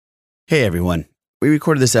Hey everyone, we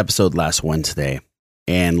recorded this episode last Wednesday,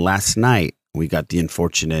 and last night we got the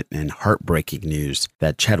unfortunate and heartbreaking news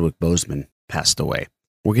that Chadwick Boseman passed away.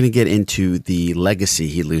 We're going to get into the legacy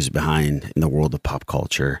he leaves behind in the world of pop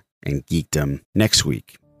culture and geekdom next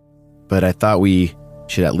week. But I thought we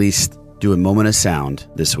should at least do a moment of sound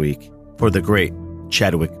this week for the great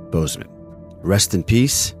Chadwick Boseman. Rest in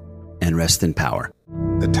peace and rest in power.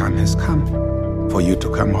 The time has come for you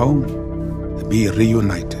to come home and be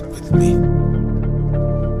reunited with me.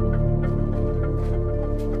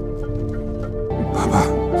 Baba,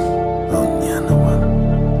 Onyanawa.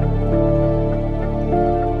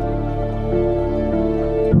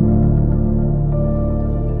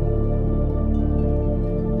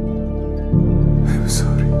 I'm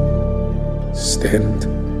sorry. Stand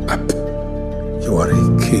up. You are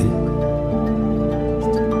a king.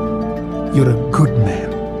 You're a good man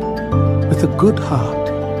with a good heart.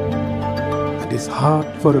 And it's hard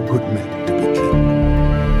for a good man to be king.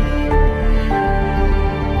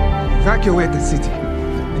 Evacuate the city.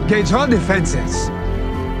 Engage all defenses.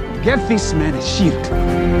 Give this man a shield.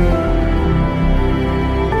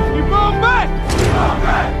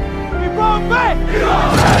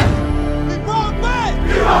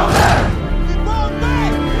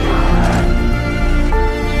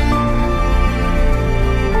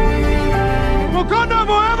 Wakanda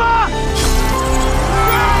forever!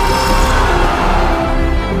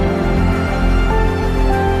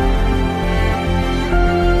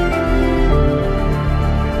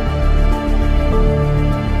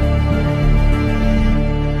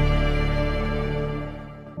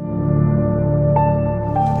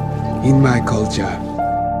 In my culture,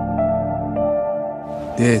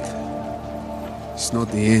 death is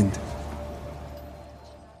not the end.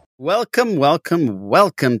 Welcome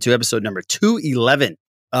to episode number 211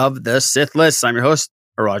 of The Sith List. I'm your host,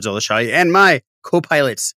 Araj Alashai, and my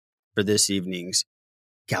co-pilots for this evening's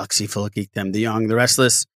Galaxy Full of Geekdom, the young, the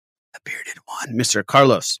restless, the bearded one, Mr.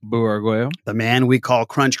 Carlos Buarguello. The man we call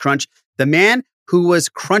Crunch, the man who was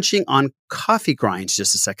crunching on coffee grinds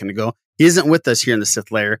just a second ago. He isn't with us here in the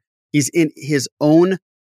Sith Lair. He's in his own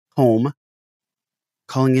home,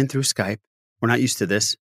 calling in through Skype. We're not used to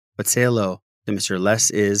this, but say hello to Mr. Les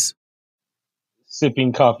is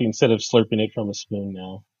sipping coffee instead of slurping it from a spoon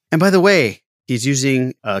now. And by the way, he's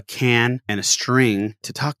using a can and a string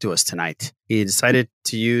to talk to us tonight. He decided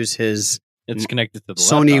to use his It's connected to the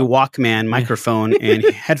Sony laptop. Walkman microphone and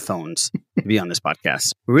headphones to be on this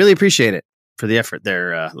podcast. We really appreciate it for the effort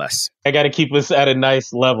there, Les. I got to keep us at a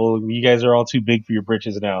nice level. You guys are all too big for your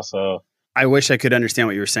britches now, so. I wish I could understand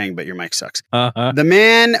what you were saying, but your mic sucks. Uh-huh. The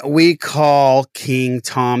man we call King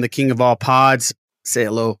Tom, the king of all pods. Say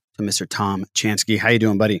hello to Mr. Tom Chansky. How you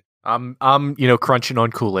doing, buddy? I'm crunching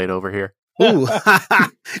on Kool-Aid over here. Ooh,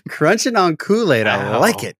 crunching on Kool-Aid. I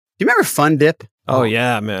like it. Do you remember Fun Dip? Oh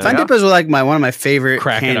yeah, man. Fun Dip is like one of my favorite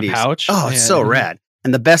Crack in a candies. pouch? Oh, it's Yeah. so rad.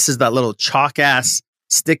 And the best is that little chalk ass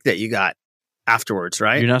stick that you got afterwards,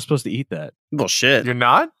 right? You're not supposed to eat that. Bullshit. You're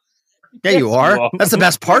not? Yeah, you Yes, are. you are. That's the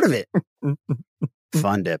best part of it.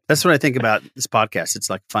 Fun Dip. That's what I think about this podcast. It's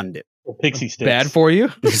like Fun Dip. Or pixie sticks. Bad for you?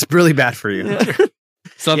 It's really bad for you.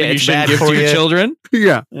 Something Yeah, you it's shouldn't bad give for to your you. children?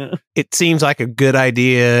 Yeah. It seems like a good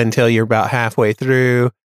idea until you're about halfway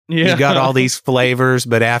through. Yeah. You got all these flavors,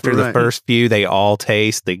 but after the Right. first few, they all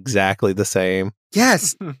taste exactly the same.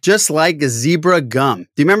 Yes, just like zebra gum.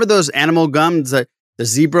 Do you remember those animal gums, the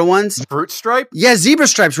zebra ones? Fruit stripe? Yeah, zebra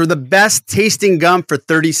stripes were the best tasting gum for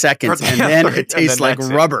 30 seconds, and then it tastes like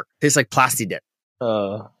rubber. Tastes like Plasti Dip.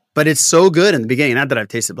 But it's so good in the beginning. Not that I've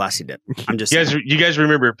tasted Plasti Dip. I'm just You guys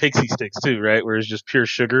remember pixie sticks too, right? Where it's just pure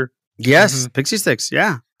sugar. yes, Pixie Sticks.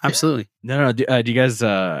 Yeah, absolutely. No. Do you guys,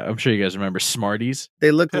 I'm sure you guys remember Smarties.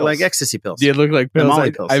 They look Pills. like ecstasy pills. They look like The pills.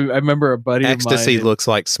 Molly pills. I remember a buddy Ecstasy of mine. looks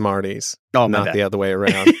like Smarties, Oh, my not bad. the other way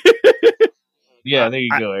around. Yeah, there you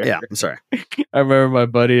go. Eric. Yeah, I'm sorry. I remember my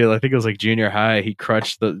buddy, I think it was like junior high, he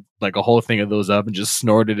crunched a whole thing of those up and just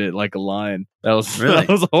snorted it like a lion. That was Really? that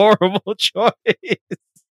was a horrible choice.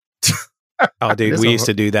 Oh, It dude, is we a- used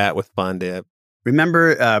to do that with Fun Dip.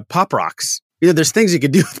 Remember Pop Rocks? You know, there's things you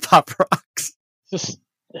could do with Pop Rocks. Just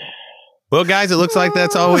Well, guys, it looks like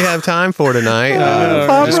that's all we have time for tonight.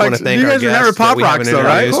 Pop just want Rocks. to thank You our guys guests remember that Pop we haven't Rocks, though,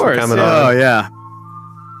 right? introduced Of for course, coming yeah. on. Oh, yeah.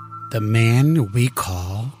 The man we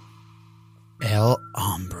call El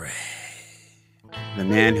Hombre. The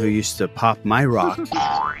man who used to pop my rock,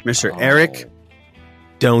 Mr. Eric.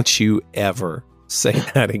 Don't you ever say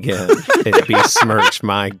that again. It besmirched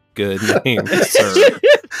my good name, sir.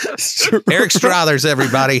 Eric Struthers,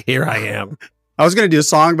 everybody. Here I am. I was going to do a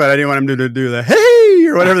song, but I didn't want him to do the hey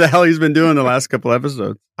or whatever the hell he's been doing the last couple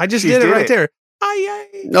episodes. I just You did it did right it. there. Aye,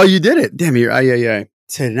 aye. Oh, you did it. Damn, you're aye.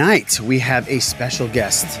 Tonight, we have a special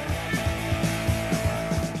guest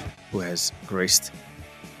who has graced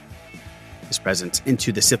his presence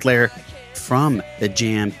into the Sith Lair from the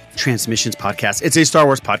Jam Transmissions podcast. It's a Star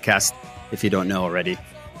Wars podcast, if you don't know already.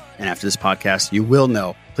 And after this podcast, you will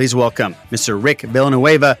know. Please welcome Mr. Rick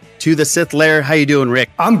Villanueva to the Sith Lair. How you doing, Rick?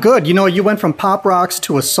 I'm good. You know, you went from pop rocks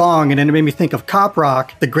to a song, and then it made me think of Cop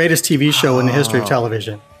Rock, the greatest TV show in the history of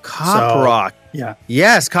television. Cop Rock. Yeah.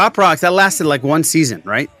 Yes, Cop Rock. That lasted like one season,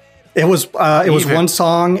 right? It was one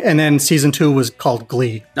song, and then season 2 was called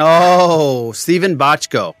Glee. Oh, Stephen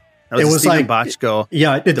Bochco. It was Stephen like Bochco.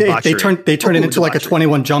 Yeah, they turned it into like a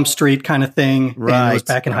 21 Jump Street kind of thing. Right. And it was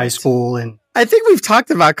back in high school, and I think we've talked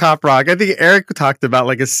about Cop Rock. I think Eric talked about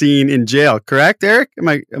like a scene in jail. Correct, Eric? Am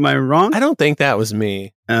I wrong? I don't think that was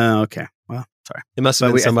me. Okay. Well, sorry. It must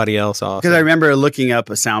have been somebody else also. Because I remember looking up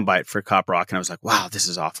a soundbite for Cop Rock, and I was like, "Wow, this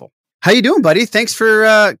is awful." How you doing, buddy? Thanks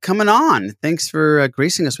for coming on. Thanks for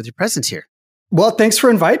gracing us with your presence here. well, thanks for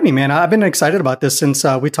inviting me, man. I've been excited about this since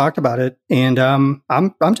we talked about it, and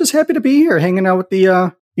I'm just happy to be here, hanging out with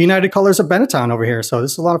the United Colors of Benetton over here. So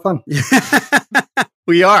this is a lot of fun.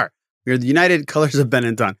 We are. We are the United Colors of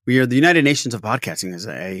Benetton. We are the United Nations of Podcasting, as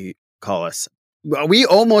I call us. Well, we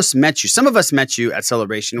almost met you. Some of us met you at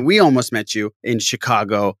Celebration. We almost met you in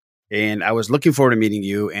Chicago, and I was looking forward to meeting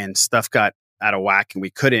you, and stuff got out of whack, and we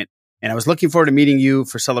couldn't. And I was looking forward to meeting you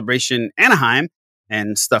for Celebration Anaheim,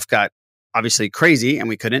 and stuff got obviously crazy, and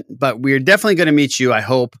we couldn't. But we're definitely going to meet you, I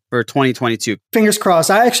hope, for 2022. Fingers crossed.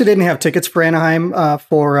 I actually didn't have tickets for Anaheim now.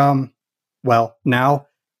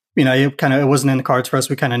 You know, it wasn't in the cards for us.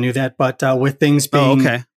 We kind of knew that. But with things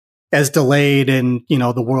being as delayed and, you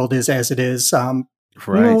know, the world is as it is,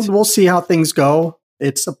 we'll see how things go.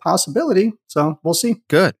 It's a possibility. So we'll see.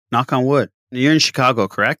 Good. Knock on wood. You're in Chicago,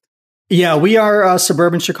 correct? Yeah, we are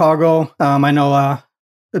suburban Chicago. I know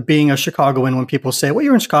being a Chicagoan, when people say, well,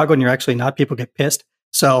 you're in Chicago and you're actually not, people get pissed.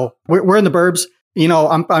 So we're in the burbs. You know,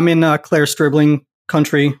 I'm in Claire Stribling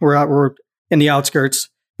country. We're in the outskirts.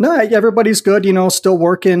 No, everybody's good. You know, still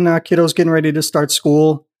working. Kiddos getting ready to start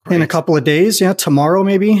school in a couple of days. Yeah, tomorrow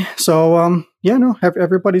maybe. So,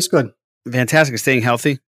 everybody's good. Fantastic. Staying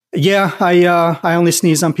healthy. Yeah, I only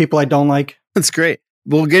sneeze on people I don't like. That's great.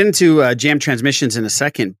 We'll get into Jam Transmissions in a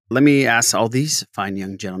second. Let me ask all these fine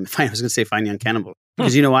young gentlemen. I was going to say fine young cannibals.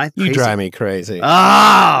 Because you know why? You drive me crazy.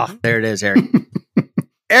 Ah, there it is, Eric.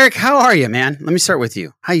 Eric, how are you, man? Let me start with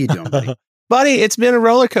you. How you doing, buddy? Buddy, it's been a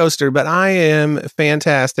roller coaster, but I am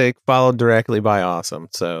fantastic, followed directly by awesome.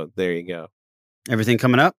 So there you go. Everything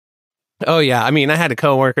coming up? Oh, yeah. I mean, I had a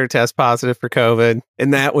coworker test positive for COVID,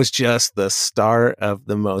 and that was just the start of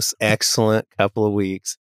the most excellent couple of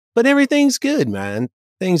weeks. But everything's good, man.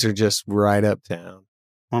 Things are just right uptown.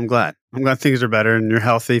 Well, I'm glad. I'm glad things are better and you're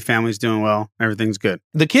healthy. Family's doing well. Everything's good.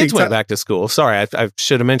 The kids went back to school. Sorry, I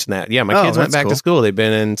should have mentioned that. Yeah, my kids went back to school. They've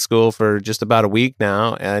been in school for just about a week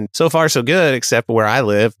now. And so far, so good, except where I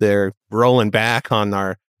live. They're rolling back on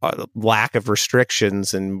our lack of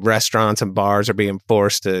restrictions, and restaurants and bars are being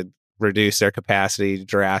forced to reduce their capacity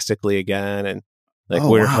drastically again. And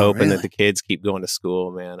we're hoping that the kids keep going to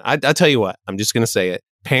school, man. I tell you what, I'm just going to say it.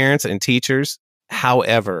 Parents and teachers,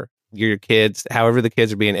 however the kids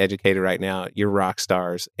are being educated right now, you're rock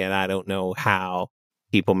stars. And I don't know how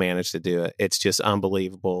people manage to do it. It's just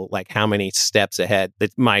unbelievable. Like how many steps ahead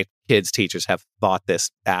that my kids' teachers have thought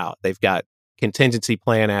this out. They've got contingency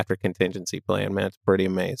plan after contingency plan, man. It's pretty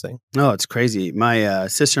amazing. No, it's crazy. My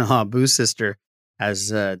sister-in-law, Boo's sister,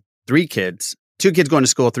 has 3 kids. 2 kids going to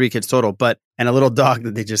school, 3 kids total, and a little dog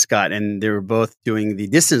that they just got. And they were both doing the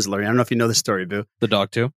distance learning. I don't know if you know the story, Boo. The dog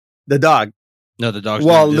too? The dog. No, the dog.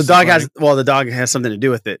 The dog has something to do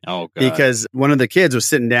with it. Oh, God. Because one of the kids was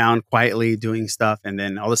sitting down quietly doing stuff, and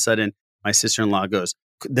then all of a sudden, my sister-in-law goes,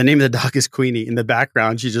 "The name of the dog is Queenie." In the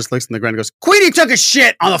background, she just looks on the ground and goes, "Queenie took a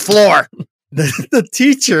shit on the floor." The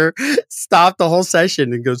teacher stopped the whole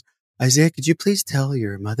session and goes, "Isaiah, could you please tell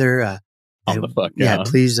your mother,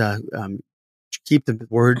 please keep the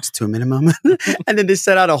words to a minimum." And then they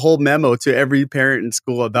sent out a whole memo to every parent in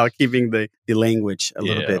school about keeping the language a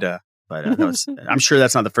little bit. I'm sure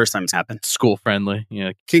that's not the first time it's happened. School friendly.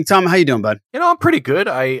 Yeah. King Tom, how you doing, bud? You know, I'm pretty good.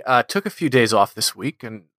 I took a few days off this week,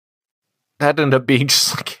 and that ended up being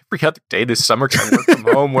just like every other day this summer, trying to work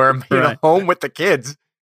from home, where I'm home with the kids.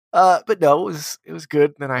 But no, it was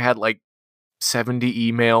good. Then I had like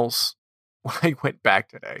 70 emails when I went back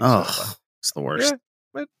today. Oh, it's the worst. Yeah,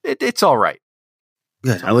 but it's all right.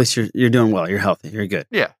 Good. At least you're doing well. You're healthy. You're good.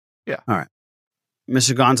 Yeah. All right.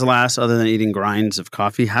 Mr. Gonzalez, other than eating grinds of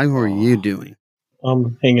coffee, how are you doing?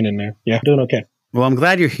 I'm hanging in there. Yeah, doing okay. Well, I'm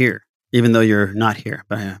glad you're here, even though you're not here.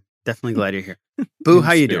 But I'm definitely glad you're here. Boo,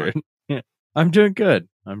 how you doing? I'm doing good.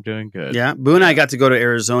 Yeah. Boo and I got to go to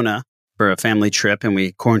Arizona for a family trip, and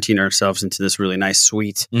we quarantined ourselves into this really nice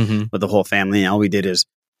suite with the whole family. And all we did is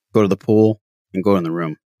go to the pool and go in the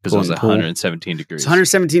room. Because it was 117 degrees. It's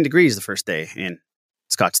 117 degrees the first day in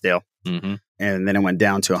Scottsdale. Mm-hmm. And then it went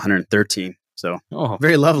down to 113. So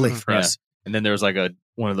very lovely for us. And then there was like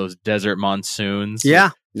one of those desert monsoons. Yeah.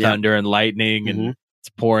 Thunder and lightning and it's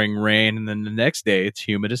pouring rain. And then the next day it's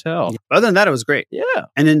humid as hell. Other than that, it was great. Yeah.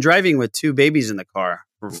 And then driving with 2 babies in the car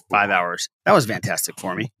for 5 hours. That was fantastic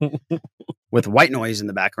for me. With white noise in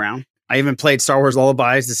the background. I even played Star Wars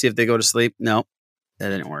lullabies to see if they go to sleep. No, that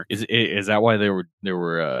didn't work. Is that why there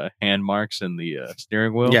were hand marks in the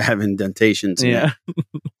steering wheel? Yeah, have indentations in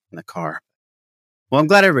the car. Well, I'm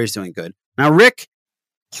glad everybody's doing good. Now, Rick,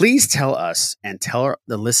 please tell us and tell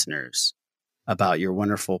the listeners about your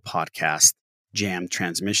wonderful podcast, Jam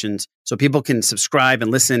Transmissions, so people can subscribe and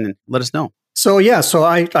listen and let us know. So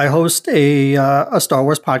I host a Star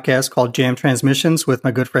Wars podcast called Jam Transmissions with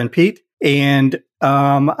my good friend Pete, and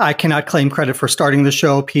I cannot claim credit for starting the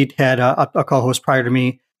show. Pete had a co-host prior to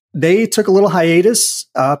me. They took a little hiatus.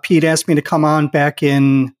 Pete asked me to come on back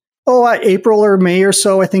in April or May or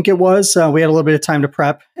so, I think it was. We had a little bit of time to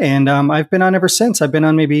prep, and I've been on ever since. I've been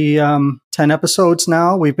on maybe 10 episodes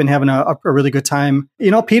now. We've been having a really good time.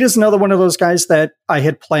 You know, Pete is another one of those guys that I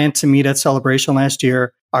had planned to meet at Celebration last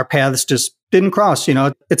year. Our paths just didn't cross. You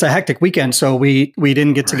know, it's a hectic weekend, so we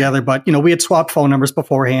didn't get together. But, you know, we had swapped phone numbers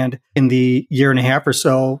beforehand in the year and a half or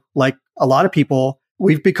so. Like a lot of people,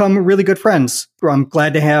 we've become really good friends. I'm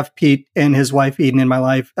glad to have Pete and his wife Eden in my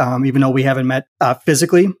life, even though we haven't met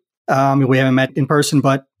physically. We haven't met in person,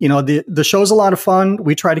 but, you know, the show's a lot of fun.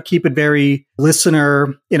 We try to keep it very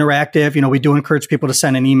listener interactive. You know, we do encourage people to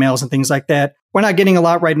send in emails and things like that. We're not getting a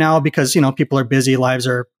lot right now because, you know, people are busy. Lives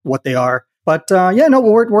are what they are. But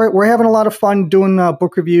we're having a lot of fun doing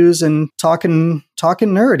book reviews and talking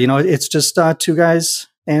nerd. You know, it's just 2 guys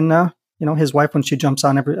and, you know, his wife when she jumps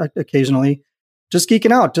on occasionally, just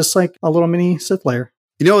geeking out, just like a little mini Sith Lair.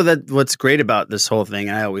 You know, that what's great about this whole thing,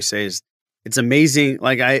 I always say, is it's amazing.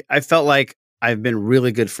 Like I felt like I've been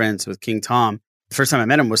really good friends with King Tom. The first time I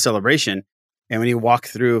met him was Celebration. And when he walked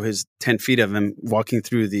through his 10 feet of him walking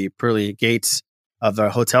through the pearly gates of our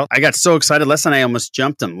hotel, I got so excited. Last night I almost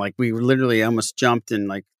jumped him. Like we literally almost jumped and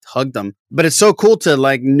like hugged them. But it's so cool to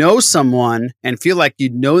like know someone and feel like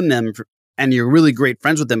you've known them and you're really great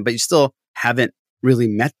friends with them, but you still haven't really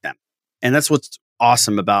met them. And that's what's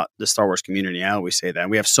awesome about the Star Wars community. I always say that.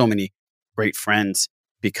 We have so many great friends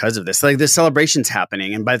because of this. Like the celebration's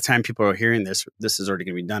happening, and by the time people are hearing this is already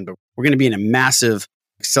going to be done. But we're going to be in a massive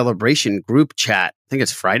celebration group chat. I think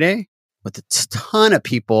it's Friday with a ton of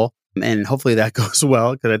people, and hopefully that goes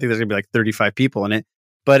well because I think there's going to be like 35 people in it.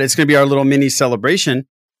 But it's going to be our little mini celebration.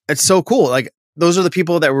 It's so cool. Like those are the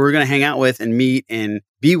people that we're going to hang out with and meet and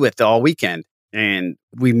be with all weekend. And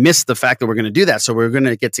we missed the fact that we're going to do that. So we're going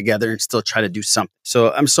to get together and still try to do something.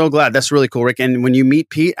 So I'm so glad. That's really cool, Rick. And when you meet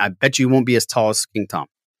Pete, I bet you won't be as tall as King Tom.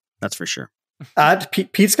 That's for sure.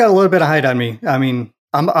 Pete's got a little bit of height on me. I mean,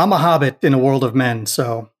 I'm a hobbit in a world of men.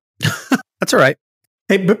 So that's all right.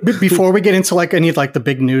 Hey, before we get into like any of like the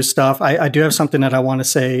big news stuff, I do have something that I want to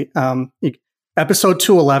say. Episode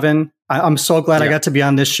 211. I'm so glad I got to be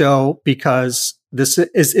on this show because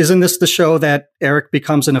isn't this the show that Eric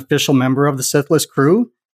becomes an official member of the Sithless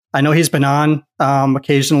crew? I know he's been on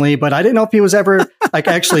occasionally, but I didn't know if he was ever like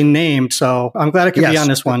actually named. So I'm glad I could be on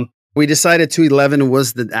this one. We decided 211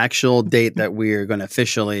 was the actual date that we are going to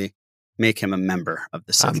officially make him a member of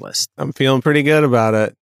the Sith list. I'm feeling pretty good about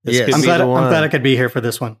it. I'm glad I could be here for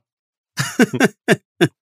this one.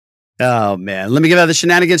 Oh, man. Let me get out of the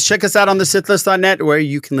shenanigans. Check us out on the Sithlist.net where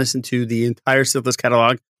you can listen to the entire Sithlist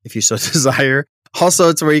catalog if you so desire. Also,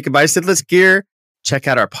 it's where you can buy Sithlist gear. Check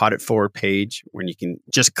out our Pod It Forward page where you can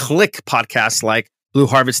just click podcasts like Blue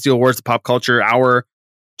Harvest, Steel Wars, The Pop Culture Hour,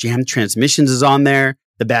 Jam Transmissions is on there.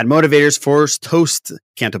 The Bad Motivators, Force Toast,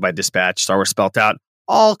 Canto by Dispatch, Star Wars Spelt Out,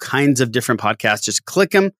 all kinds of different podcasts. Just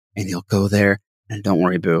click them and you'll go there. And don't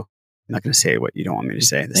worry, Boo. I'm not going to say what you don't want me to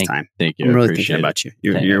say this time. Thank you. I'm really thinking about you.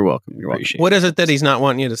 You're welcome. You're welcome. What is it that he's not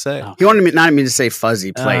wanting you to say? He wanted not me to say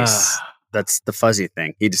fuzzy place. That's the fuzzy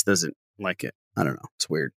thing. He just doesn't like it. I don't know. It's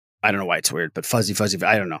weird. I don't know why it's weird, but fuzzy.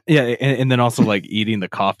 I don't know. Yeah, and then also like eating the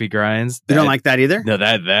coffee grinds. You don't like that either? No,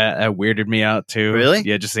 that weirded me out too. Really?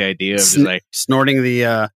 Yeah, just the idea of just like snorting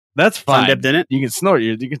the. That's fine. Dipped in it. You can snort.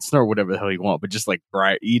 You can snort whatever the hell you want, but just like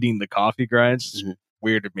eating the coffee grinds just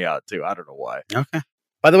weirded me out too. I don't know why. Okay.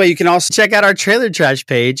 By the way, you can also check out our trailer trash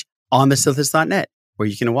page on the Sithist.net where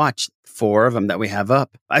you can watch 4 of them that we have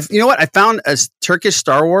up. You know what? I found a Turkish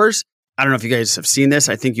Star Wars. I don't know if you guys have seen this.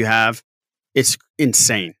 I think you have. It's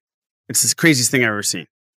insane. It's the craziest thing I've ever seen.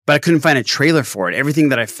 But I couldn't find a trailer for it. Everything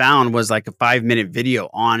that I found was like a 5-minute video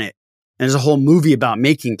on it. And there's a whole movie about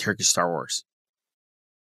making Turkish Star Wars.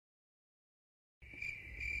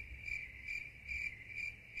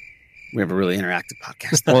 We have a really interactive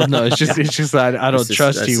podcast. Well, no, it's just I don't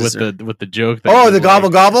trust you with the joke. The gobble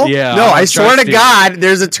gobble. Yeah, no, I swear to God,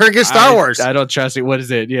 there's a Turkish Star Wars. I don't trust it. What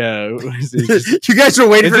is it? Yeah, you guys were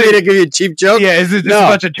waiting for me to give you a cheap joke. Yeah, is it just a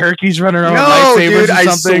bunch of turkeys running around with lightsabers dude,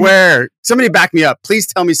 or something? I swear. Somebody back me up. Please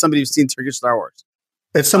tell me somebody who's seen Turkish Star Wars.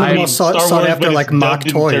 It's some of the most sought after like mock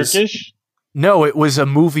toys. Turkish? No, it was a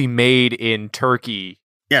movie made in Turkey.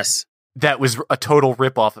 Yes, that was a total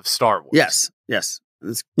ripoff of Star Wars. Yes.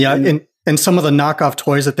 And some of the knockoff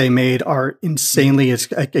toys that they made are insanely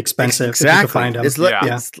expensive. Exactly. If you can find them. It's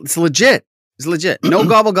legit. It's legit. No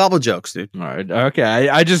gobble gobble jokes, dude. All right. Okay.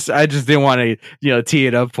 I just didn't want to tee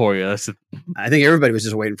it up for you. I think everybody was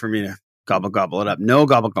just waiting for me to gobble it up. No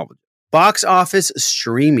gobble gobble. Box office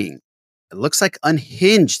streaming. It looks like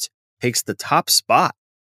Unhinged takes the top spot.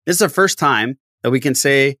 This is the first time that we can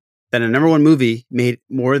say that a number one movie made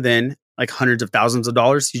more than like hundreds of thousands of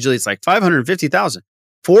dollars. Usually it's like 550,000.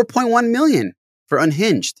 4.1 million for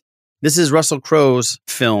Unhinged. This is Russell Crowe's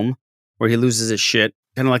film where he loses his shit,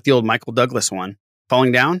 kind of like the old Michael Douglas one,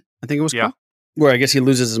 Falling Down, I think it was called. Where I guess he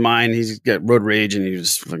loses his mind, he's got road rage, and he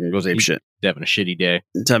just fucking goes ape shit. He's having a shitty day.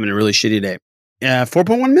 He's having a really shitty day.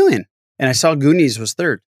 4.1 million. And I saw Goonies was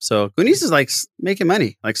third. So Goonies is like making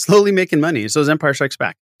money, like slowly making money. So is Empire Strikes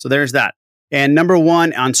Back. So there's that. And number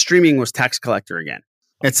one on streaming was Tax Collector again.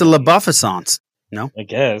 It's a LaBeouf-essence. No? I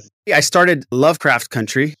guess. Yeah, I started Lovecraft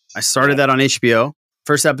Country. I started that on HBO.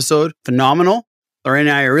 First episode, phenomenal. Lorraine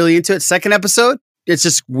and I are really into it. Second episode, it's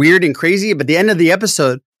just weird and crazy. But the end of the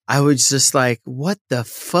episode, I was just like, what the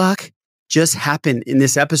fuck just happened in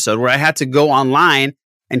this episode? Where I had to go online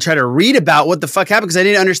and try to read about what the fuck happened because I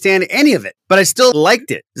didn't understand any of it. But I still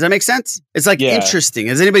liked it. Does that make sense? It's like interesting.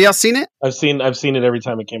 Has anybody else seen it? I've seen it every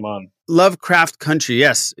time it came on. Lovecraft Country,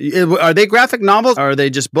 yes. Are they graphic novels? Or are they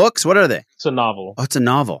just books? What are they? It's a novel. Oh, it's a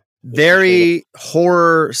novel. Very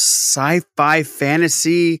horror, sci-fi,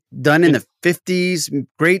 fantasy, done in the 50s.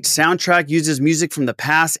 Great soundtrack, uses music from the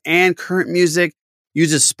past and current music,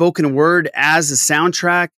 uses spoken word as a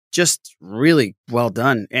soundtrack. Just really well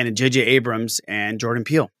done. And J.J. Abrams and Jordan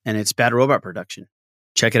Peele. And it's Bad Robot production.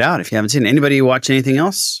 Check it out if you haven't seen it. Anybody watch anything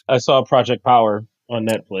else? I saw Project Power on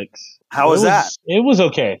Netflix. How was that? It was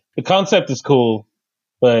okay. The concept is cool,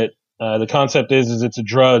 but the concept is it's a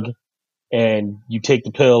drug, and you take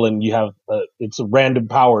the pill, and you have it's a random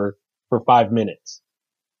power for 5 minutes.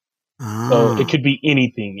 So it could be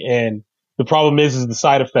anything. And the problem is the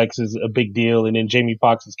side effects is a big deal. And then Jamie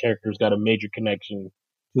Foxx's character's got a major connection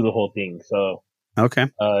to the whole thing. So okay,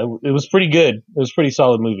 it was pretty good. It was a pretty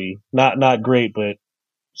solid movie. Not great, but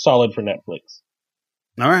solid for Netflix.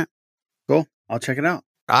 All right, cool. I'll check it out.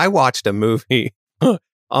 I watched a movie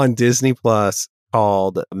on Disney Plus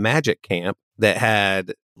called Magic Camp that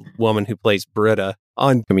had a woman who plays Britta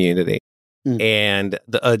on Community. And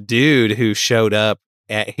a dude who showed up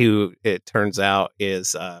who it turns out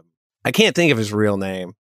is, I can't think of his real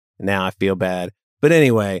name. Now I feel bad. But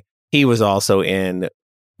anyway, he was also in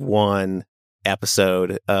one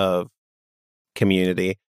episode of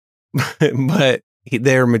Community. But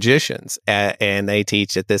they're magicians and they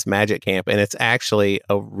teach at this magic camp. And it's actually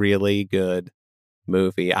a really good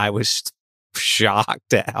movie. I was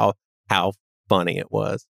shocked at how funny it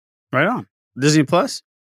was. Right on. Disney Plus?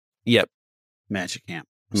 Yep. Magic Camp.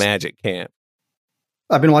 Magic Camp.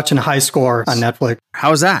 I've been watching High Score on Netflix.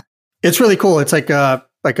 How's that? It's really cool. It's like a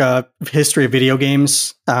history of video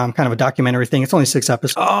games, kind of a documentary thing. It's only 6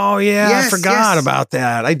 episodes. Oh, yeah. Yes, I forgot about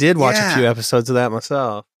that. I did watch a few episodes of that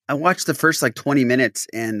myself. I watched the first 20 minutes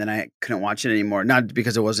and then I couldn't watch it anymore. Not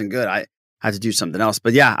because it wasn't good. I had to do something else.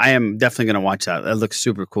 But yeah, I am definitely going to watch that. That looks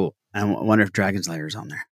super cool. I wonder if Dragon's Lair is on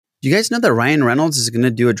there. Do you guys know that Ryan Reynolds is going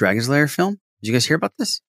to do a Dragon's Lair film? Did you guys hear about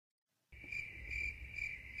this?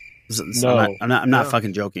 No. I'm not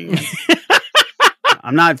fucking joking.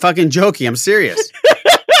 I'm not fucking joking. I'm serious.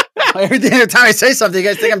 Every time I say something, you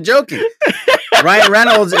guys think I'm joking. Ryan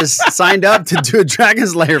Reynolds is signed up to do a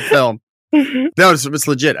Dragon's Lair film. No, it's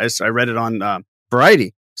legit. I read it on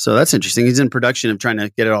Variety. So that's interesting. He's in production of trying to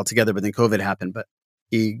get it all together, but then COVID happened. But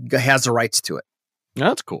he has the rights to it.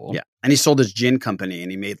 That's cool. Yeah, and he sold his gin company, and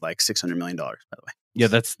he made $600 million. By the way. Yeah,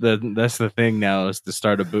 that's the thing now is to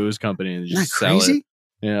start a booze company and just sell it. Isn't that crazy?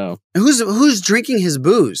 Yeah. Who's drinking his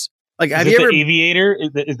booze? Like, have you ever Aviator?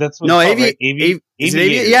 Is that what no it's called, right? Aviator?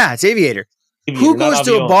 Yeah, it's Aviator. Aviator, Who goes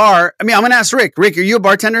to a bar? I mean, I'm gonna ask Rick. Rick, are you a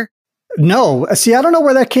bartender? No, see, I don't know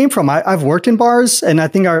where that came from. I've worked in bars, and I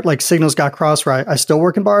think our like signals got crossed. Right, I still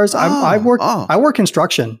work in bars. I work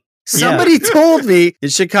construction. Somebody told me in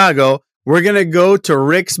Chicago we're gonna go to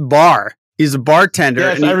Rick's bar. He's a bartender.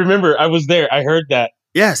 Yes, I remember. I was there. I heard that.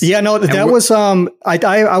 Yes. Yeah. No, that was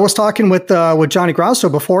I was talking with Johnny Grosso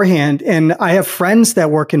beforehand, and I have friends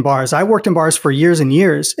that work in bars. I worked in bars for years and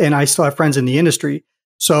years, and I still have friends in the industry.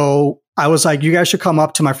 So I was like, you guys should come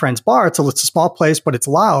up to my friend's bar. It's a small place, but it's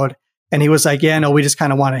loud. And he was like, yeah, no, we just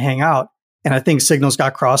kind of want to hang out. And I think signals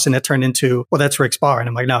got crossed and it turned into, well, that's Rick's bar. And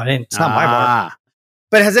I'm like, no, it's not my bar.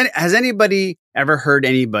 But has anybody ever heard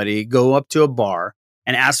anybody go up to a bar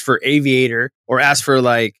and ask for Aviator or ask for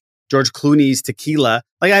like George Clooney's tequila?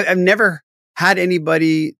 Like I've never had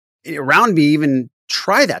anybody around me even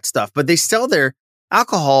try that stuff, but they sell their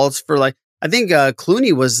alcohols for like, I think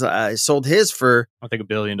Clooney was sold his for I think $1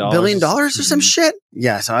 billion. $1 billion or some shit.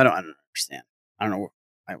 Yeah. So I don't understand. I don't know.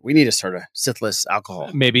 We need to start a Sithless alcohol.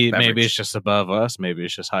 Maybe it's just above us. Maybe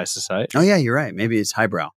it's just high society. Oh yeah, you're right. Maybe it's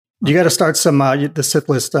highbrow. You got to start some the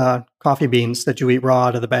Sithless coffee beans that you eat raw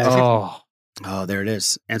out of the bag. Oh, there it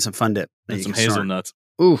is, and some Fun Dip and some hazelnuts.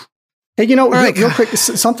 Ooh. Hey, real quick,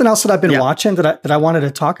 something else that I've been watching that I wanted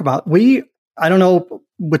to talk about. I don't know,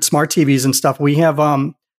 with smart TVs and stuff, we have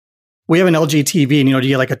an LG TV, and you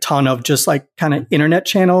get like a ton of just like kind of internet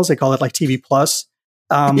channels. They call it like TV Plus.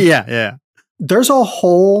 Yeah. There's a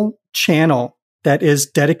whole channel that is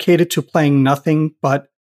dedicated to playing nothing but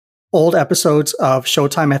old episodes of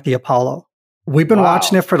Showtime at the Apollo. We've been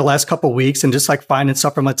watching it for the last couple of weeks and just like finding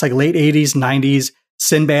stuff from it's like late 80s, 90s.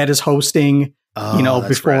 Sinbad is hosting,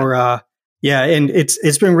 before. And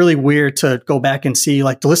it's been really weird to go back and see,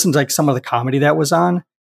 like, to listen to like some of the comedy that was on.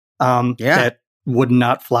 That would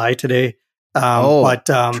not fly today.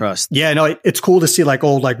 Trust. Yeah, no, it's cool to see like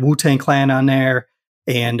old like Wu-Tang Clan on there.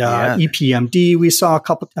 And EPMD, we saw a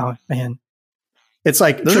couple. Oh man, it's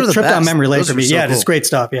like trip down memory lane for me. Yeah, it's great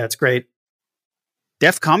stuff. Yeah, it's great.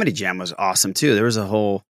 Def Comedy Jam was awesome too. There was a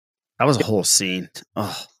whole scene.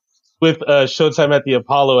 Oh, with Showtime at the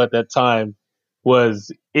Apollo at that time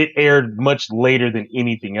it aired much later than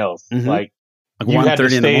anything else. Mm-hmm. Like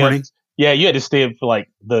 1:30 in the morning. You had to stay up for like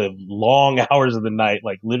the long hours of the night,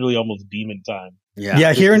 like literally almost demon time.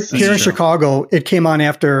 Yeah. Here in Chicago, it came on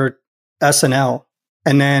after SNL.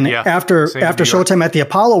 And then after Showtime at the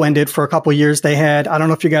Apollo ended for a couple of years, they had, I don't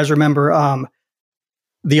know if you guys remember,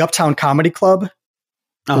 the Uptown Comedy Club.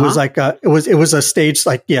 It was like it was a stage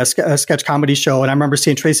a sketch comedy show, and I remember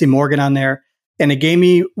seeing Tracy Morgan on there, and it gave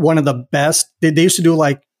me one of the best. They used to do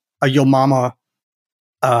like a Yo Mama,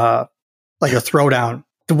 like a throwdown.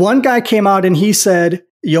 The one guy came out and he said,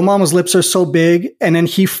 "Yo Mama's lips are so big," and then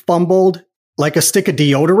he fumbled like a stick of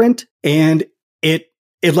deodorant, and it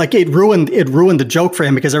ruined the joke for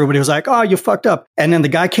him because everybody was like, "Oh, you fucked up." And then the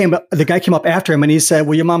guy came up after him and he said,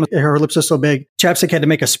 "Well, your mama, her lips are so big, chapstick had to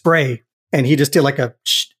make a spray." And he just did like a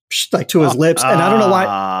like to his lips. And I don't know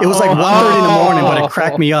why. It was like 1:30 in the morning, but it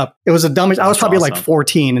cracked me up. It was the dumbest. I was probably like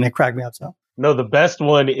 14 and it cracked me up. So no, the best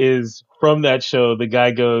one is from that show. The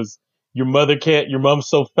guy goes, your mom's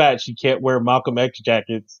so fat she can't wear Malcolm X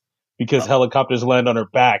jackets because helicopters land on her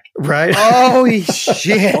back. Right. Holy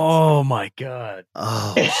shit. Oh my God.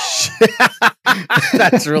 Oh shit.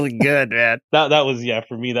 That's really good, man. That was,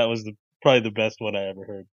 for me, that was probably the best one I ever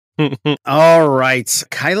heard. All right.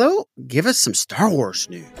 Kylo, give us some Star Wars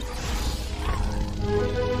news.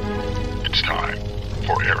 It's time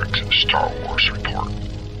for Eric's Star Wars report.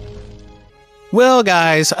 Well,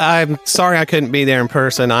 guys, I'm sorry I couldn't be there in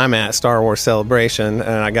person. I'm at Star Wars Celebration,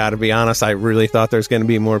 and I got to be honest, I really thought there's going to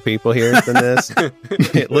be more people here than this.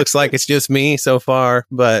 It looks like it's just me so far,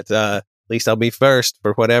 but at least I'll be first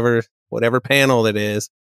for whatever panel it is.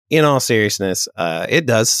 In all seriousness, it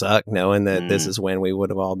does suck knowing that this is when we would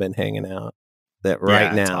have all been hanging out. That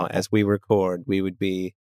right now, as we record, we would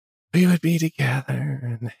be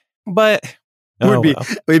together. But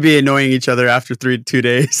we'd be annoying each other after 2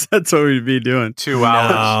 days. That's what we'd be doing. 2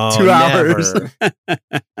 hours. No, 2 hours.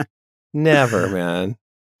 Never, man.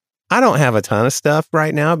 I don't have a ton of stuff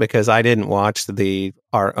right now because I didn't watch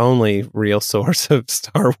our only real source of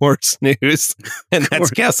Star Wars news, and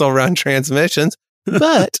that's Kessel Run Transmissions.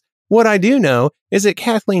 But what I do know is that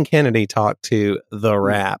Kathleen Kennedy talked to The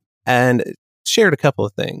Wrap and shared a couple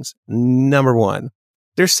of things. Number one,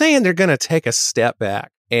 they're saying they're going to take a step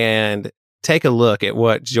back and take a look at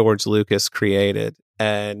what George Lucas created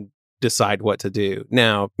and decide what to do.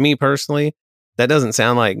 Now, me personally, that doesn't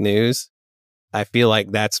sound like news. I feel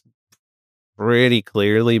like that's pretty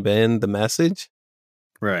clearly been the message.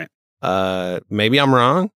 Right. Maybe I'm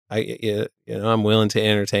wrong. I'm willing to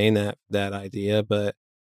entertain that idea, but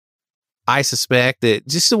I suspect that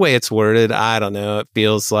just the way it's worded, I don't know. It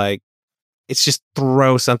feels like it's just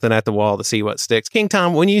throw something at the wall to see what sticks. King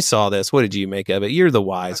Tom, when you saw this, what did you make of it? You're the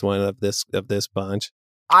wise one of this bunch.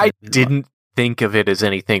 I didn't think of it as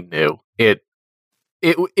anything new.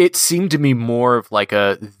 It seemed to me more of like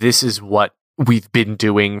this is what we've been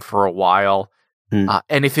doing for a while.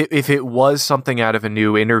 And if it was something out of a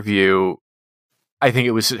new interview, I think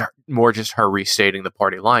it was more just her restating the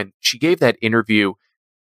party line. She gave that interview,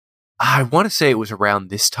 I want to say it was around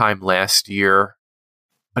this time last year,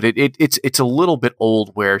 but it's a little bit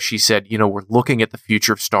old, where she said, we're looking at the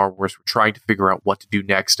future of Star Wars. We're trying to figure out what to do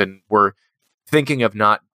next, and we're thinking of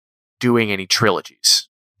not doing any trilogies.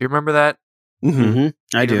 Do you remember that?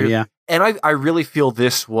 Mm-hmm. I do, yeah. And I really feel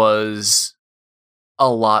this was a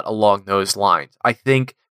lot along those lines. I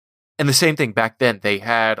think, and the same thing back then, they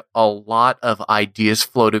had a lot of ideas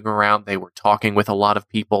floating around. They were talking with a lot of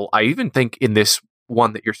people. I even think in this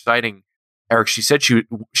one that you're citing, Eric, she said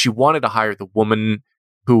she wanted to hire the woman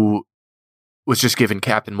who was just given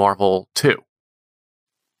Captain Marvel 2.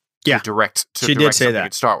 Yeah, she did say that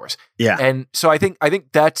in Star Wars. Yeah, and so I think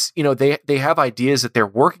that's they have ideas that they're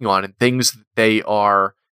working on and things that they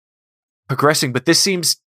are progressing. But this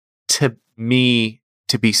seems to me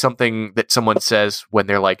to be something that someone says when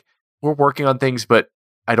they're like, "We're working on things, but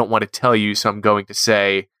I don't want to tell you, so I'm going to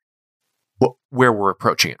say where we're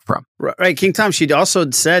approaching it from." Right, King Tom. She also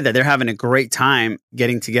said that they're having a great time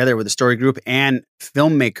getting together with the story group and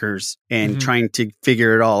filmmakers and trying to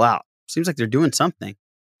figure it all out. Seems like they're doing something.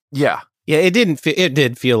 Yeah. It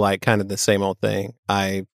did feel like kind of the same old thing.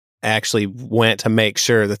 I actually went to make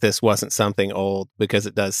sure that this wasn't something old, because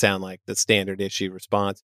it does sound like the standard issue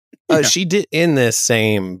response. She did, in this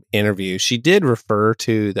same interview, she did refer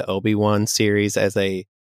to the Obi-Wan series as a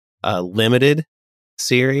limited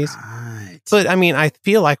series. Right. But I mean, I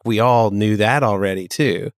feel like we all knew that already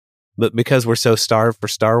too. But because we're so starved for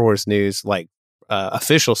Star Wars news, like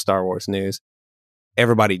official Star Wars news,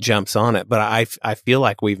 everybody jumps on it. But I feel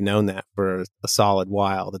like we've known that for a solid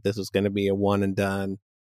while, that this was going to be a one and done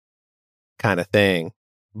kind of thing.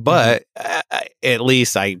 But at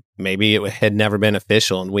least maybe it had never been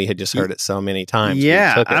official and we had just heard it so many times.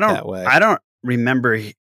 Yeah, we took it that way. I don't remember.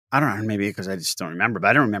 I don't know, maybe because I just don't remember, but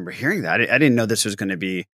I don't remember hearing that. I didn't know this was going to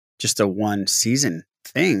be just a one season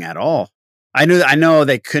thing at all. I know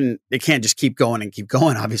they can't just keep going and keep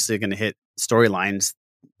going. Obviously, they're going to hit storylines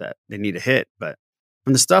that they need to hit. But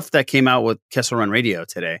from the stuff that came out with Kessel Run Radio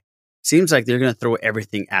today, seems like they're going to throw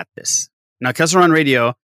everything at this. Now, Kessel Run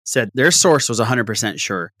Radio said their source was 100%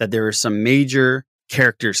 sure that there were some major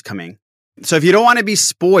characters coming. So if you don't want to be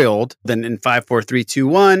spoiled, then in 5, 4, 3, 2,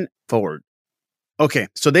 1, forward. Okay,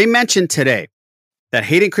 so they mentioned today that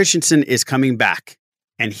Hayden Christensen is coming back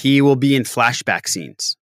and he will be in flashback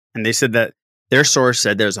scenes. And they said that their source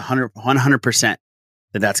said there's 100%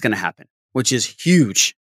 that that's going to happen, which is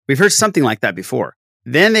huge. We've heard something like that before.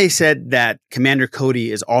 Then they said that Commander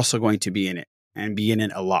Cody is also going to be in it and be in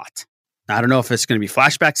it a lot. Now, I don't know if it's going to be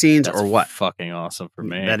flashback scenes or what. Fucking awesome for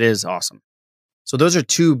me. That is awesome. So those are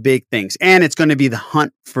two big things. And it's going to be the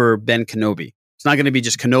hunt for Ben Kenobi. It's not going to be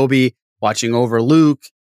just Kenobi watching over Luke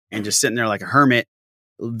and just sitting there like a hermit.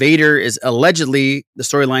 Vader is allegedly, the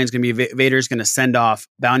storyline is going to be Vader's going to send off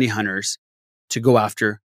bounty hunters to go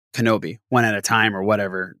after Kenobi one at a time or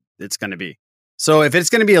whatever it's going to be. So if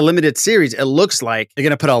it's going to be a limited series, it looks like they're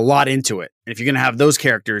going to put a lot into it. And if you're going to have those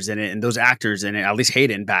characters in it and those actors in it, at least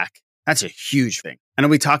Hayden back, that's a huge thing. I know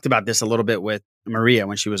we talked about this a little bit with Maria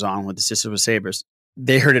when she was on with the Sisters with Sabers.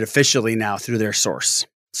 They heard it officially now through their source.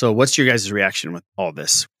 So what's your guys' reaction with all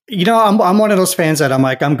this? I'm one of those fans that I'm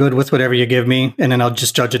like, I'm good with whatever you give me, and then I'll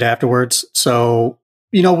just judge it afterwards. So,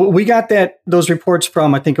 we got those reports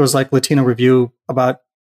from, I think it was like Latino Review about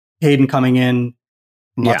Hayden coming in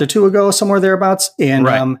a month or two ago, somewhere thereabouts.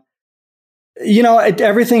 And,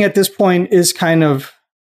 everything at this point is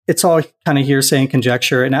it's all kind of hearsay and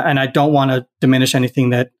conjecture. And I don't want to diminish anything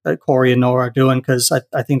that Corey and Noah are doing, because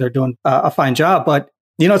I think they're doing a fine job. But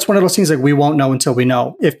it's one of those things like we won't know until we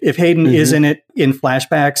know. If Hayden is in it in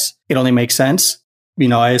flashbacks, it only makes sense,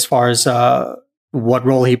 as far as what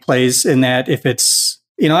role he plays in that. If it's,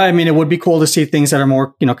 it would be cool to see things that are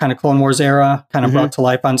more, kind of Clone Wars era, kind of brought to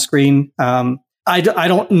life on screen. I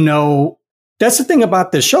don't know. That's the thing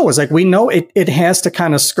about this show is like, we know it has to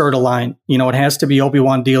kind of skirt a line. It has to be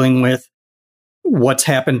Obi-Wan dealing with what's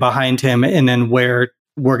happened behind him and then where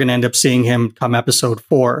we're going to end up seeing him come episode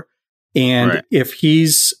 4. And if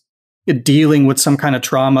he's dealing with some kind of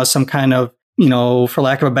trauma, some kind of, for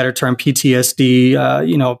lack of a better term,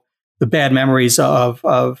 PTSD, the bad memories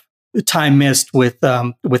of time missed with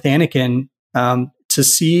Anakin, to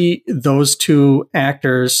see those two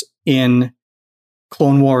actors in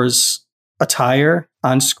Clone Wars attire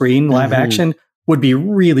on screen, live action, would be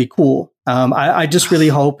really cool. I just really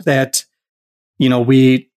hope that,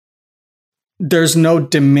 there's no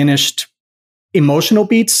diminished emotional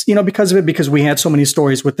beats, because of it, because we had so many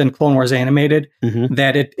stories within Clone Wars animated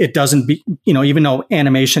that it doesn't be, even though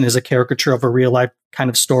animation is a caricature of a real life kind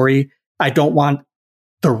of story, I don't want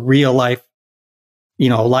the real life,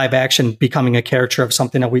 live action becoming a caricature of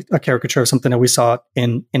something that we saw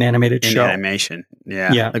in an animated show. Animation.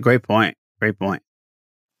 Yeah. A great point.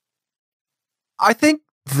 I think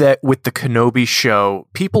that with the Kenobi show,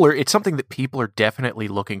 it's something that people are definitely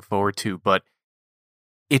looking forward to, but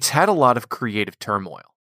it's had a lot of creative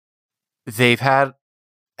turmoil. They've had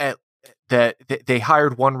they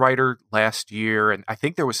hired one writer last year, and I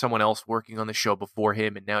think there was someone else working on the show before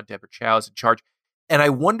him, and now Deborah Chow is in charge. And I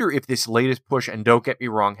wonder if this latest push, and don't get me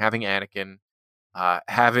wrong, having Anakin,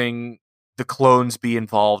 having the clones be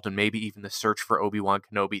involved, and maybe even the search for Obi-Wan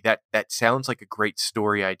Kenobi, that sounds like a great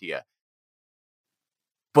story idea.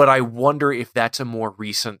 But I wonder if that's a more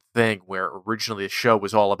recent thing, where originally the show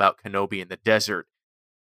was all about Kenobi in the desert,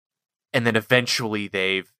 and then eventually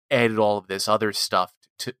they've added all of this other stuff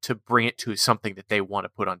to bring it to something that they want to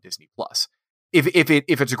put on Disney Plus. If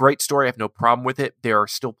it's a great story, I have no problem with it. There are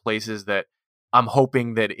still places that I'm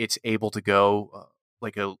hoping that it's able to go,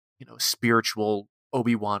 like a spiritual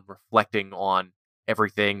Obi-Wan reflecting on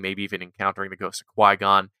everything, maybe even encountering the ghost of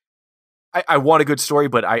Qui-Gon. I want a good story,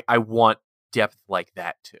 but I want depth like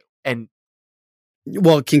that too. And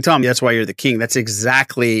well, King Tom, that's why you're the king. That's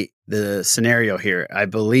exactly the scenario here. I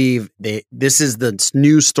believe this is the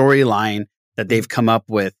new storyline that they've come up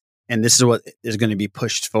with, and this is what is going to be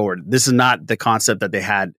pushed forward. This is not the concept that they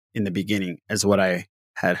had in the beginning, as what I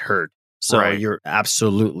had heard. So Right. you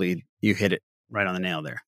hit it right on the nail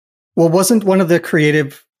there. Well, wasn't one of the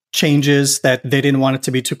creative changes that they didn't want it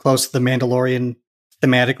to be too close to the Mandalorian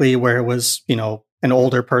thematically, where it was, an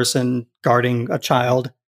older person guarding a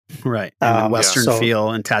child? Right. And the Western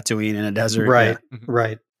feel and Tatooine in a desert. Right. Yeah.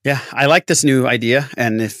 Right. Yeah, I like this new idea.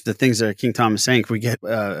 And if the things that King Tom is saying, if we get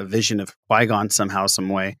a vision of Qui-Gon somehow, some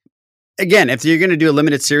way. Again, if you're going to do a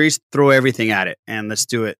limited series, throw everything at it and let's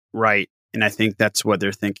do it right. And I think that's what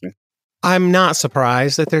they're thinking. I'm not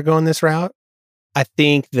surprised that they're going this route. I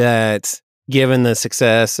think that given the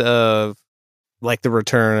success of like the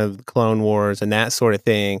return of the Clone Wars and that sort of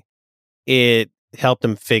thing, it helped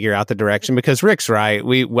them figure out the direction, because Rick's right.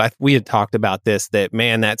 We had talked about this, that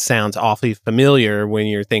man, that sounds awfully familiar when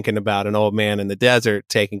you're thinking about an old man in the desert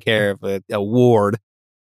taking care of a ward.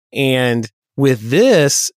 And with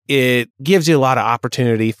this, it gives you a lot of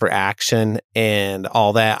opportunity for action and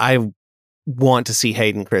all that. I want to see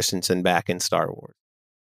Hayden Christensen back in Star Wars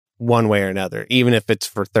one way or another, even if it's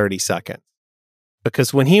for 30 seconds.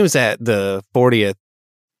 Because when he was at the 40th,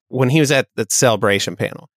 when he was at the celebration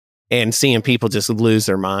panel and seeing people just lose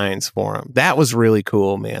their minds for him, that was really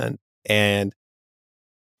cool, man. And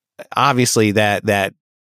obviously that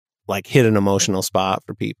like hit an emotional spot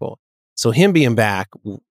for people. So him being back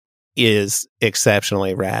is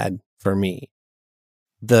exceptionally rad for me.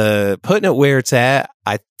 The putting it where it's at,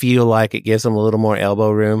 I feel like it gives them a little more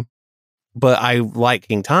elbow room. But I, like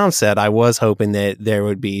King Tom said, I was hoping that there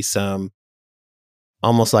would be some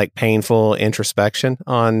almost like painful introspection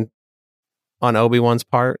on Obi-Wan's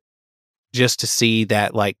part, just to see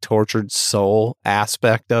that like tortured soul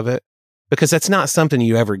aspect of it, because that's not something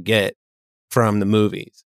you ever get from the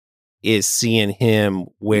movies, is seeing him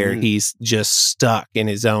where he's just stuck in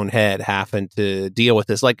his own head having to deal with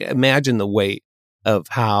this. Like, imagine the weight of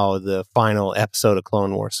how the final episode of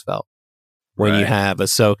Clone Wars felt when you have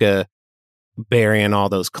Ahsoka burying all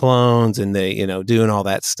those clones and doing all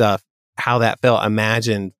that stuff, how that felt.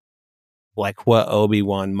 Imagine like what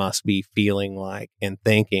Obi-Wan must be feeling like and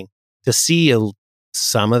thinking. To see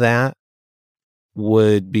some of that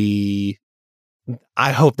would be,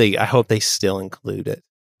 I hope they still include it.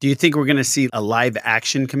 Do you think we're going to see a live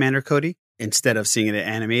action Commander Cody instead of seeing it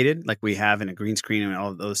animated like we have in a green screen and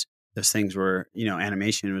all of those things where,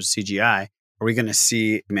 animation was CGI? Are we going to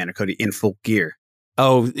see Commander Cody in full gear?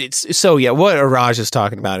 Oh, what Araj is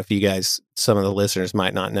talking about, if you guys, some of the listeners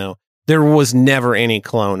might not know, there was never any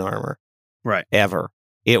clone armor. Right. Ever.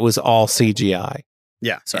 It was all CGI.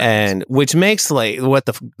 Yeah. Sorry. And which makes like what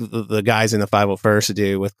the guys in the 501st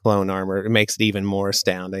do with clone armor, it makes it even more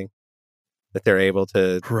astounding that they're able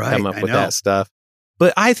to come up with that stuff.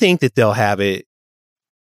 But I think that they'll have it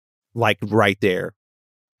like right there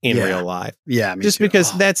in real life. Yeah. Just too.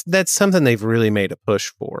 Because that's something they've really made a push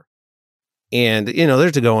for. And,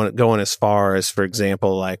 they're going as far as, for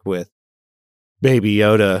example, like with Baby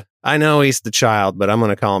Yoda. I know he's the child, but I'm going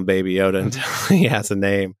to call him Baby Yoda until he has a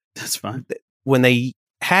name. That's fine. When they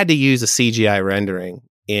had to use a CGI rendering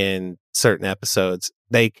in certain episodes,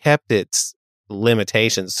 they kept its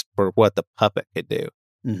limitations for what the puppet could do.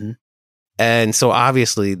 Mm-hmm. And so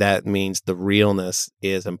obviously that means the realness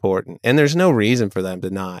is important. And there's no reason for them to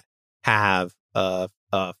not have a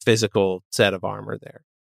physical set of armor there,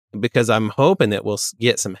 because I'm hoping that we'll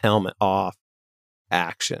get some helmet off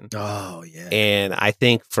action. Oh, yeah. And I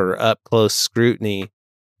think for up close scrutiny,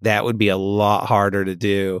 that would be a lot harder to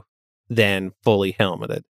do than fully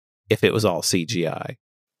helmeted if it was all CGI.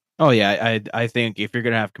 Oh, yeah. I think if you're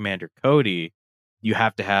going to have Commander Cody, you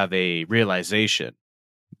have to have a realization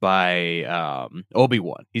by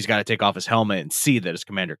Obi-Wan. He's got to take off his helmet and see that it's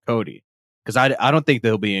Commander Cody. Because I don't think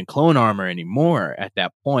they'll be in clone armor anymore at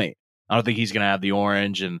that point. I don't think he's going to have the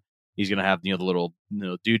orange and he's going to have the little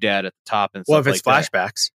doodad at the top and stuff. Well, if it's like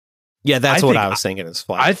flashbacks. Yeah, that's what I was thinking. Is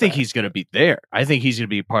flashbacks. I think he's going to be there. I think he's going to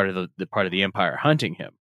be part of the Empire hunting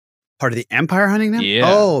him. Part of the Empire hunting them? Yeah.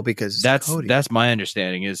 Oh, because Cody. That's my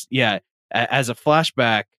understanding. Is as a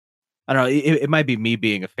flashback. I don't know. It might be me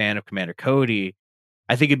being a fan of Commander Cody.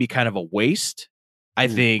 I think it'd be kind of a waste. I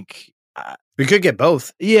think we could get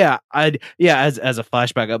both. Yeah, as a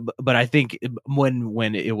flashback. But I think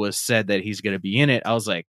when it was said that he's going to be in it, I was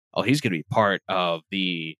like, oh, he's going to be part of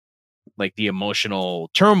the emotional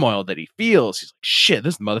turmoil that he feels. He's like, shit,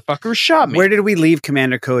 this motherfucker shot me. Where did we leave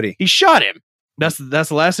Commander Cody? He shot him. That's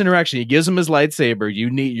the last interaction. He gives him his lightsaber.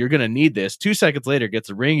 You're going to need this. 2 seconds later, gets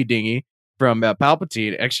a ringy dingy from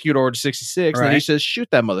Palpatine, execute Order 66, and then he says, shoot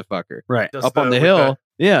that motherfucker. Right. Up on the hill.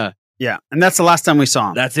 Yeah. Yeah. And that's the last time we saw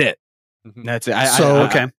him. That's it. That's it.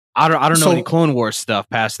 Okay. I don't know any Clone Wars stuff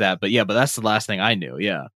past that, but that's the last thing I knew.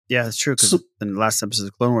 Yeah. Yeah, that's true. Because in the last episode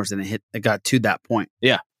of Clone Wars, it got to that point.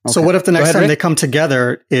 Yeah. Okay. So what if the next time they come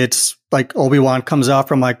together, it's like Obi-Wan comes out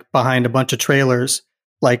from like behind a bunch of trailers,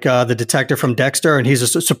 like the detective from Dexter, and he's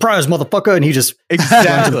just a surprise motherfucker, and he just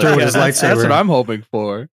runs him through with his lightsaber. That's what I'm hoping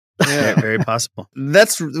for. Yeah, very possible.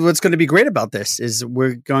 That's what's going to be great about this is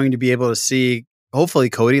we're going to be able to see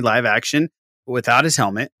hopefully Cody live action without his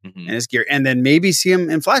helmet and his gear, and then maybe see him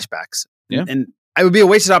in flashbacks. Yeah. And it would be a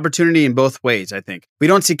wasted opportunity in both ways. I think we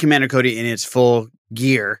don't see Commander Cody in its full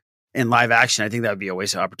gear in live action. I think that would be a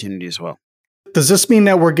wasted opportunity as well. Does this mean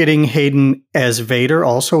that we're getting Hayden as Vader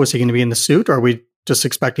also? Is he going to be in the suit, or are we just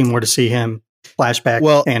expecting more to see him flashback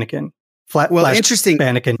Anakin? Interesting.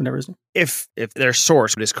 Anakin, whatever his name. If their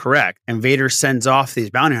source is correct and Vader sends off these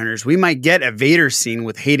bounty hunters, we might get a Vader scene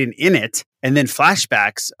with Hayden in it and then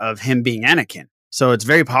flashbacks of him being Anakin. So it's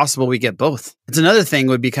very possible we get both. It's another thing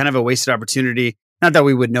would be kind of a wasted opportunity. Not that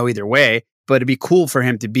we would know either way, but it'd be cool for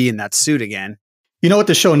him to be in that suit again. You know what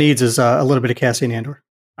the show needs is a little bit of Cassian Andor.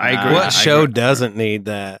 I agree. What show doesn't need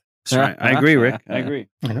that? That's right. I agree, Rick. I agree.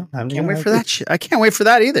 I can't wait for that shit. I can't wait for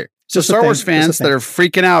that either. So Star Wars fans that are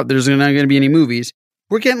freaking out, there's not going to be any movies.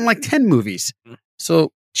 We're getting like 10 movies.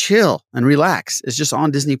 So chill and relax. It's just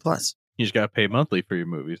on Disney Plus. You just got to pay monthly for your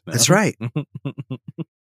movies now. That's right.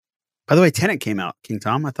 By the way, Tenet came out, King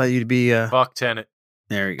Tom. I thought you'd be... Fuck Tenet.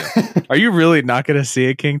 There you go. Are you really not going to see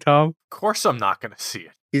it, King Tom? Of course I'm not going to see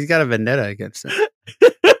it. He's got a vendetta against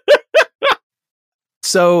it.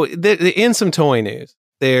 So in some toy news,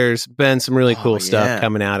 there's been some really cool stuff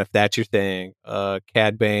coming out, if that's your thing.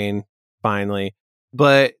 Cad Bane, finally.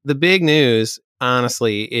 But the big news,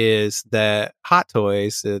 honestly, is that Hot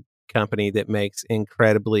Toys, a company that makes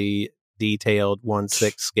incredibly detailed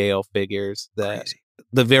 1/6 scale figures, that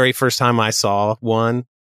the very first time I saw one,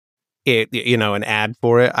 an ad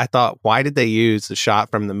for it, I thought, why did they use the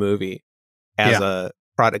shot from the movie as a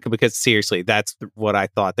product? Because seriously, that's what I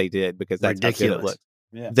thought they did, because that's ridiculous. How good it looked.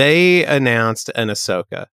 Yeah. They announced an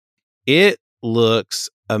Ahsoka. It looks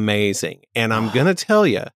amazing. And I'm going to tell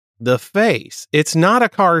you, the face, it's not a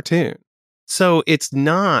cartoon. So it's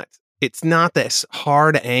not this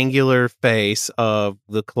hard angular face of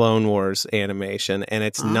the Clone Wars animation. And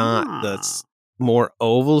it's not the more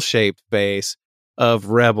oval shaped face of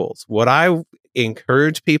Rebels. What I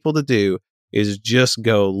encourage people to do is just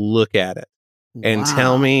go look at it and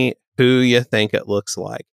tell me who you think it looks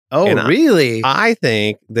like. Oh, and really? I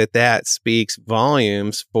think that speaks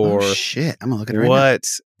volumes for I'm gonna look at it right now.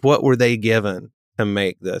 What were they given to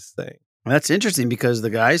make this thing? Well, that's interesting because the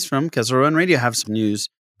guys from Kessel Run Radio have some news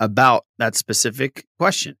about that specific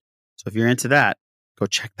question. So if you're into that, go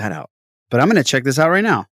check that out. But I'm going to check this out right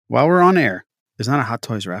now while we're on air. There's not a Hot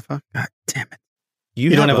Toys Rafa. God damn it. You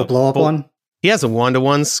don't have a blow up one? He has a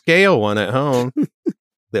 1-to-1 scale one at home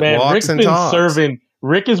that walks Rick's and been talks.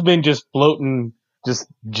 Rick has been just floating just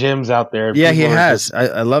gems out there. Yeah, he has.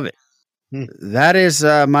 I love it. That is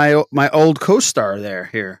my old co-star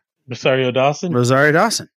here. Rosario Dawson? Rosario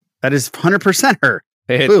Dawson. That is 100% her.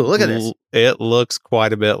 Ooh, look at this. It looks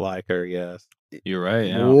quite a bit like her, yes. You're right.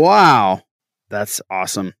 Yeah. Wow. That's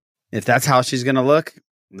awesome. If that's how she's going to look,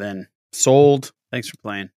 then sold. Thanks for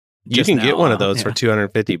playing. You can get one of those for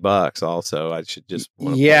 $250 also. I should just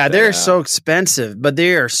they're so expensive, but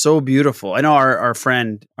they are so beautiful. I know our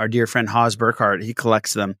dear friend Haas Burkhardt, he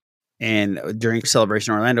collects them. And during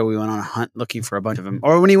Celebration Orlando, we went on a hunt looking for a bunch of them.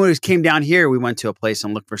 Or when he came down here, we went to a place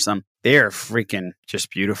and looked for some. They're freaking just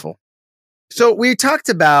beautiful. So we talked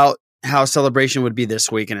about how Celebration would be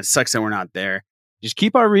this week, and it sucks that we're not there. Just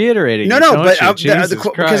keep on reiterating. No, but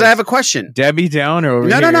because I have a question. Debbie Downer over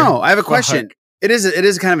here. No. I have a question. It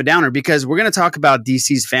is kind of a downer because we're going to talk about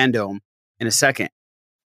DC's Fandome in a second.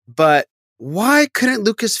 But why couldn't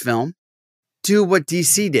Lucasfilm do what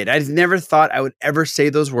DC did? I've never thought I would ever say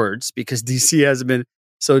those words because DC has been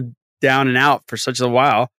so down and out for such a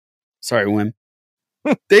while. Sorry, Wim.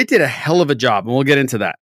 They did a hell of a job, and we'll get into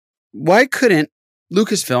that. Why couldn't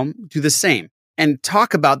Lucasfilm do the same and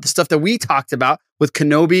talk about the stuff that we talked about with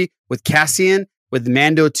Kenobi, with Cassian, with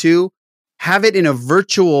Mando 2? Have it in a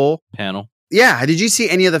virtual panel. Yeah. Did you see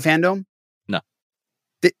any of the Fandome? No.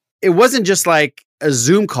 It wasn't just like a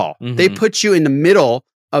Zoom call. Mm-hmm. They put you in the middle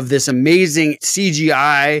of this amazing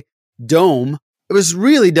CGI dome. It was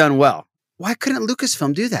really done well. Why couldn't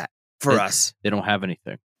Lucasfilm do that for us? They don't have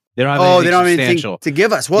anything. They don't have anything to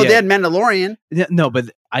give us. Well, they had Mandalorian. No,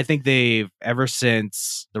 but I think they've, ever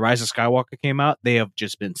since The Rise of Skywalker came out, they have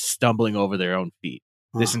just been stumbling over their own feet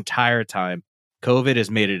this entire time. COVID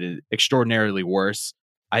has made it extraordinarily worse.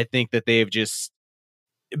 I think that they've just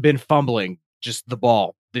been fumbling just the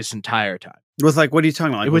ball this entire time. With what are you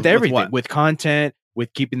talking about? With everything, with content,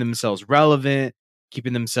 with keeping themselves relevant,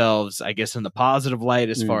 keeping themselves, I guess, in the positive light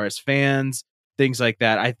as far as fans, things like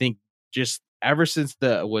that. I think just ever since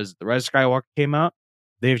the Rise of Skywalker came out,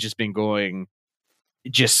 they've just been going,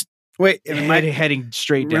 heading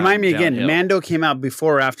straight down. Remind me again, downhill. Mando came out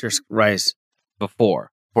before or after Rise?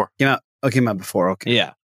 Before. Came out before. Okay.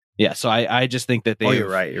 Yeah. So I just think that you're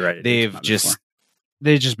right. They've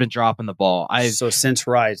just been dropping the ball. So since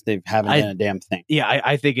Rise, they haven't done a damn thing. Yeah,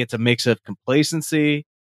 I think it's a mix of complacency,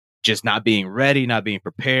 just not being ready, not being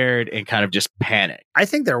prepared, and kind of just panic. I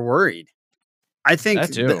think they're worried. I think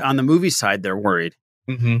on the movie side, they're worried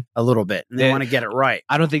a little bit. And they want to get it right.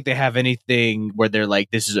 I don't think they have anything where they're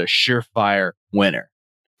like, this is a surefire winner.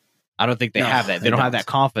 I don't think they have that. They don't have that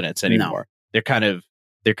confidence anymore. No.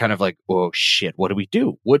 They're kind of like, oh shit, what do we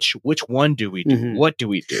do? Which one do we do? Mm-hmm. What do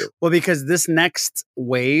we do? Well, because this next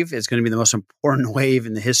wave is going to be the most important wave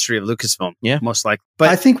in the history of Lucasfilm. Yeah. Most likely. But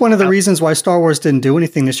I think one of the reasons why Star Wars didn't do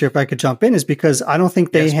anything this year, if I could jump in, is because I don't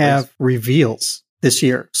think they have reveals this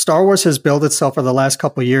year. Star Wars has built itself for the last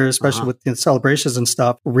couple of years, especially with the celebrations and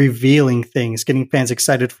stuff, revealing things, getting fans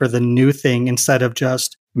excited for the new thing instead of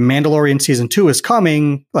just Mandalorian season 2 is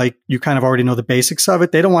coming. Like, you kind of already know the basics of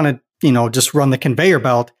it. They don't want to, just run the conveyor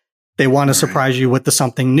belt. They want to surprise you with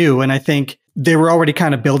something new. And I think they were already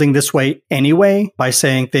kind of building this way anyway by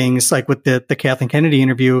saying things like with the Kathleen Kennedy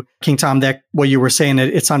interview, King Tom, that what you were saying,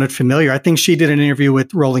 it sounded familiar. I think she did an interview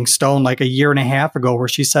with Rolling Stone like a year and a half ago where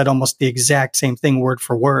she said almost the exact same thing word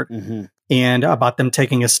for word and about them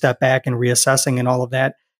taking a step back and reassessing and all of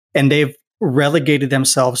that. And they've relegated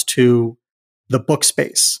themselves to the book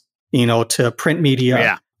space, to print media.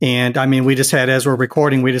 Yeah. And I mean, as we're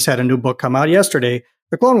recording, we just had a new book come out yesterday,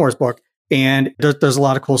 the Clone Wars book. And there's a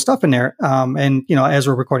lot of cool stuff in there. And, as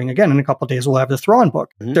we're recording again in a couple of days, we'll have the Thrawn book.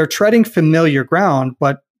 Mm-hmm. They're treading familiar ground,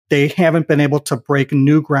 but they haven't been able to break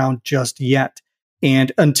new ground just yet.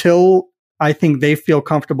 And until I think they feel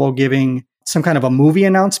comfortable giving some kind of a movie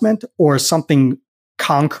announcement or something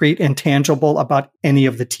concrete and tangible about any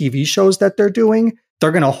of the TV shows that they're doing,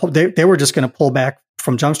 they were just going to pull back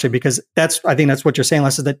from Jump Street because I think that's what you're saying,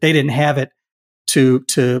 Les, is that they didn't have it to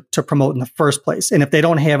promote in the first place. And if they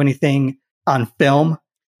don't have anything on film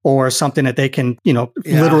or something that they can,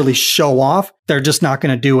 literally show off, they're just not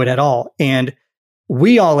going to do it at all. And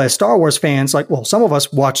we all, as Star Wars fans, some of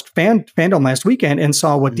us watched Fandome last weekend and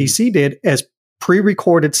saw what DC did as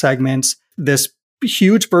pre-recorded segments, this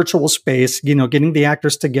huge virtual space, getting the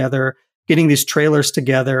actors together, getting these trailers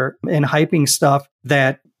together and hyping stuff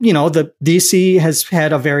that, the DC has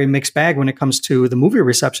had a very mixed bag when it comes to the movie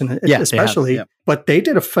reception, especially, but they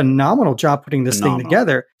did a phenomenal job putting this thing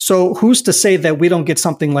together. So who's to say that we don't get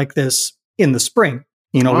something like this in the spring,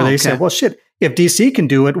 where they say, well, shit, if DC can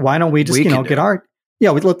do it, why don't we just,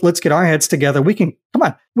 let's get our heads together. Come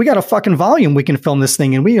on, we got a fucking volume. We can film this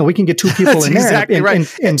thing and we can get two people in there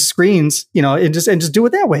and screens, and just do it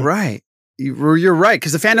that way. Right. You're right,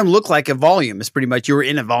 because the Fandom looked like a volume. It's pretty much you were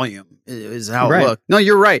in a volume is how it looked. No,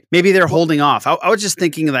 you're right. Maybe they're holding off. I was just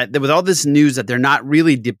thinking that with all this news that they're not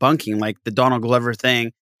really debunking, like the Donald Glover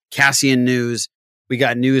thing, Cassian news. We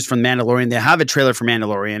got news from Mandalorian. They have a trailer for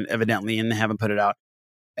Mandalorian, evidently, and they haven't put it out.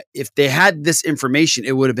 If they had this information,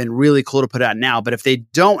 it would have been really cool to put out now. But if they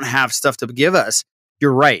don't have stuff to give us,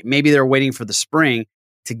 you're right. Maybe they're waiting for the spring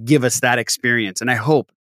to give us that experience. And I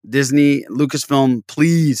hope Disney, Lucasfilm,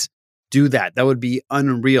 please do that. That would be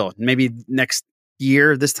unreal. Maybe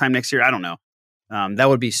this time next year, I don't know. That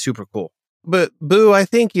would be super cool. But Boo, I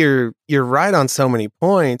think you're right on so many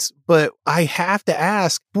points, but I have to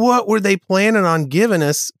ask, what were they planning on giving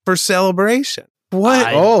us for Celebration? What?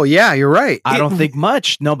 Oh yeah, you're right. I don't think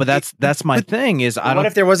much. No, but that's my thing is what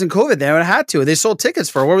if there wasn't COVID? They would have had to. They sold tickets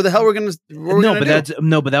for it. What the hell we're gonna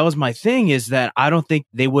but that was my thing is that I don't think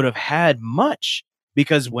they would have had much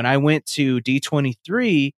because when I went to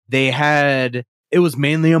D23, it was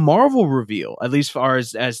mainly a Marvel reveal, at least as far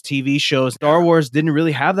as TV shows. Star Wars didn't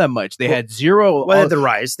really have that much. They had zero. Well, they had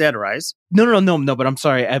Rise. No. But I'm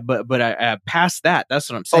sorry. But past that, that's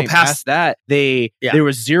what I'm saying. Past that, there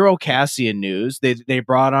was zero Cassian news. They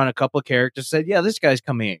brought on a couple of characters. Said, yeah, this guy's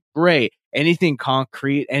coming in great. Anything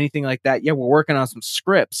concrete, anything like that. Yeah, we're working on some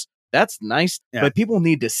scripts. That's nice, but people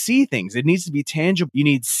need to see things. It needs to be tangible. You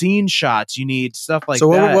need scene shots. You need stuff like that. So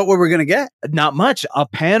what were we going to get? Not much. A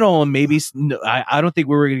panel and maybe I don't think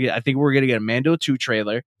we were going to get. I think we were going to get a Mando 2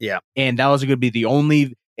 trailer. Yeah, and that was going to be the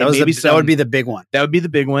only. That would be the big one. That would be the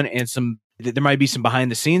big one, and there might be some behind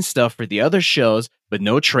the scenes stuff for the other shows, but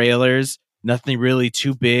no trailers. Nothing really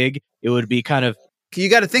too big. It would be kind of. You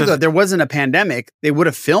got to think though, if there wasn't a pandemic, they would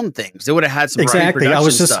have filmed things. They would have had some exactly. I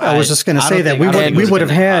was just going to say that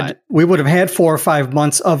we would have had 4 or 5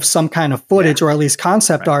 months of some kind of footage or at least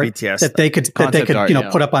concept art BTS that they could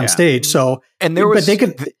put up on stage. So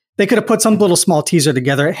they could have put some little small teaser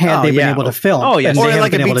together had they been able to film. Oh yeah, or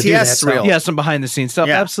like a BTS reel. Yeah, some behind the scenes stuff.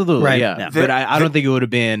 Yeah. Absolutely. Right. Yeah. But I don't think it would have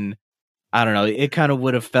been. I don't know. It kind of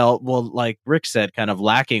would have felt like Rick said, kind of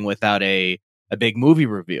lacking without a big movie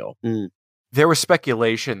reveal. Mm. There was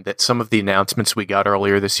speculation that some of the announcements we got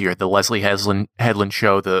earlier this year, the Leslie Headland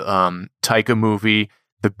show, the Taika movie,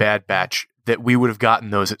 the Bad Batch, that we would have gotten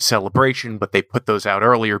those at Celebration, but they put those out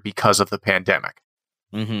earlier because of the pandemic.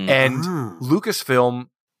 Mm-hmm. And Lucasfilm,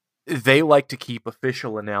 they like to keep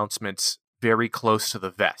official announcements very close to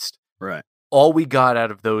the vest. Right. All we got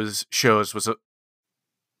out of those shows was a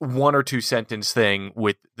 1 or 2 sentence thing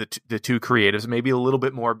with the two creatives, maybe a little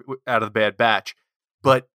bit more out of the Bad Batch,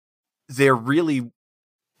 but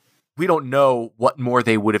we don't know what more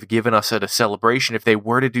they would have given us at a Celebration. If they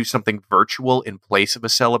were to do something virtual in place of a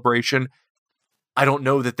Celebration, I don't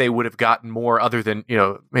know that they would have gotten more other than,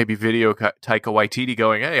 maybe video Taika Waititi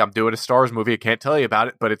going, hey, I'm doing a Star Wars movie. I can't tell you about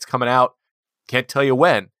it, but it's coming out. Can't tell you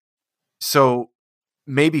when. So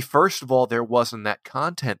maybe first of all, there wasn't that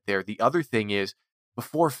content there. The other thing is,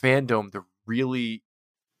 before Fandome, the really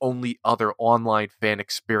only other online fan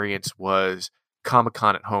experience was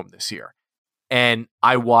Comic-Con at Home this year. And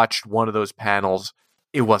I watched one of those panels.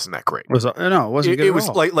 It wasn't that great. It wasn't good. It was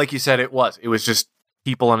like you said, it was just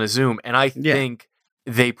people on a Zoom. And I think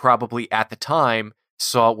they probably at the time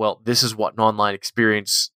saw, well, this is what an online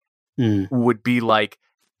experience would be like.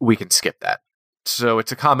 We can skip that. So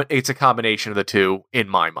it's a combination of the two in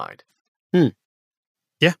my mind.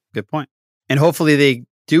 Yeah, good point. And hopefully they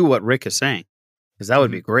do what Rick is saying, because that would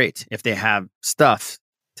be great if they have stuff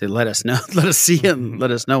to let us know, let us see and let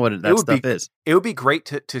us know what that stuff is. It would be great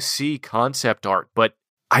to see concept art, but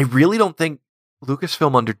I really don't think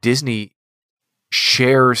Lucasfilm under Disney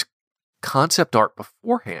shares concept art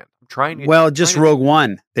beforehand. Just Rogue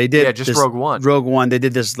One. They did. Yeah, just Rogue One. Rogue One. They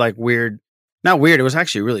did this not weird. It was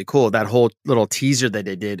actually really cool. That whole little teaser that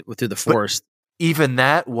they did through the forest. But even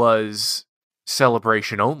that was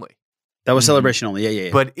Celebration only. That was Celebration only.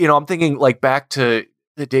 Yeah. But I'm thinking like back to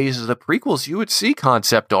the days of the prequels, you would see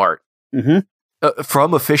concept art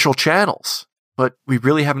from official channels, but we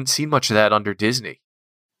really haven't seen much of that under Disney.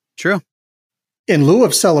 True. In lieu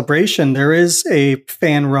of Celebration, there is a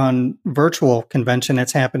fan-run virtual convention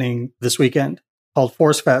that's happening this weekend called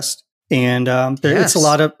Force Fest, and it's a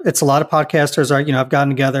lot of podcasters have gotten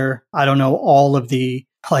together. I don't know all of the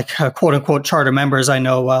quote unquote charter members. I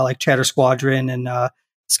know like Chatter Squadron and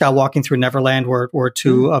Scott Walking Through Neverland were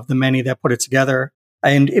two of the many that put it together.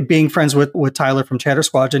 And being friends with Tyler from Chatter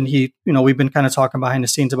Squadron, we've been kind of talking behind the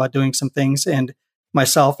scenes about doing some things. And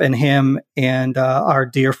myself and him and our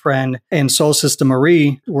dear friend and soul sister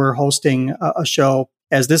Marie were hosting a show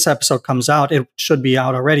as this episode comes out, it should be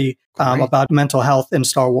out already, about mental health in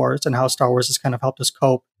Star Wars and how Star Wars has kind of helped us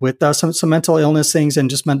cope with some mental illness things and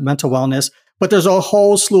just mental wellness. But there's a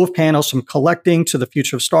whole slew of panels from collecting to the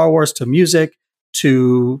future of Star Wars to music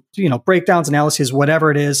to, breakdowns, analyses,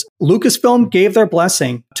 whatever it is. Lucasfilm gave their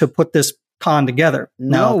blessing to put this con together.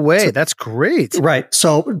 No way. That's great. Right.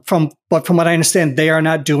 So from what I understand, they are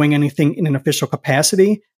not doing anything in an official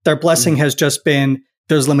capacity. Their blessing has just been,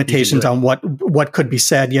 there's limitations on what could be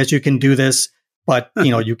said. Yes, you can do this, but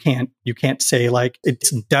you can't say like,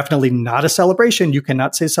 it's definitely not a celebration. You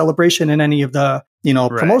cannot say celebration in any of the,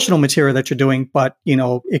 promotional material that you're doing, but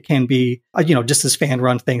it can be, just this fan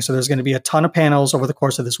run thing. So there's going to be a ton of panels over the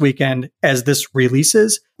course of this weekend as this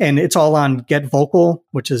releases, and it's all on Get Vocal,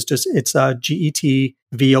 which is it's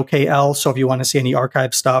GETVOKL. So if you want to see any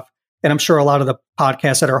archive stuff, and I'm sure a lot of the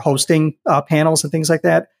podcasts that are hosting panels and things like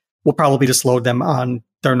that will probably just load them on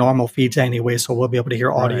their normal feeds anyway. So we'll be able to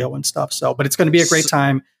hear audio and stuff. So, but it's going to be a great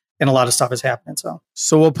time. And a lot of stuff is happening.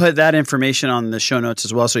 So we'll put that information on the show notes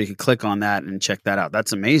as well, so you can click on that and check that out.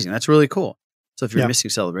 That's amazing. That's really cool. So if you're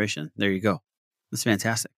missing Celebration, there you go. That's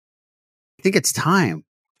fantastic. I think it's time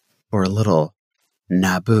for a little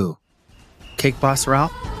Naboo. Cake Boss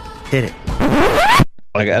Ralph, hit it.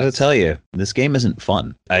 I gotta tell you, this game isn't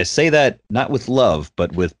fun. I say that not with love,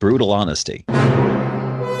 but with brutal honesty.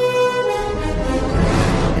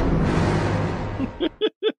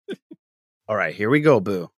 All right, here we go,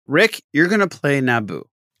 Boo. Rick, you're going to play Naboo.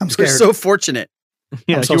 I'm scared. You're so fortunate.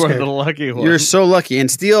 Yeah, I'm so you are scared. the lucky one. You're so lucky.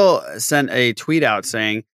 And Steele sent a tweet out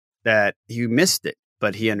saying that you missed it,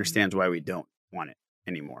 but he understands why we don't want it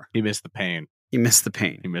anymore. He missed the pain. He missed the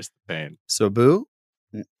pain. He missed the pain. So, Boo,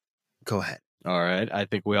 go ahead. All right. I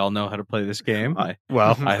think we all know how to play this game. I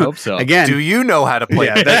hope so. Again, Do you know how to play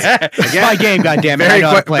yeah, this? It's my game, goddammit. I know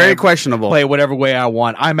how to play very it. questionable. Play it whatever way I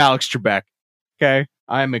want. I'm Alex Trebek. Okay?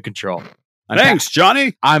 I'm in control. Thanks,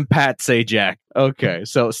 Johnny. I'm Pat Sajak. Okay,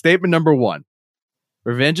 so statement number 1.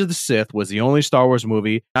 Revenge of the Sith was the only Star Wars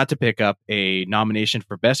movie not to pick up a nomination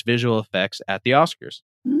for Best Visual Effects at the Oscars.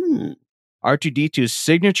 R2-D2's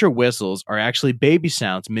signature whistles are actually baby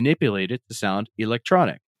sounds manipulated to sound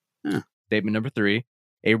electronic. Statement number 3.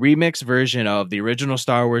 A remix version of the original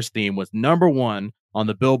Star Wars theme was number 1 on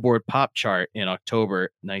the Billboard Pop chart in October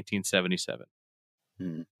 1977.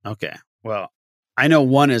 Okay. Well, I know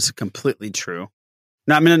one is completely true.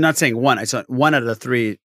 No, I'm not saying one. I saw 1 out of the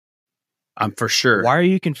 3. I'm for sure. Why are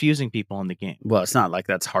you confusing people in the game? Well, it's not like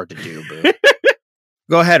that's hard to do, Boo.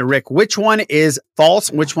 Go ahead, Rick. Which one is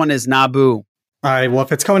false? Which one is Naboo? All right. Well,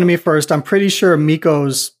 if it's coming to me first, I'm pretty sure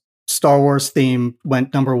Miko's Star Wars theme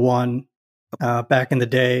went number 1 back in the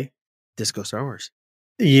day. Disco Star Wars.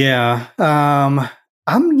 Yeah.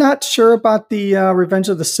 I'm not sure about the Revenge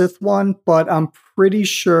of the Sith one, but I'm pretty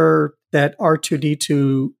sure that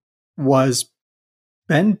R2-D2 was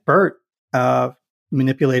Ben Burt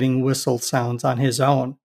manipulating whistle sounds on his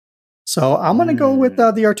own. So I'm going to go with the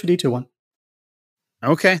R2-D2 one.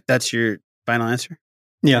 Okay, that's your final answer?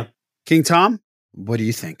 Yeah. King Tom, what do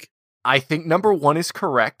you think? I think number 1 is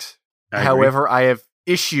correct. I However, I have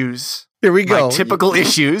issues. Here we go. My typical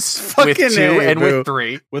issues with 2 and with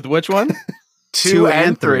 3. With which one? 2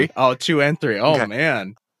 and 3. Oh, 2 and 3. Oh, Okay.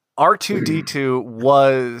 man. R2-D2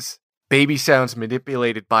 was baby sounds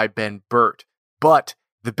manipulated by Ben Burt, but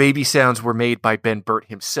the baby sounds were made by Ben Burt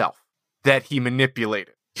himself that he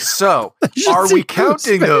manipulated. So, are we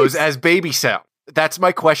counting those as baby sound? That's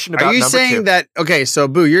my question about Are you number saying 2. that, okay, so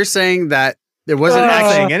Boo, you're saying that there wasn't I'm not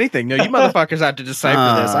actually... saying anything. No, you motherfuckers have to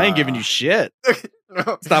decipher this. I ain't giving you shit.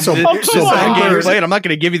 Stop. So- This is so not a Ben game Burt- played. I'm not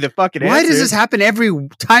going to give you the fucking Why answers. does this happen every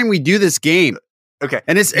time we do this game? Okay.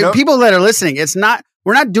 And it's No. people that are listening,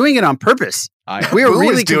 we're not doing it on purpose. We are Boo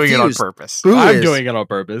really is doing confused. it on purpose. Boo I'm is. doing it on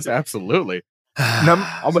purpose. Absolutely.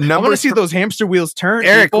 I want Number to see those hamster wheels turn.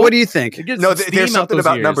 Eric, people. what do you think? It gets No, some there's steam out something those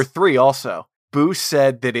about ears. number 3 also. Boo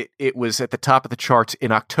said that it was at the top of the charts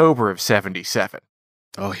in October of 77.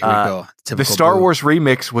 Oh, here we go. The Typical Star Boo. Wars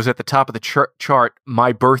remix was at the top of the chart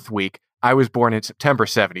my birth week. I was born in September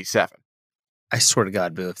 77. I swear to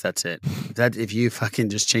God, Boo, if that's it. If you fucking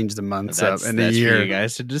just change the months That's up in a for year. you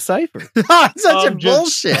guys to decipher. It's such a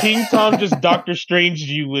bullshit. King Tom just Dr. Stranged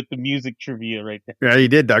you with the music trivia right there. Yeah, you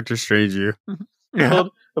did, Dr. Strange, you.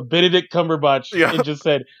 Pulled a Benedict Cumberbatch and just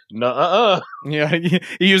said, "No, Yeah, he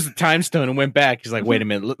used the time stone and went back. He's like, wait a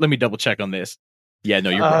minute, let me double check on this. Yeah,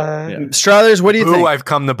 no, you're wrong. Yeah. Struthers, what do you Boo, think? I've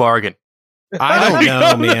come to bargain. I don't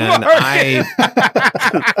know, man.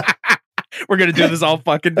 We're gonna do this all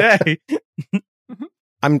fucking day.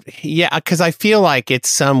 Because I feel like it's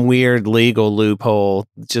some weird legal loophole,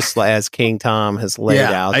 just as King Tom has laid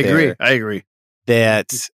out. I there, agree.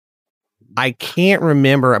 that I can't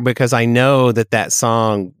remember because I know that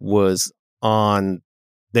song was on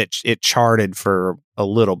that it charted for a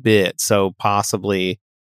little bit. So possibly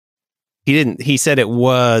he said it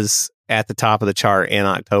was at the top of the chart in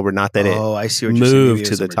October, not that I see what moved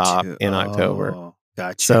to the top in October.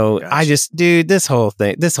 Gotcha. So I just, dude, this whole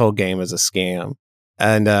game is a scam,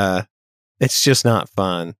 and it's just not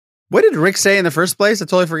fun. What did Rick say in the first place? I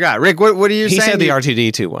totally forgot. Rick, what are you saying? He said the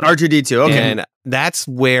R2D2 one. R2D2, okay. And that's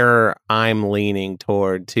where I'm leaning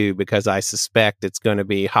toward, too, because I suspect it's going to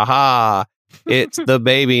be, haha, it's the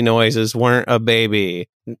baby noises weren't a baby.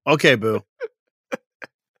 Okay, Boo.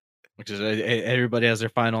 Which is, everybody has their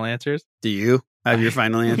final answers? Do you have your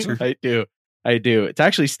final answer? I do. It's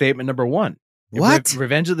actually statement number 1. What?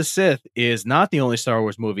 Revenge of the Sith is not the only Star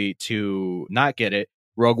Wars movie to not get it.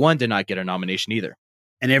 Rogue One did not get a nomination either.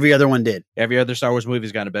 And every other one did. Every other Star Wars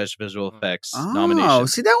movie's got a Best Visual Effects nomination. Oh,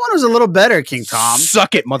 see, that one was a little better, King Tom.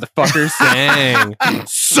 Suck it, motherfuckers. Dang.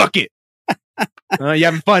 Suck it. You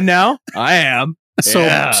having fun now? I am.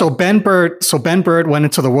 So Ben Burtt went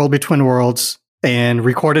into the world between worlds and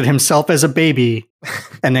recorded himself as a baby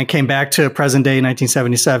and then came back to present day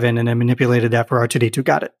 1977 and then manipulated that for R2D2.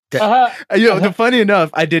 Got it. The funny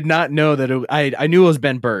enough, I did not know that I knew it was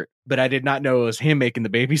Ben Burtt, but I did not know it was him making the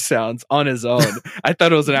baby sounds on his own. I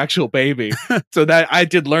thought it was an actual baby. So that I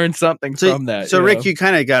did learn something from that. So Rick, you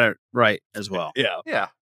kind of got it right as well. Yeah.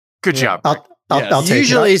 Good job. I'll take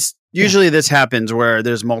it. Usually this happens where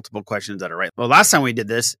there's multiple questions that are right. Well, last time we did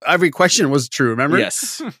this, every question was true, remember?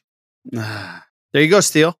 Yes. There you go,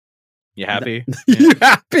 Steele. You happy? You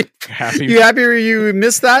happy? Happy? You happy you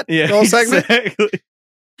missed that whole segment? Exactly.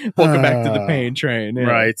 Welcome back to the pain train. Yeah.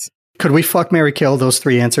 Right. Could we fuck, marry, kill those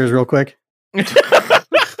 3 answers real quick?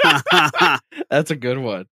 That's a good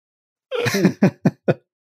one.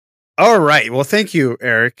 All right. Well, thank you,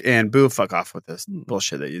 Eric. And Boo, fuck off with this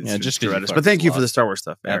bullshit that you just threw at us. But thank you for the Star Wars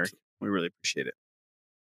stuff, Eric. Absolutely. We really appreciate it.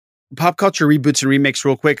 Pop culture reboots and remakes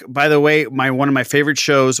real quick. By the way, one of my favorite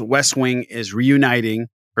shows, West Wing, is reuniting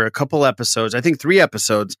for a couple episodes. I think 3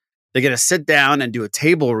 episodes. They get to sit down and do a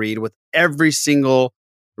table read with every single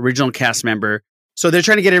original cast member. So they're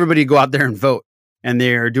trying to get everybody to go out there and vote. And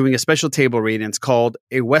they're doing a special table read, and it's called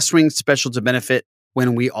A West Wing Special to Benefit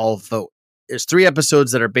When We All Vote. There's 3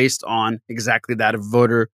 episodes that are based on exactly that, of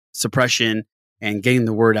voter suppression and getting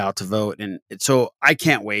the word out to vote. And so I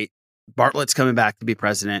can't wait. Bartlett's coming back to be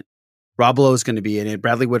president. Rob Lowe is going to be in it.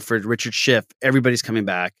 Bradley Whitford, Richard Schiff, everybody's coming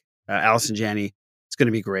back. Allison Janney. It's going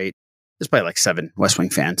to be great. There's probably like 7 West Wing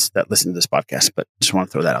fans that listen to this podcast, but just want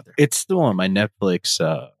to throw that out there. It's still on my Netflix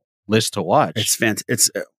list to watch. It's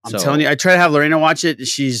fantastic. I'm telling you, I try to have Lorena watch it.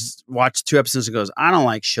 She's watched 2 episodes and goes, I don't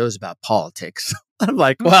like shows about politics. I'm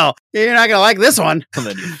like, well, you're not going to like this one.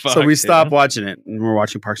 So we stopped watching it, and we're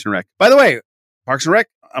watching Parks and Rec. By the way, Parks and Rec,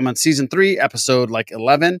 I'm on season 3, episode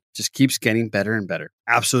 11. Just keeps getting better and better.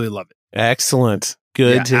 Absolutely love it. Excellent.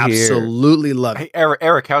 Good to hear. Absolutely love it. Hey,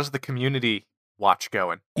 Eric, how's the Community watch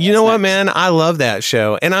going? You know what, man? I love that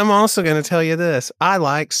show. And I'm also going to tell you this. I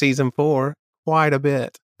like season 4 quite a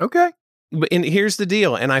bit. Okay. And here's the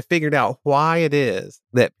deal. And I figured out why it is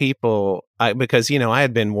that people, because, I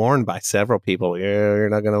had been warned by several people, you're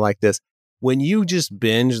not going to like this. When you just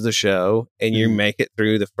binge the show and you make it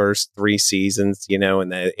through the first 3 seasons, in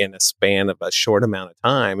a span of a short amount of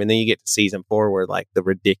time, and then you get to season 4 where like the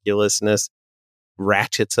ridiculousness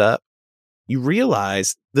ratchets up, you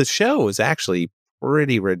realize the show is actually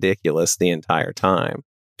pretty ridiculous the entire time.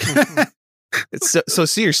 So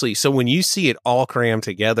seriously, so when you see it all crammed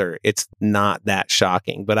together, it's not that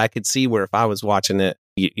shocking. But I could see where if I was watching it,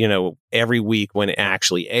 every week when it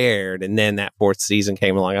actually aired, and then that 4th season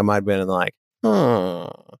came along, I might have been like,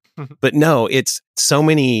 But no, it's so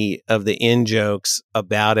many of the in jokes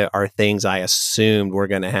about it are things I assumed were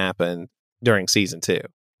going to happen during season 2.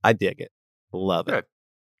 I dig it. Love it.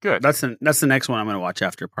 Good. That's the next one I'm going to watch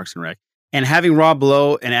after Parks and Rec. And having Rob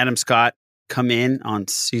Lowe and Adam Scott come in on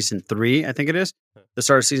season 3, I think it is. The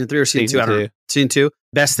start of season 3 or season 2? I don't know. Season 2.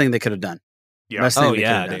 Best thing they could have done. Yeah. Best thing they could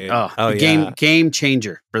have done. Dude. Game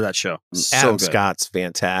changer for that show. Adam Scott's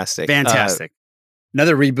fantastic. Fantastic.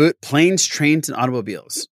 Another reboot, Planes, Trains, and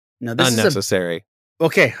Automobiles. Now, this unnecessary.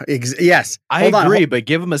 Okay. Yes. I agree, but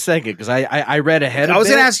give him a second because I read ahead of it. I was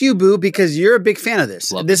going to ask you, Boo, because you're a big fan of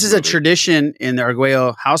this. Love this is a tradition in the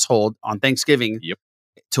Arguello household on Thanksgiving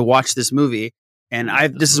to watch this movie. And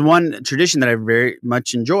this is one tradition that I very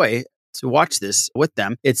much enjoy, to watch this with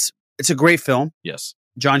them. It's a great film. Yes.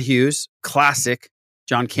 John Hughes, classic.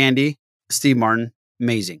 John Candy, Steve Martin,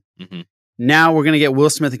 amazing. Mm-hmm. Now we're going to get Will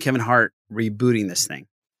Smith and Kevin Hart rebooting this thing.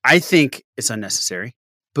 I think it's unnecessary.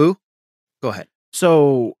 Boo, go ahead.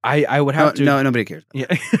 So I would have to. No, nobody cares. Yeah,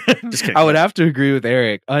 Just kidding. I would have to agree with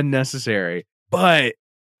Eric. Unnecessary, but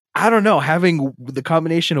I don't know. Having the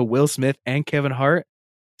combination of Will Smith and Kevin Hart,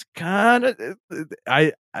 it's kind of.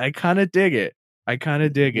 I kind of dig it. I kind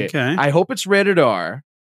of dig it. Okay. I hope it's rated R.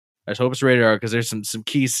 I hope it's rated R because there's some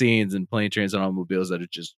key scenes in Plane, Trains, and Automobiles that are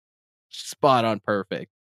just spot on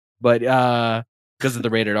perfect. But because of the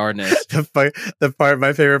rated R-ness. My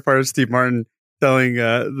favorite part is Steve Martin telling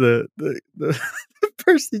the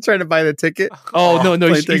person trying to buy the ticket. Oh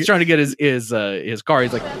no, he's trying to get his car.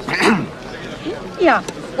 He's like, yeah.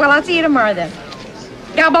 Well, I'll see you tomorrow then.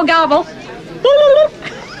 Gobble gobble.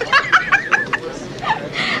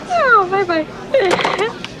 Oh, bye.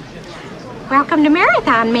 Welcome to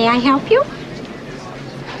Marathon. May I help you?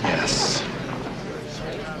 Yes.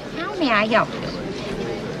 How may I help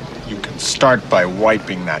you? You can start by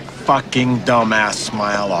wiping that fucking dumbass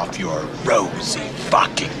smile off your rosy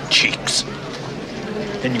fucking cheeks.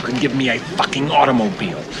 Then you can give me a fucking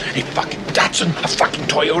automobile, a fucking Datsun, a fucking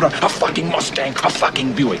Toyota, a fucking Mustang, a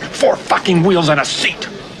fucking Buick, 4 fucking wheels and a seat.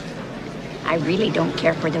 I really don't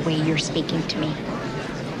care for the way you're speaking to me.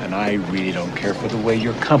 And I really don't care for the way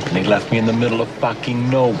your company left me in the middle of fucking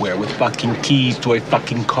nowhere with fucking keys to a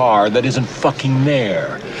fucking car that isn't fucking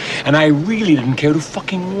there. And I really didn't care to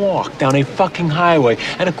fucking walk down a fucking highway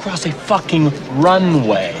and across a fucking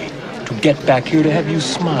runway to get back here to have you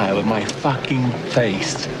smile in my fucking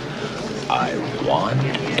face. I want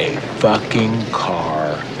a fucking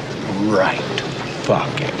car right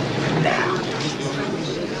fucking now.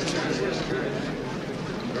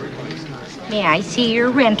 May I see your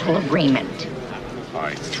rental agreement?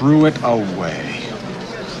 I threw it away.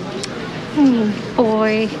 Oh,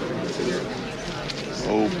 boy.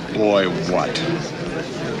 Oh boy, what?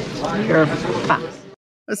 You're fucked.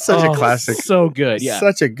 That's such a classic. So good. Yeah.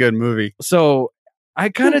 Such a good movie. So I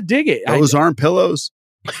kind of dig it. Those aren't pillows.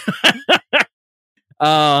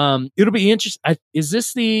 It'll be interesting. Is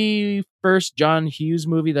this the first John Hughes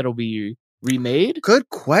movie that'll be remade? Good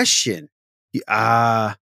question.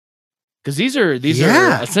 Because these are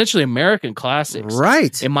essentially American classics,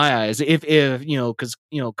 right? In my eyes, if because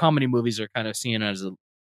comedy movies are kind of seen as to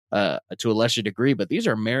a lesser degree, but these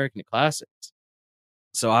are American classics.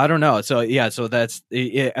 So I don't know. So that's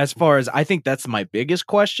it, as far as I think that's my biggest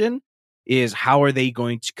question is how are they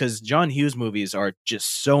going to? Because John Hughes movies are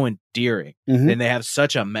just so endearing, and they have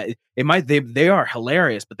such a they are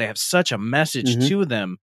hilarious, but they have such a message to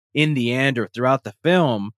them in the end or throughout the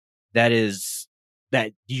film that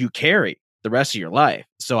you carry the rest of your life.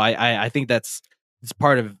 So I think it's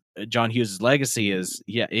part of John Hughes' legacy is,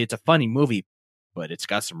 it's a funny movie, but it's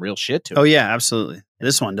got some real shit to it. Oh yeah, absolutely.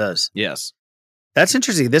 This one does. Yes. That's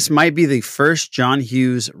interesting. This might be the first John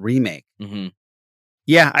Hughes remake. Mm-hmm.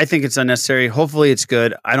 Yeah, I think it's unnecessary. Hopefully it's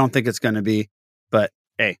good. I don't think it's going to be, but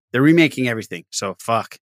hey, they're remaking everything. So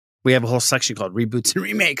fuck. We have a whole section called reboots and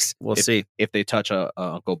remakes. We'll see. If they touch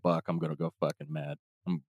Uncle Buck, I'm going to go fucking mad.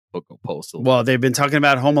 Go post. Well, they've been talking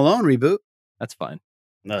about Home Alone reboot. That's fine.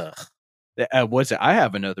 Ugh. What's it? I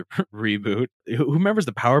have another reboot. Who remembers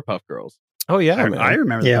the Powerpuff Girls? Oh yeah, I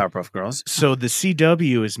remember the Powerpuff Girls. So the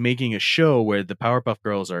CW is making a show where the Powerpuff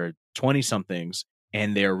Girls are 20-somethings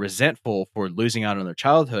and they're resentful for losing out on their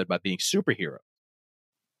childhood by being superheroes.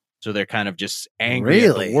 So they're kind of just angry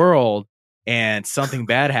at the world, and something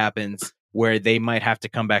bad happens where they might have to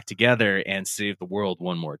come back together and save the world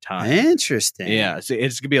one more time. Interesting. Yeah, so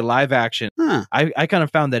it's gonna be a live action. Huh. I kind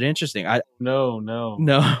of found that interesting. No.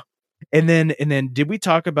 And then did we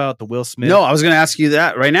talk about the Will Smith? No, I was going to ask you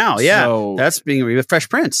that right now. Yeah, So- that's being with Fresh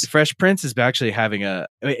Prince. Fresh Prince is actually having a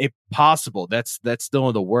possible. That's still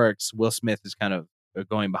in the works. Will Smith is kind of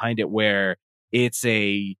going behind it, where it's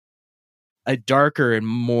a darker and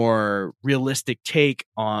more realistic take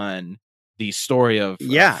on the story of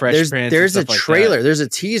Fresh Prince. There's a like trailer. that. There's a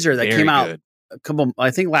teaser that came out a couple. I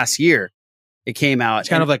think last year it came out. It's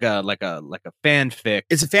kind of like a fanfic.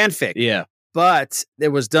 It's a fanfic. Yeah, but it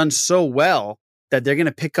was done so well that they're going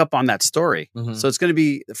to pick up on that story. Mhm. So it's going to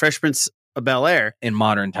be the Fresh Prince of Bel-Air in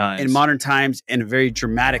modern times. In a very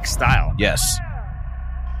dramatic style. Yes.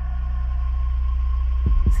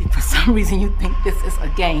 See, for some reason you think this is a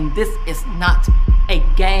game. This is not a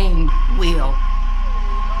game, Will.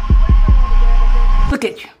 Look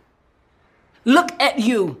at you. Look at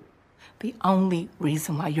you. The only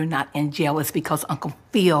reason why you're not in jail is because Uncle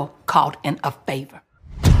Phil called in a favor.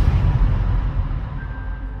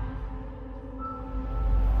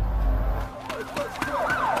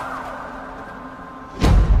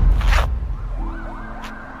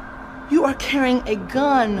 You are carrying a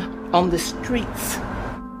gun on the streets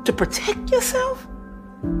to protect yourself?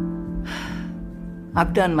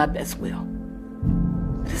 I've done my best, Will.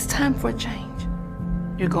 time for a change.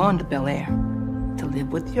 You're going to Bel Air to live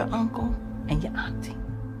with your uncle and your auntie.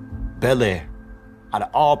 Bel Air, out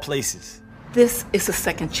of all places. This is a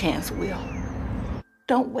second chance, Will.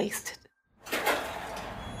 Don't waste it.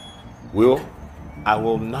 Will, I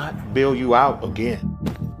will not bail you out again.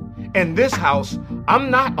 In this house,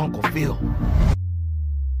 I'm not Uncle Phil.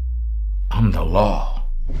 I'm the law.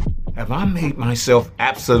 Have I made myself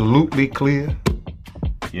absolutely clear?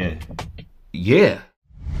 Yeah. Yeah.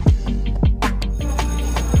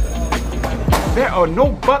 There are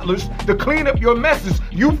no butlers to clean up your messes.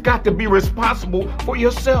 You've got to be responsible for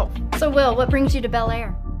yourself. So, Will, what brings you to Bel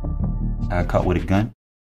Air? I got caught with a gun.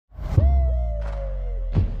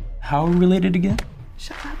 How are we related again?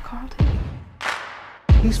 Shut up, Carlton.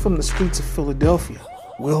 He's from the streets of Philadelphia.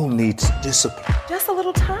 Will needs discipline. Just a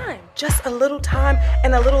little time. Just a little time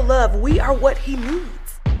and a little love. We are what he needs.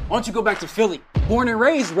 Why don't you go back to Philly? Born and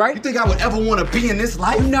raised, right? You think I would ever want to be in this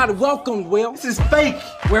life? You're not welcome, Will. This is fake.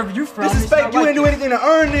 Wherever you from, this is fake. You didn't do anything to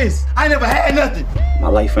earn this. I never had nothing. My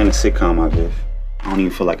life ain't a sitcom, I guess. I don't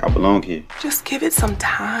even feel like I belong here. Just give it some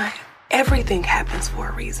time. Everything happens for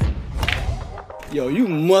a reason. Yo, you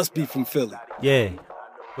must be from Philly. Yeah.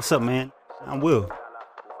 What's up, man? I'm Will.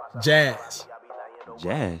 Jazz.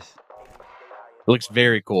 Jazz. It looks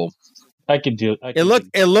very cool. I could do it.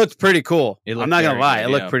 It looked pretty cool. I'm not gonna lie, good,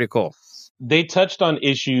 it looked pretty cool. They touched on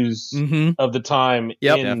issues of the time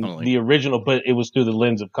in the original, but it was through the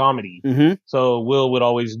lens of comedy. So Will would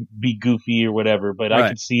always be goofy or whatever, but I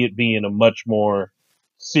could see it being a much more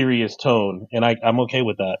serious tone, and I'm okay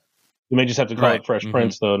with that. You may just have to call it Fresh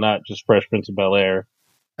Prince, though, not just Fresh Prince of Bel Air.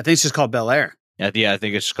 I think it's just called Bel Air. Yeah, I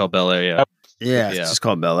think it's just called Bel Air. Yeah, it's just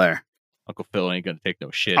called Bel Air. Uncle Phil ain't gonna take no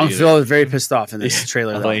shit. Uncle Phil is very pissed off in this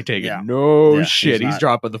trailer. Uncle ain't taking shit. He's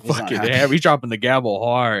dropping the fucking hammer. He's dropping the gavel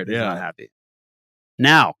hard. He's not happy.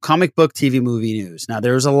 Now, comic book TV movie news. Now,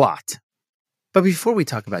 there's a lot. But before we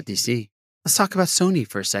talk about DC, let's talk about Sony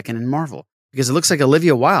for a second and Marvel. Because it looks like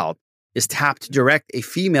Olivia Wilde is tapped to direct a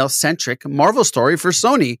female-centric Marvel story for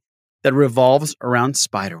Sony that revolves around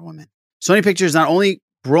Spider-Woman. Sony Pictures is not only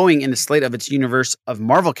growing in the slate of its universe of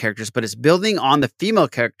Marvel characters, but it's building on the female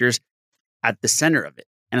characters at the center of it.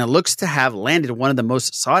 And it looks to have landed one of the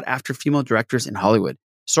most sought-after female directors in Hollywood.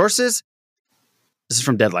 Sources, this is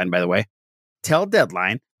from Deadline, by the way, tell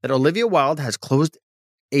Deadline that Olivia Wilde has closed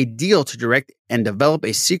a deal to direct and develop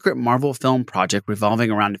a secret Marvel film project revolving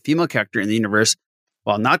around a female character in the universe.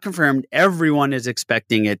 While not confirmed, everyone is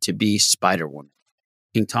expecting it to be Spider-Woman.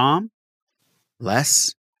 King Tom,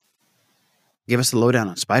 Les, give us a lowdown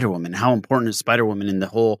on Spider-Woman. How important is Spider-Woman in the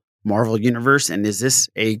whole Marvel universe? And is this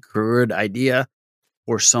a good idea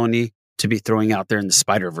for Sony to be throwing out there in the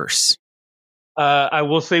Spider-Verse? I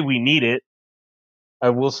will say we need it. I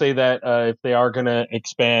will say that if they are going to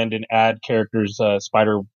expand and add characters,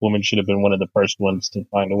 Spider-Woman should have been one of the first ones to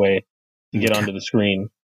find a way to get onto the screen.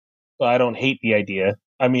 So I don't hate the idea.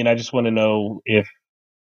 I mean, I just want to know if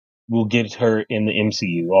we'll get her in the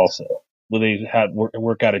MCU also. Will they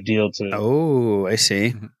work out a deal to... Oh, I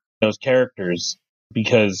see. Those characters,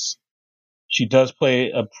 because she does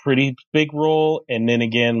play a pretty big role. And then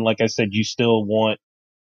again, like I said, you still want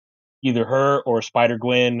either her or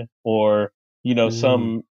Spider-Gwen or...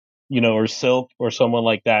 some, or Silk or someone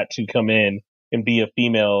like that to come in and be a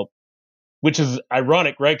female, which is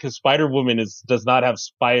ironic, right? Because Spider-Woman does not have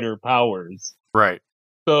spider powers. Right.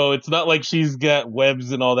 So it's not like she's got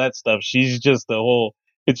webs and all that stuff. She's just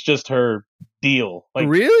it's just her deal. Like,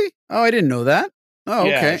 really? Oh, I didn't know that. Oh,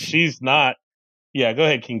 yeah, okay. She's not. Yeah, go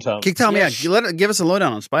ahead, King Tom. King Tom, give us a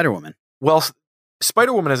lowdown on Spider-Woman. Well,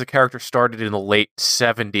 Spider-Woman as a character started in the late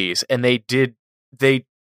 70s, and they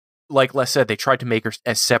like Les said, they tried to make her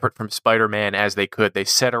as separate from Spider-Man as they could. They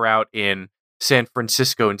set her out in San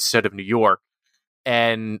Francisco instead of New York.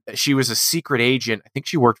 And she was a secret agent. I think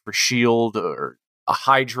she worked for S.H.I.E.L.D. or a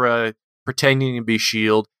Hydra pretending to be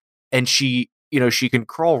S.H.I.E.L.D. And she can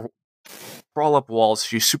crawl up walls.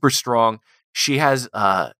 She's super strong. She has,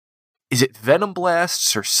 is it Venom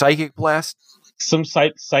Blasts or Psychic Blasts? Some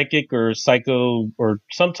psychic or psycho or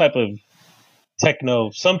some type of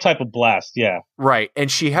some type of blast, yeah. Right. And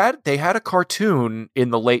they had a cartoon in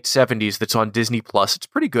the late 70s that's on Disney Plus. It's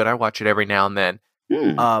pretty good. I watch it every now and then.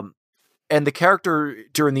 And the character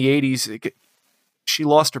during the 80s, she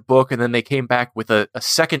lost her book, and then they came back with a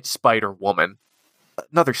second Spider-Woman,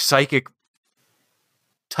 another psychic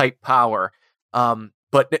type power.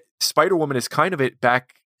 But Spider-Woman is kind of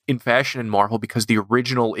back in fashion in Marvel because the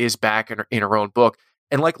original is back in her own book.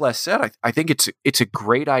 And like Les said, I think it's a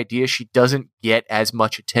great idea. She doesn't get as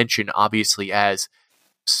much attention, obviously, as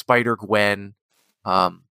Spider-Gwen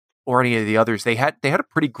or any of the others. They had a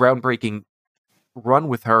pretty groundbreaking run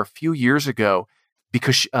with her a few years ago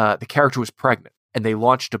because the character was pregnant, and they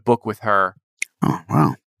launched a book with her. Oh,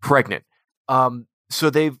 wow. Pregnant.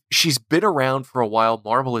 So she's been around for a while.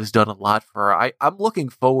 Marvel has done a lot for her. I'm looking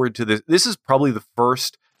forward to this. This is probably the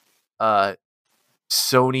first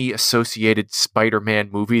Sony associated Spider-Man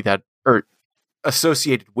movie or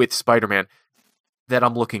associated with Spider-Man that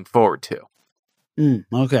I'm looking forward to.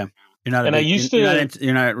 Okay. You're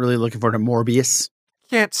not really looking forward to Morbius?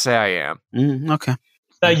 Can't say I am. Okay.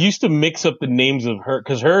 I used to mix up the names of her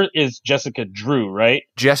because her is Jessica Drew, right?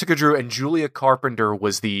 Jessica Drew, and Julia Carpenter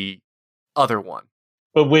was the other one.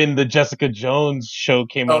 But when the Jessica Jones show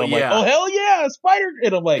came out, I'm like, oh, hell yeah, Spider.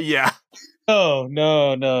 And I'm like, yeah. Oh,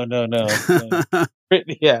 no.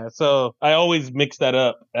 Yeah, so I always mix that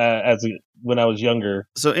up when I was younger.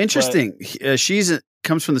 So interesting. She's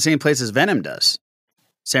comes from the same place as Venom does,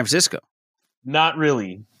 San Francisco. Not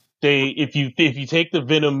really. If you take the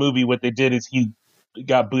Venom movie, what they did is he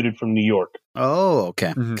got booted from New York. Oh,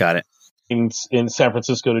 okay, got it. In San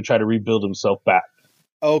Francisco to try to rebuild himself back.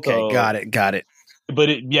 Okay, so, got it. But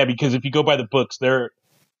because if you go by the books,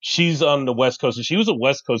 she's on the West Coast, and she was a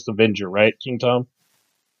West Coast Avenger, right, King Tom?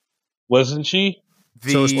 Wasn't she?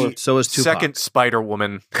 So is Tupac. Second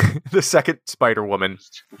Spider-Woman, the second Spider-Woman,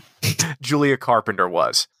 Julia Carpenter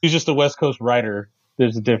was. She's just a West Coast writer.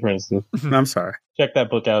 There's a difference. I'm sorry. Check that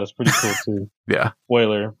book out. It's pretty cool, too. Yeah.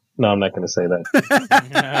 Spoiler. No, I'm not going to say that.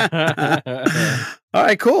 All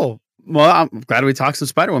right, cool. Well, I'm glad we talked some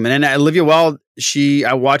Spider-Woman. And Olivia Wilde,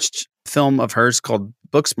 I watched a film of hers called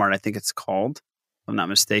Booksmart, I think it's called, if I'm not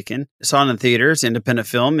mistaken. I saw it in the theaters, independent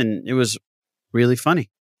film, and it was really funny.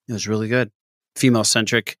 It was really good.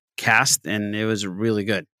 Female-centric cast, and it was really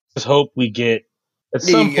good. Just hope we get at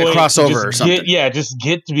some point a crossover or something. Just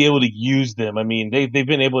get to be able to use them. I mean, they've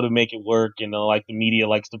been able to make it work, and like the media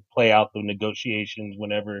likes to play out the negotiations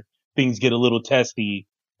whenever things get a little testy.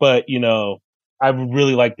 But I would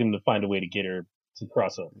really like them to find a way to get her to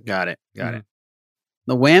crossover. Got it.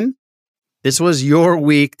 The Whim, this was your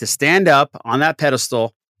week to stand up on that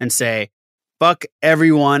pedestal and say, fuck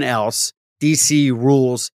everyone else. DC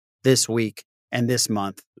rules this week and this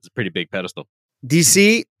month. It's a pretty big pedestal.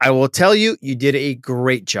 DC, I will tell you, you did a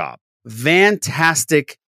great job.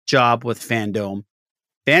 Fantastic job with Fandome.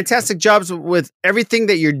 Fantastic jobs with everything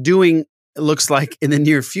that you're doing, it looks like, in the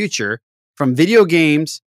near future, from video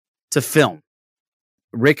games to film.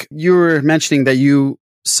 Rick, you were mentioning that you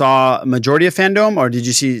saw a majority of Fandome, or did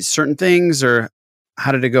you see certain things, or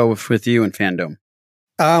how did it go with you and Fandome?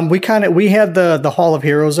 We had the Hall of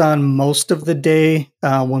Heroes on most of the day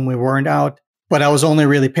when we weren't out, but I was only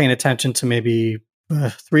really paying attention to maybe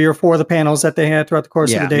 3 or 4 of the panels that they had throughout the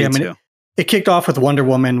course of the day. It kicked off with Wonder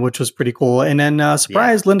Woman, which was pretty cool, and then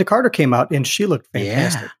Linda Carter came out, and she looked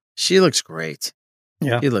fantastic. Yeah, she looks great.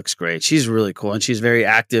 Yeah, she looks great. She's really cool, and she's very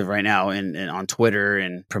active right now and on Twitter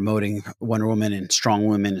and promoting Wonder Woman and strong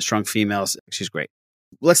women and strong females. She's great.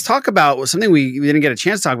 Let's talk about something we didn't get a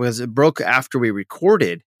chance to talk about because it broke after we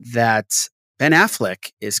recorded, that Ben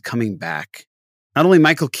Affleck is coming back. Not only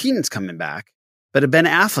Michael Keaton's coming back, but Ben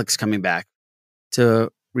Affleck's coming back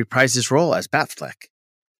to reprise his role as Batfleck.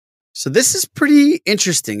 So this is pretty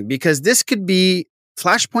interesting because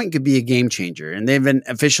Flashpoint could be a game changer, and they've been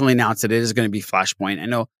officially announced that it is going to be Flashpoint. I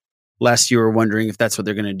know, Les, you were wondering if that's what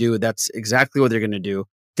they're going to do. That's exactly what they're going to do.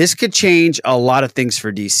 This could change a lot of things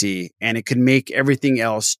for DC, and it could make everything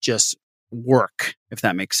else just work, if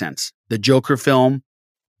that makes sense. The Joker film,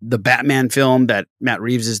 the Batman film that Matt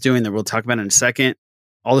Reeves is doing that we'll talk about in a second,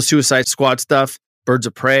 all the Suicide Squad stuff, Birds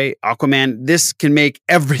of Prey, Aquaman, this can make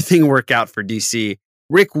everything work out for DC.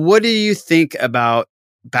 Rick, what do you think about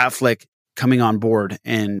Batfleck coming on board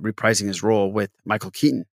and reprising his role with Michael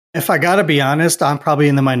Keaton? If I got to be honest, I'm probably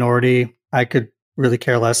in the minority. I could really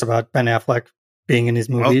care less about Ben Affleck being in his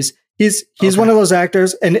movies. He's one of those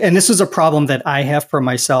actors, and this is a problem that I have for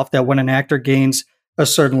myself, that when an actor gains a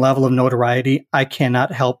certain level of notoriety, I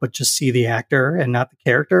cannot help but just see the actor and not the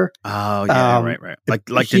character. Oh, yeah, right. Like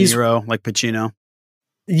De Niro, like Pacino.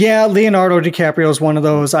 Yeah, Leonardo DiCaprio is one of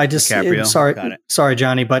those. Sorry,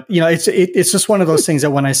 Johnny, but it's just one of those things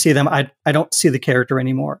that when I see them, I don't see the character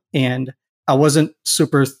anymore. And I wasn't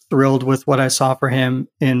super thrilled with what I saw for him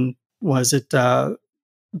in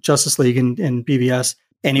Justice League and BVS.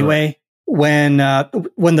 Anyway, when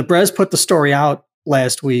the Brez put the story out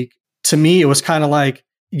last week, to me it was kind of like,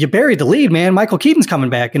 you buried the lead, man. Michael Keaton's coming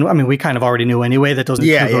back, and I mean, we kind of already knew anyway that those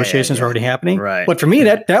negotiations were already happening. Right. But for me,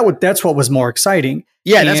 that's what was more exciting.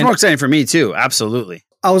 Yeah, that's more exciting for me too. Absolutely.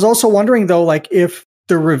 I was also wondering though, like if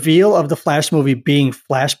the reveal of the Flash movie being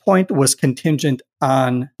Flashpoint was contingent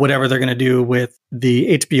on whatever they're going to do with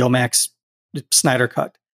the HBO Max Snyder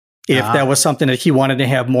Cut. if that was something that he wanted to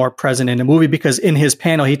have more present in the movie, because in his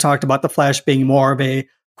panel, he talked about the Flash being more of a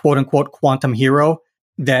quote unquote quantum hero,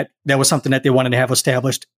 that was something that they wanted to have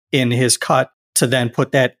established in his cut to then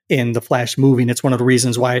put that in the Flash movie. And it's one of the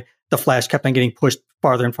reasons why the Flash kept on getting pushed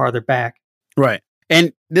farther and farther back. Right.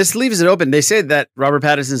 And this leaves it open. They say that Robert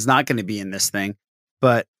Pattinson's not going to be in this thing,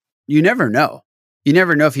 but you never know. You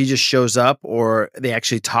never know if he just shows up or they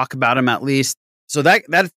actually talk about him at least. So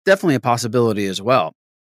that's definitely a possibility as well.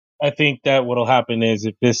 I think that what'll happen is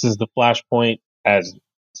if this is the Flashpoint as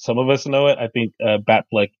some of us know it, I think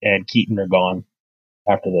Batfleck and Keaton are gone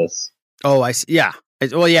after this. Oh, I see. Yeah.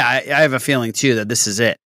 Well, yeah, I have a feeling too that this is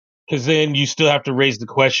it. Because then you still have to raise the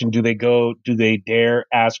question: do they dare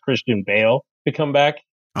ask Christian Bale to come back?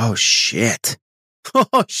 Oh shit!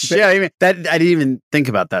 Oh shit! I didn't even think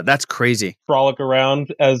about that. That's crazy. Frolic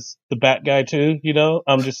around as the Bat guy too. You know,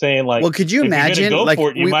 I'm just saying. Like, well, could you imagine? Go for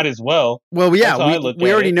it, you might as well. Well, yeah,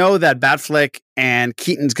 we already know that Batfleck and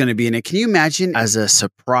Keaton's going to be in it. Can you imagine as a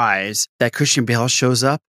surprise that Christian Bale shows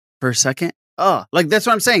up for a second? Oh, like that's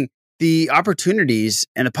what I'm saying. The opportunities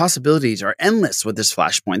and the possibilities are endless with this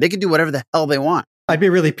Flashpoint. They can do whatever the hell they want. I'd be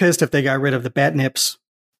really pissed if they got rid of the bat nips.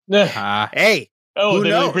 Hey. Oh, who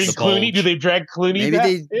knows? Bring Clooney? Do they drag Clooney?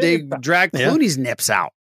 Maybe they drag Clooney's nips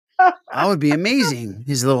out. That would be amazing.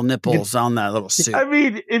 His little nipples on that little suit. I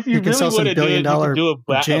mean, if you really want to do it, you can do a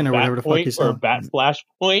Bat Point or a Bat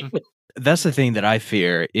Flashpoint. That's the thing that I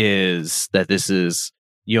fear is that this is,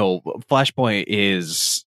 Flashpoint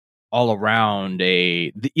is all around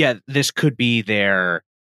this could be their,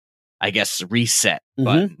 I guess, reset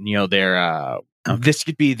button. This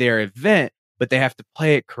could be their event, but they have to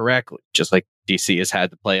play it correctly, just like DC has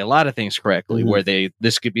had to play a lot of things correctly, where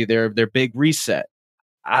this could be their big reset.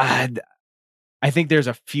 I think there's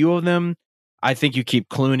a few of them. I think you keep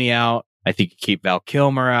Clooney out. I think you keep Val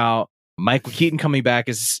Kilmer out. Michael Keaton coming back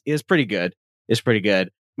is pretty good. It's pretty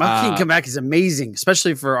good. Michael Keaton come back is amazing,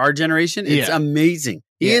 especially for our generation. It's amazing.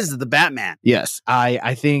 He is the Batman. Yes.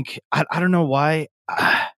 I think, I don't know why.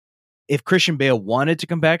 If Christian Bale wanted to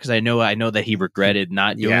come back, because I know that he regretted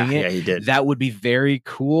not doing it. Yeah, he did. That would be very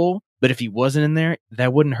cool. But if he wasn't in there,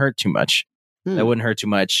 that wouldn't hurt too much. That wouldn't hurt too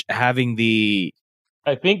much. I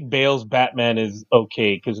think Bale's Batman is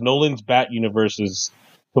okay, because Nolan's Bat universe is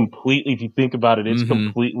completely, if you think about it, it's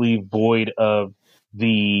completely void of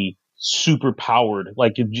the super powered.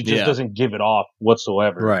 Like, it just doesn't give it off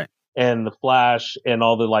whatsoever. Right. And the Flash and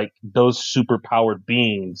all the those super powered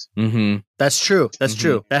beings. That's true. That's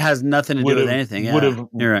true. That has nothing to do with anything. Would have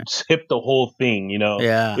tipped the whole thing,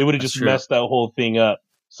 Yeah. It would have just messed that whole thing up.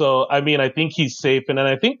 So, I mean, I think he's safe. And then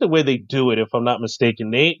I think the way they do it, if I'm not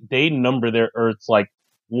mistaken, they number their Earths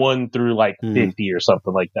 1 through 50 or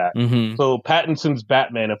something like that. So Pattinson's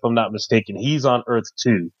Batman, if I'm not mistaken, he's on Earth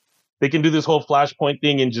 2. They can do this whole Flashpoint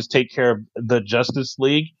thing and just take care of the Justice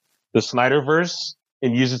League, the Snyderverse,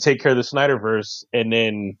 and use it to take care of the Snyderverse, and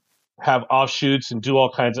then have offshoots and do all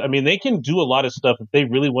kinds of, I mean, they can do a lot of stuff. If they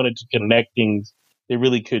really wanted to connect things, they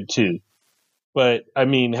really could too. But I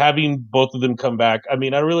mean, having both of them come back, I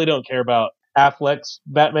mean, I really don't care about Affleck's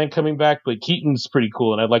Batman coming back, but Keaton's pretty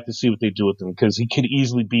cool, and I'd like to see what they do with him, because he could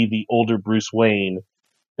easily be the older Bruce Wayne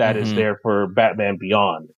that is there for Batman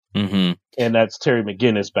Beyond. And that's Terry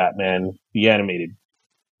McGinnis Batman, the animated.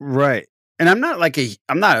 Right. And I'm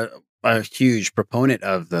not a huge proponent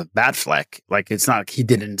of the Batfleck. It's not like he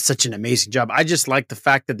did such an amazing job. I just like the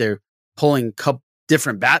fact that they're pulling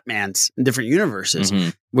different Batmans in different universes,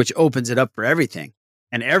 which opens it up for everything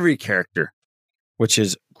and every character, which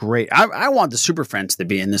is great. I want the Super Friends to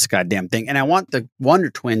be in this goddamn thing, and I want the Wonder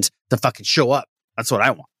Twins to fucking show up. That's what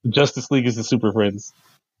I want. Justice League is the Super Friends.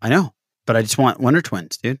 I know, but I just want Wonder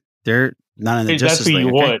Twins, dude. They're not in the Justice League. That's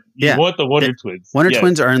what you want. You want the Wonder Twins. Wonder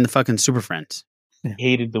Twins are in the fucking Super Friends. I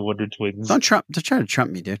hated the Wonder Twins. Don't try to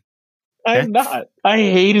trump me, dude. I'm not. I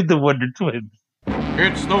hated the Wonder Twins.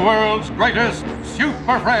 It's the world's greatest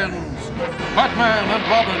Super Friends, Batman and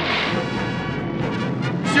Robin,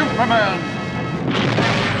 Superman,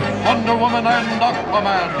 Wonder Woman and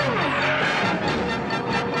Aquaman,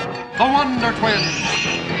 the Wonder Twins,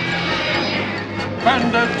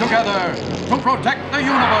 banded together to protect the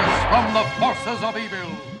universe from the forces of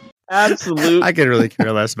evil. Absolutely. I could really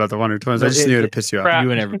care less about the Wonder Twins. I just knew it to piss you off.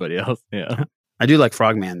 You and everybody else. Yeah. I do like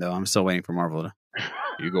Frogman, though. I'm still waiting for Marvel to.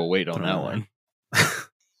 You go wait on that one.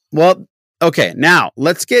 Well, okay. Now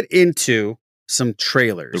let's get into some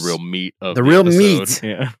trailers. The real meat of the real episode. meat.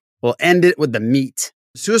 Yeah. We'll end it with the meat.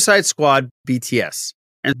 Suicide Squad BTS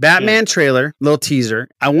and Batman trailer, little teaser.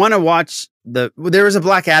 I want to watch there was a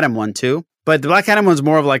Black Adam one too, but the Black Adam one's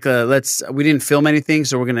more of we didn't film anything,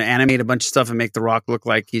 so we're going to animate a bunch of stuff and make The Rock look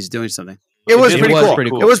like he's doing something. It was pretty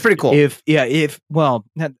cool. It was pretty cool.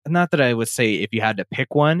 Not that I would say if you had to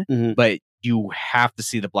pick one, but you have to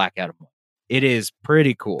see the Black Adam one. It is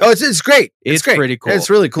pretty cool. Oh, it's great. It's great. Pretty cool. It's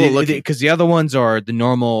really cool looking. Because the other ones are the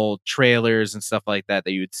normal trailers and stuff like that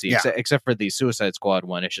you would see. Yeah. Except for the Suicide Squad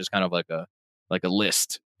one, it's just kind of like a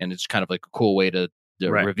list, and it's kind of like a cool way to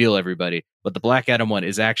reveal everybody. But the Black Adam one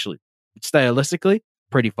is actually stylistically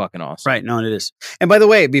pretty fucking awesome. Right. No, it is. And by the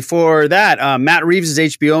way, before that, Matt Reeves'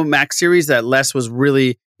 HBO Max series that Les was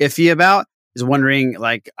really iffy about is wondering,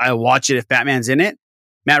 like, I watch it if Batman's in it.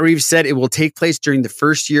 Matt Reeves said it will take place during the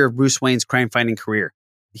first year of Bruce Wayne's crime-fighting career.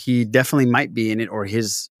 He definitely might be in it, or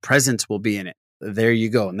his presence will be in it. There you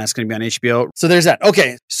go. And that's going to be on HBO. So there's that.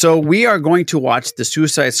 Okay. So we are going to watch the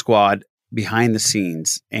Suicide Squad behind the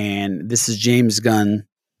scenes. And this is James Gunn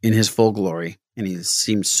in his full glory. And he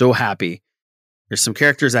seems so happy. There's some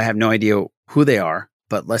characters I have no idea who they are,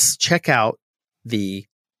 but let's check out the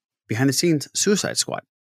behind the scenes Suicide Squad.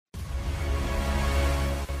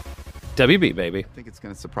 WB, baby. I think it's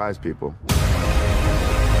going to surprise people.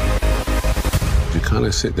 You kind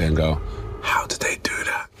of sit there and go, how did they do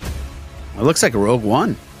that? It looks like Rogue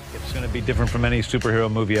One. It's going to be different from any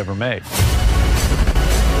superhero movie ever made.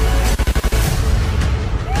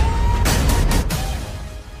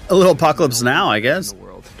 A little Apocalypse Now, I guess. The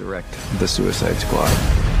world to direct the Suicide Squad.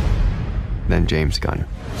 Then James Gunn.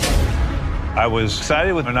 I was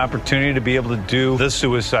excited with an opportunity to be able to do the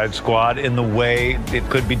Suicide Squad in the way it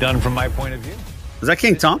could be done from my point of view. Is that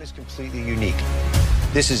King Tom? It's completely unique.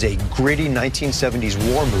 This is a gritty 1970s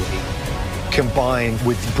war movie combined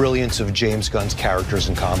with the brilliance of James Gunn's characters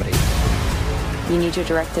and comedy. You need your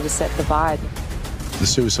director to set the vibe. The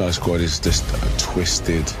Suicide Squad is just a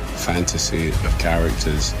twisted fantasy of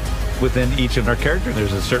characters. Within each of our characters,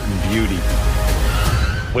 there's a certain beauty.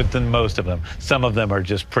 Within most of them. Some of them are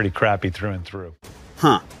just pretty crappy through and through.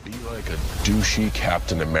 Huh. Be like a douchey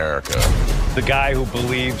Captain America. The guy who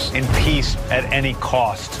believes in peace at any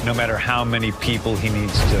cost, no matter how many people he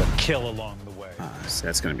needs to kill along the way. So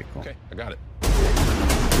that's going to be cool. Okay, I got it.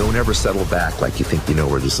 Don't ever settle back like you think you know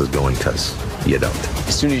where this is going, because you don't.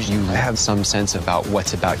 As soon as you have some sense about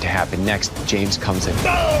what's about to happen next, James comes in.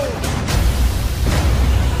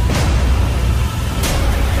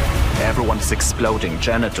 Everyone's exploding.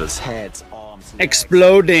 Genitals, heads, arms.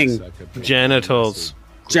 Exploding. Genitals.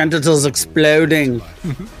 Genitals exploding.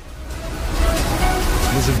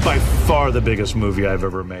 This is by far the biggest movie I've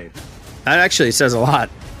ever made. That actually says a lot.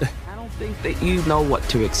 I don't think that you know what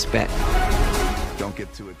to expect. Don't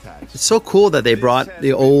get too attached. It's so cool that they brought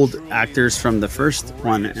the old actors from the first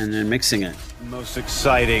one and then mixing it. Most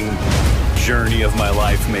exciting journey of my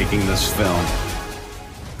life making this film.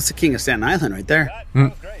 That's the King of Staten Island right there.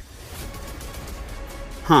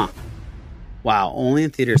 Huh. Wow. Only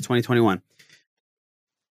in theaters 2021.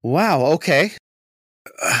 Wow. Okay.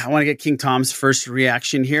 I want to get King Tom's first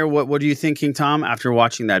reaction here. What do you think, King Tom, after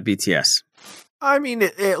watching that BTS? I mean,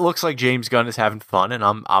 it looks like James Gunn is having fun, and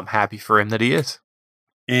I'm happy for him that he is.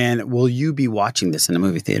 And will you be watching this in a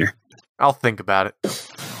movie theater? I'll think about it.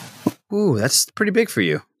 Ooh, that's pretty big for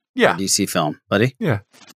you. Yeah. DC film, buddy. Yeah.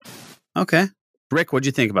 Okay. Rick, what'd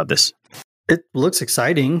you think about this? It looks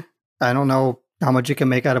exciting. I don't know how much you can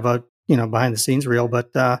make out of a behind the scenes reel,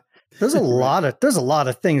 but there's a lot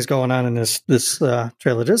of things going on in this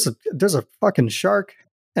trailer. There's a fucking shark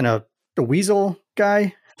and a weasel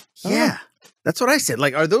guy. Yeah, that's what I said.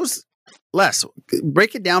 Like, are those Les?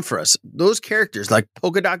 Break it down for us. Those characters, like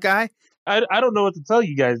Polka Dot Guy. I don't know what to tell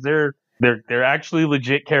you guys. They're actually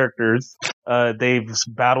legit characters. They've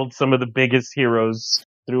battled some of the biggest heroes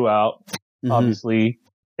throughout, obviously.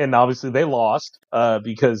 And obviously they lost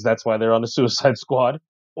because that's why they're on the Suicide Squad.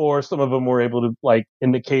 Or some of them were able to, like,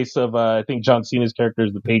 in the case of, I think John Cena's character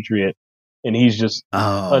is the Patriot. And he's just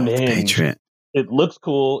unhinged. Patriot. It looks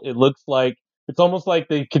cool. It looks like, it's almost like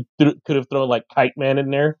they could have thrown, like, Kite Man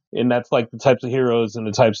in there. And that's, like, the types of heroes and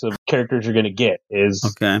the types of characters you're going to get. Is,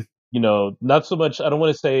 okay. Not so much, I don't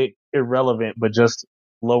want to say irrelevant, but just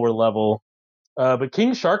lower level. But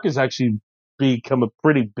King Shark has actually become a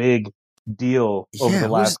pretty big deal over the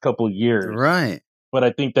last couple of years. Right. But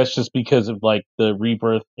I think that's just because of, like, the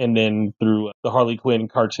rebirth, and then through the Harley Quinn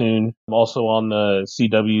cartoon, also on the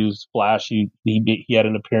CW's Flash, he had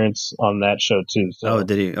an appearance on that show too. So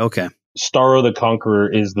did he? Okay. Starro the Conqueror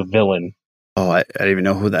is the villain. Oh, I didn't even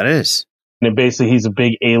know who that is. And basically, he's a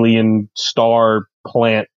big alien star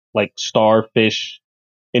plant, like starfish.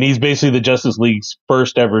 And he's basically the Justice League's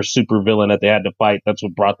first ever super villain that they had to fight. That's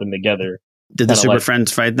what brought them together. Did the Super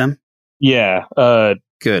Friends fight them? Yeah.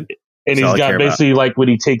 Good. And he's got basically, like, when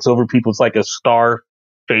he takes over people, it's like a star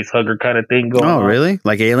face hugger kind of thing going on. Oh, really?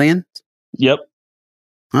 Like Alien? Yep.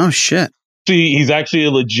 Oh, shit. See, he's actually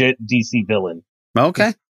a legit DC villain.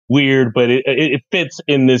 Okay. Weird, but it fits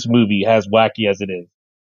in this movie, as wacky as it is.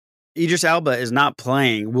 Idris Elba is not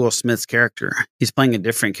playing Will Smith's character. He's playing a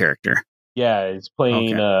different character. Yeah, he's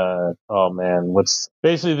playing, what's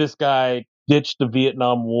basically this guy ditched the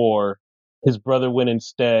Vietnam War. His brother went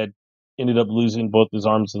instead, ended up losing both his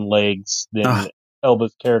arms and legs. Then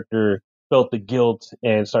Elba's character felt the guilt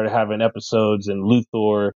and started having episodes, and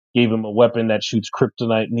Luthor gave him a weapon that shoots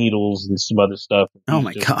kryptonite needles and some other stuff. Oh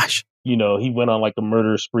my gosh. You know, he went on like a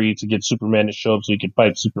murder spree to get Superman to show up so he could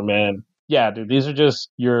fight Superman. Yeah, dude, these are just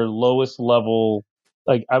your lowest level.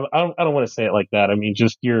 Like, I don't want to say it like that. I mean,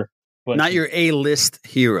 just not your A-list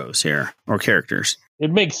heroes here or characters.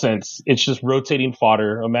 It makes sense. It's just rotating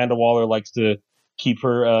fodder. Amanda Waller likes to keep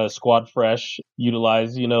her squad fresh,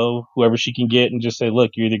 utilize, whoever she can get, and just say,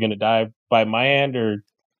 look, you're either going to die by my hand or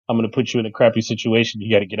I'm going to put you in a crappy situation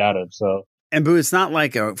you got to get out of. So. And Boo, it's not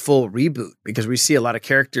like a full reboot because we see a lot of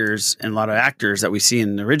characters and a lot of actors that we see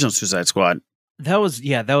in the original Suicide Squad. That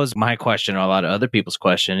was my question. A lot of other people's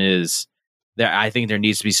question is that I think there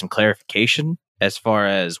needs to be some clarification as far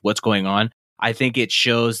as what's going on. I think it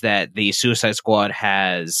shows that the Suicide Squad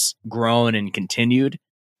has grown and continued,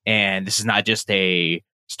 and this is not just a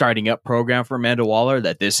starting up program for Amanda Waller,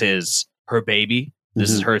 that this is her baby. This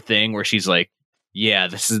is her thing where she's like, yeah,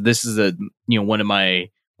 this is a, one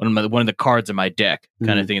of the cards in my deck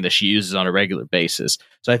kind of thing that she uses on a regular basis.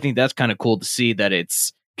 So I think that's kind of cool to see that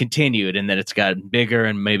it's continued and that it's gotten bigger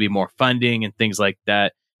and maybe more funding and things like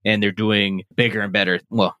that. And they're doing bigger and better,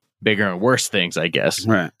 bigger and worse things, I guess.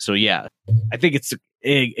 Right. So yeah, I think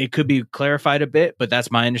it could be clarified a bit, but that's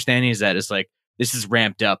my understanding, is that it's like, this is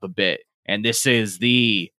ramped up a bit. And this is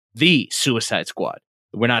the Suicide Squad.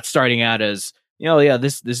 We're not starting out as,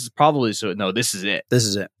 this is probably, so no, this is it. This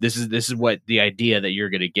is it. This is what the idea that you're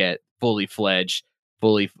going to get fully fledged,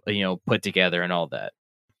 fully, put together and all that.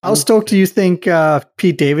 How stoked do you think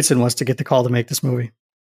Pete Davidson was to get the call to make this movie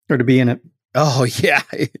or to be in it? Oh yeah,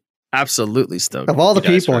 absolutely stoked. Of all the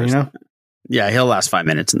people, Yeah, he'll last 5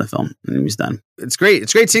 minutes in the film and he's done. It's great.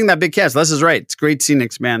 It's great seeing that big cast. Les is right. It's great seeing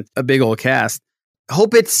expand a big old cast. I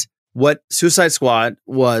hope it's what Suicide Squad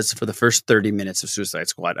was for the first 30 minutes of Suicide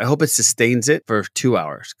Squad. I hope it sustains it for 2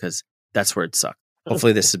 hours because that's where it sucked.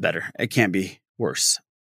 Hopefully this is better. It can't be worse.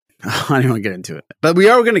 I don't want to get into it. But we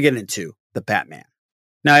are going to get into the Batman.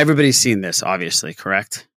 Now, everybody's seen this, obviously,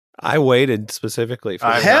 correct? I waited specifically for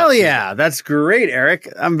it. Hell yeah. That's great, Eric.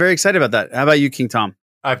 I'm very excited about that. How about you, King Tom?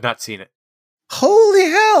 I've not seen it.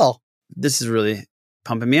 Holy hell. This is really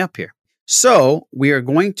pumping me up here. So we are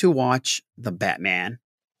going to watch the Batman.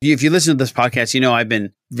 If you listen to this podcast, I've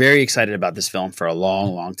been very excited about this film for a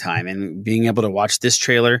long, long time. And being able to watch this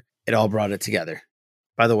trailer, it all brought it together.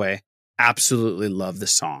 By the way, absolutely love the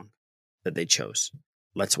song that they chose.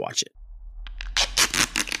 Let's watch it.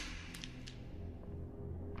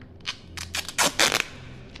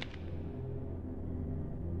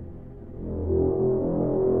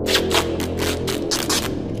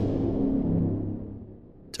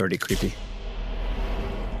 It's already creepy.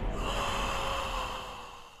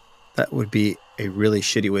 That would be a really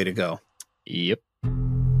shitty way to go. Yep.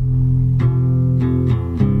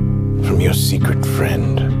 From your secret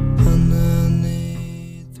friend.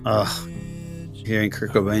 Ugh. Hearing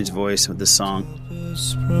Kurt Cobain's voice with this song.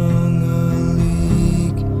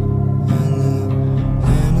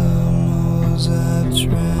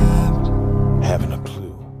 Having a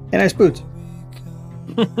clue. Hey, nice boots.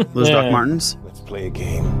 Those Doc Martens. Let's play a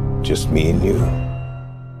game. Just me and you.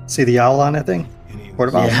 See the owl on that thing?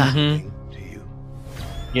 Portable. Yeah. Mm-hmm.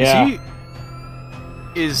 Yeah.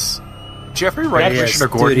 Is Jeffrey Wright Commissioner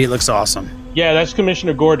Gordon? Dude, he looks awesome. Yeah, that's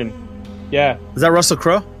Commissioner Gordon. Yeah. Is that Russell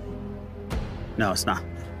Crowe? No, it's not.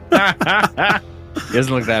 He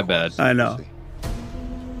doesn't look that bad. I know.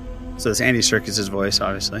 So it's Andy Serkis' voice,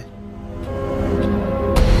 obviously.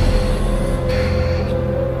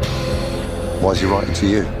 Why is he writing to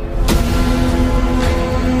you?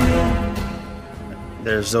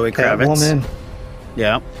 There's Zoe Kravitz. Woman.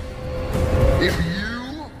 Yeah.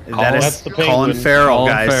 That is the Colin Farrell,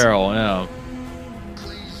 guys. Colin Farrell, yeah.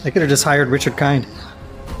 They could have just hired Richard Kind.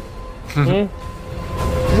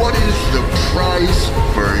 What is the price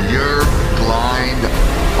for your blind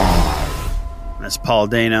arm? That's Paul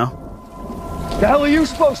Dano. The hell are you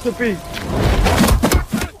supposed to be?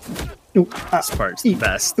 This part's the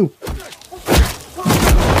best.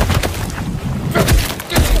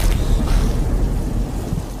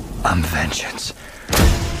 I'm vengeance.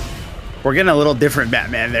 We're getting a little different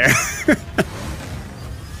Batman there.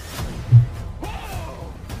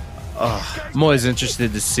 I'm always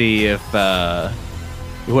interested to see if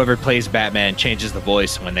whoever plays Batman changes the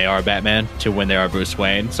voice when they are Batman to when they are Bruce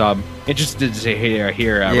Wayne. So I'm interested to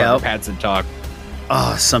hear Robert Pattinson talk.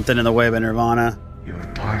 Oh, Something in the Way by Nirvana. You're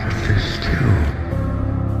part of this too.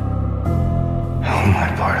 How am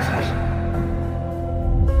I part of it?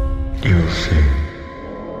 You'll see.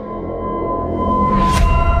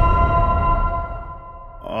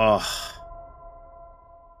 Oh.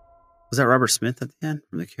 Was that Robert Smith at the end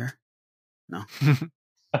from The Cure? No.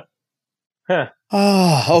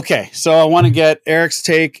 Oh, okay. So I want to get Eric's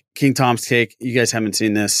take, King Tom's take. You guys haven't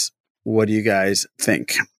seen this. What do you guys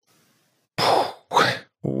think?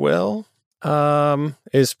 Well,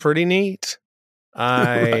 it's pretty neat.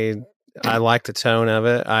 I like the tone of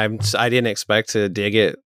it. I didn't expect to dig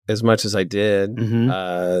it as much as I did.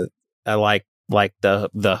 Mm-hmm. I like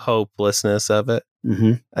the hopelessness of it.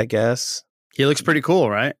 Mm-hmm. I guess he looks pretty cool,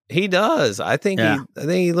 right? He does. I think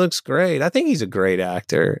he looks great. I think he's a great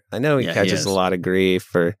actor. I know he catches a lot of grief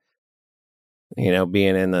for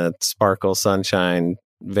being in the Sparkle Sunshine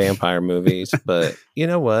vampire movies, but you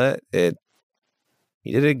know what?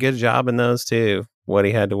 He did a good job in those too. What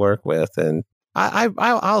he had to work with, and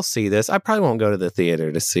I'll see this. I probably won't go to the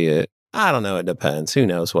theater to see it. I don't know. It depends. Who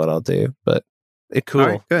knows what I'll do? But it's cool. All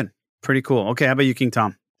right, good. Pretty cool. Okay, how about you, King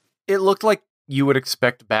Tom? It looked like you would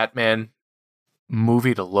expect Batman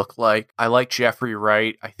movie to look like. I like Jeffrey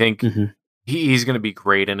Wright. I think he's going to be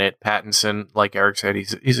great in it. Pattinson, like Eric said,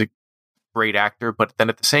 he's a great actor. But then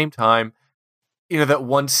at the same time, that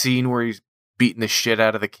one scene where he's beating the shit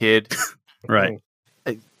out of the kid, right?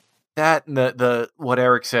 That and the what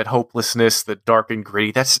Eric said, hopelessness, the dark and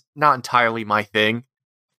gritty. That's not entirely my thing.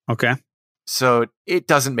 Okay. So it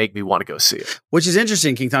doesn't make me want to go see it. Which is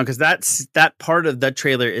interesting, King Tom, because that part of that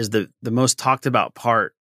trailer is the most talked about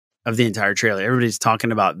part of the entire trailer. Everybody's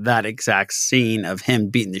talking about that exact scene of him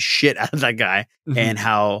beating the shit out of that guy and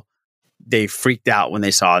how they freaked out when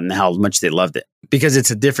they saw it and how much they loved it. Because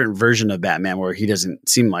it's a different version of Batman where he doesn't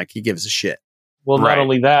seem like he gives a shit. Well, not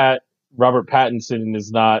only that, Robert Pattinson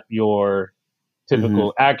is not your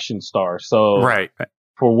typical action star. So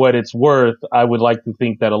for what it's worth, I would like to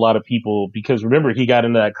think that a lot of people, because remember, he got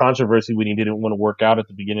into that controversy when he didn't want to work out at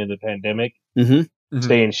the beginning of the pandemic,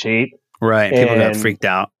 stay in shape. Right. People got freaked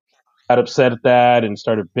out. Got upset at that and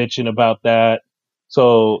started bitching about that.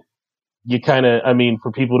 So you kind of,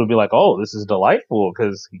 for people to be like, oh, this is delightful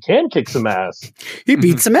because he can kick some ass. He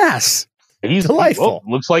beats some ass. He's delightful.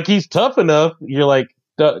 Looks like he's tough enough. You're like,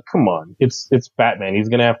 come on. It's Batman. He's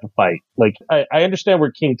going to have to fight. Like, I understand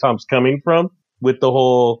where King Tom's coming from with the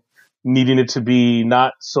whole needing it to be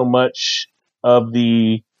not so much of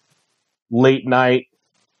the late night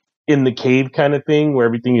in the cave kind of thing where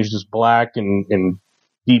everything is just black and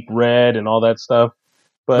deep red and all that stuff.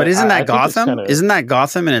 But isn't that Gotham? Isn't that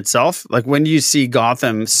Gotham in itself? Like, when do you see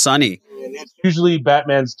Gotham sunny? Usually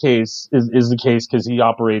Batman's case is the case because he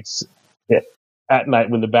operates at night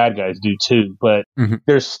when the bad guys do too. But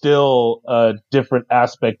there's still a different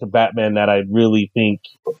aspect of Batman that I really think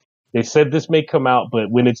they said this may come out, but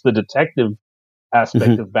when it's the detective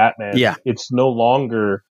aspect of Batman, it's no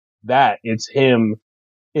longer that. It's him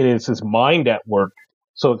and it's his mind at work.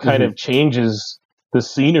 So it kind of changes the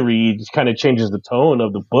scenery, just kind of changes the tone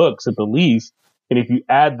of the books at the least. And if you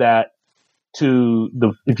add that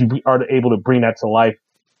if you are able to bring that to life,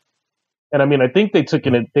 and I think they took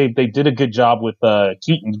they did a good job with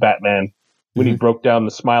Keaton's Batman when he broke down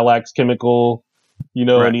the Smilax chemical,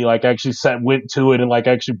 and he actually went to it and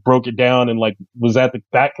actually broke it down and was at the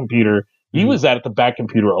Bat computer. He was at the Bat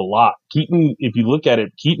computer a lot. Keaton, if you look at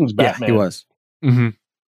it, Keaton's Batman he was.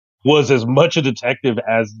 Was as much a detective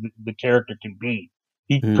as the character can be.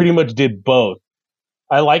 He pretty much did both.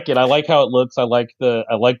 I like it. I like how it looks. I like the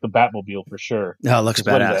Batmobile for sure. No, it looks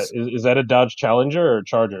badass. Is that a Dodge Challenger or a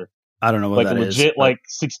Charger? I don't know what that is. Legit,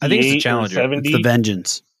 68 I think it's the Challenger. 70? It's the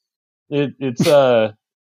Vengeance. It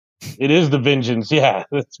is the Vengeance. Yeah,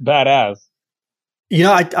 it's badass.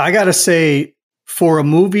 I gotta say, for a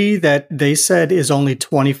movie that they said is only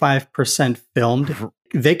 25% filmed,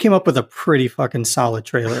 they came up with a pretty fucking solid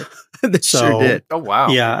trailer. They sure did. Oh wow!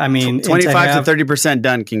 Yeah, 25 to 30%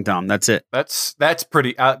 done, King Tom. That's it. That's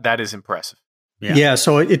pretty. That is impressive. Yeah.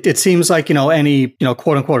 So it seems like any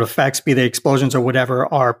quote unquote effects, be they explosions or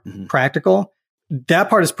whatever, are practical. That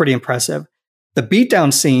part is pretty impressive. The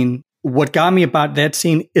beatdown scene. What got me about that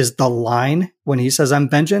scene is the line when he says, "I'm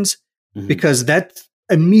vengeance," because that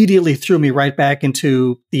immediately threw me right back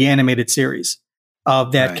into the animated series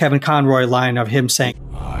of that Kevin Conroy line of him saying,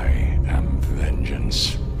 I am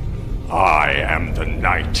vengeance. I am the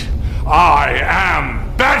night. I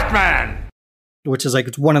am Batman. Which is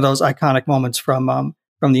it's one of those iconic moments from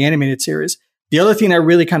the animated series. The other thing that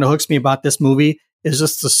really kind of hooks me about this movie is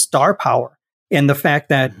just the star power and the fact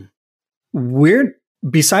that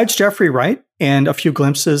besides Jeffrey Wright and a few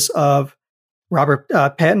glimpses of Robert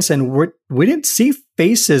Pattinson, we didn't see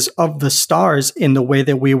faces of the stars in the way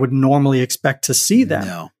that we would normally expect to see them.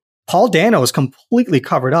 No. Paul Dano is completely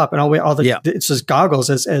covered up, and it's just goggles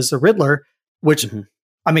as the Riddler. Which,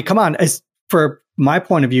 I mean, come on. For my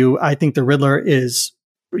point of view, I think the Riddler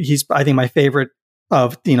I think my favorite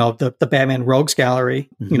of the Batman Rogues gallery.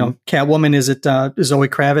 Catwoman is Zoe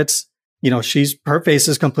Kravitz. Her face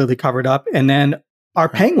is completely covered up, and then our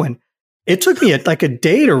Penguin. It took me like a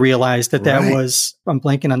day to realize that was, I'm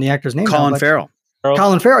blanking on the actor's name. Colin Farrell.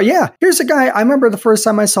 Colin Farrell. Yeah. Here's a guy. I remember the first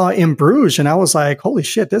time I saw In Bruges and I was like, holy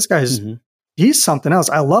shit, this guy's, he's something else.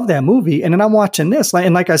 I love that movie. And then I'm watching this.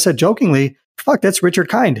 And like I said, jokingly, fuck, that's Richard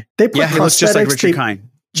Kind. They put he looks just like Richard Kind.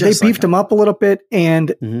 They beefed him up a little bit.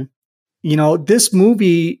 And, this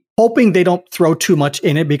movie, hoping they don't throw too much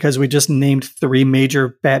in it because we just named 3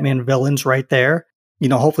 major Batman villains right there.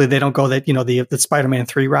 Hopefully they don't go that, the Spider-Man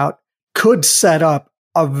 3 route. Could set up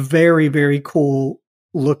a very, very cool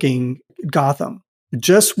looking Gotham.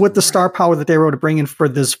 Just with the star power that they were able to bring in for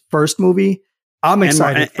this first movie, I'm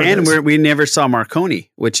excited. We never saw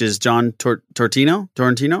Marconi, which is John Torrentino.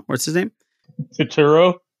 What's his name?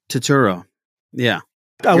 Turturro. Yeah.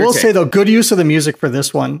 I will say though, good use of the music for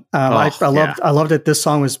this one. I loved that this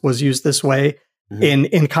song was used this way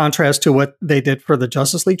in contrast to what they did for the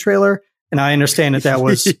Justice League trailer. And I understand that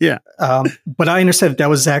was, but I understand that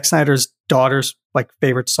was Zack Snyder's daughter's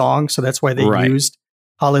favorite song. So that's why they used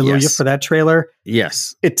Hallelujah for that trailer.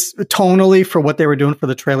 Yes. It's tonally for what they were doing for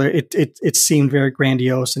the trailer. It seemed very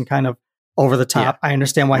grandiose and kind of over the top. I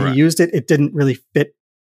understand why he used it. It didn't really fit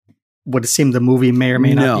what it seemed the movie may or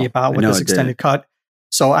may not be about with this extended cut.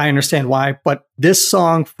 So I understand why, but this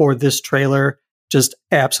song for this trailer just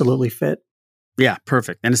absolutely fit. Yeah,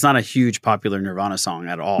 perfect. And it's not a huge popular Nirvana song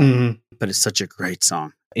at all, but it's such a great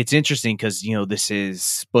song. It's interesting because, this is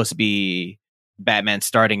supposed to be Batman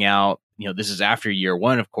starting out. This is after year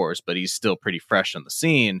 1, of course, but he's still pretty fresh on the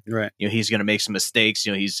scene. Right. He's going to make some mistakes.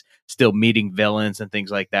 He's still meeting villains and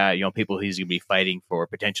things like that. People he's going to be fighting for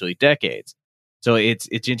potentially decades. So it's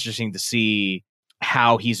interesting to see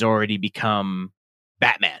how he's already become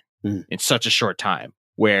Batman in such a short time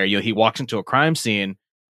where, he walks into a crime scene.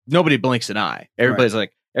 Nobody blinks an eye. Everybody's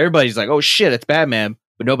like, oh shit, it's Batman.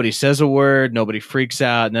 But nobody says a word. Nobody freaks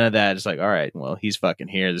out. None of that. It's like, all right, well, he's fucking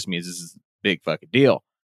here. This means this is a big fucking deal.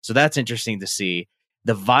 So that's interesting to see.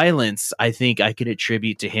 The violence, I think I could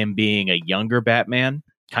attribute to him being a younger Batman,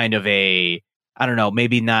 kind of I don't know,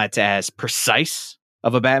 maybe not as precise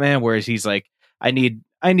of a Batman, whereas he's like, I need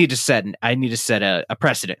to set a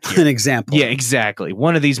precedent here. An example. Yeah, exactly.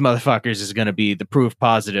 One of these motherfuckers is going to be the proof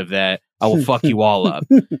positive that I will fuck you all up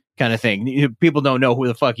kind of thing. People don't know who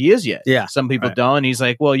the fuck he is yet. Yeah. Some people don't. And he's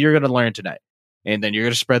like, well, you're going to learn tonight. And then you're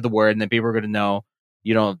going to spread the word. And then people are going to know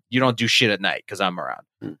you don't do shit at night because I'm around.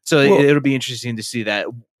 So it'll be interesting to see that.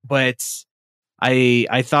 But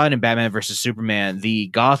I thought in Batman versus Superman, the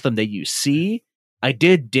Gotham that you see, I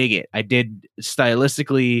did dig it. I did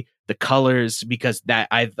stylistically, the colors, because that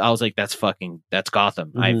I was like, that's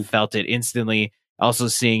Gotham. I felt it instantly. Also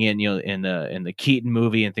seeing it, in the Keaton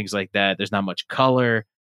movie and things like that, there's not much color.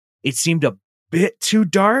 It seemed a bit too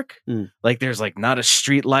dark. Like there's not a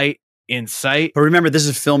street light in sight. But remember, this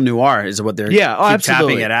is film noir, is what they're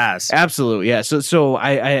tapping it as. Absolutely, yeah. So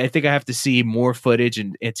I think I have to see more footage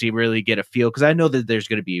and to really get a feel, because I know that there's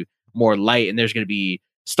going to be more light and there's going to be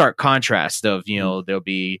stark contrast of there'll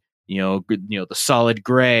be the solid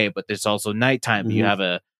gray, but there's also nighttime. You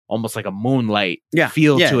have almost like a moonlight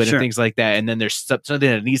feel to it and things like that. And then there's something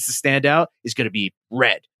that needs to stand out is going to be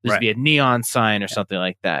red. There's going to be a neon sign or something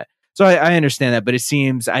like that. So I understand that, but it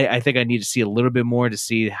seems I think I need to see a little bit more to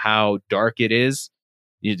see how dark it is.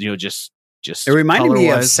 Just it reminded me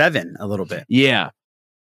of Seven a little bit. Yeah.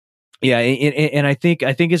 And I think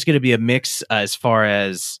it's going to be a mix as far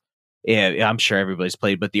as. Yeah, I'm sure everybody's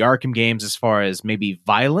played, but the Arkham games, as far as maybe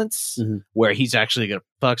violence, where he's actually going to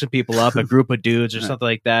fuck some people up, a group of dudes or something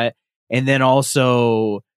like that. And then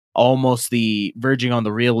also almost the verging on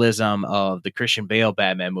the realism of the Christian Bale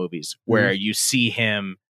Batman movies, where you see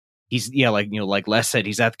him, he's, like Les said,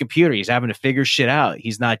 he's at the computer, he's having to figure shit out.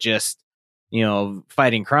 He's not just,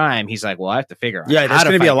 fighting crime. He's like, well, I have to figure out. Yeah, there's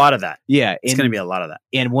going to be a lot of that. Yeah. It's going to be a lot of that.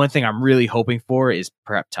 And one thing I'm really hoping for is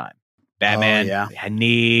prep time. Batman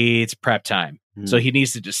needs prep time. So he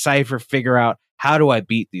needs to decipher, figure out, how do I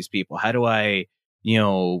beat these people? How do I,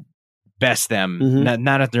 best them?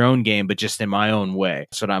 Not at their own game, but just in my own way.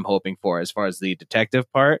 That's what I'm hoping for. As far as the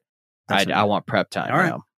detective part, I want prep time. All right.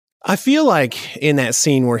 Now. I feel like in that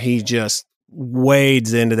scene where he just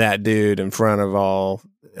wades into that dude in front of all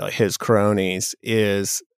his cronies,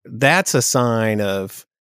 that's a sign of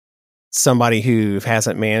somebody who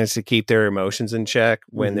hasn't managed to keep their emotions in check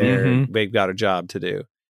when they've got a job to do.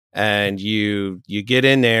 And you get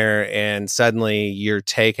in there and suddenly you're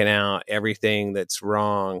taking out everything that's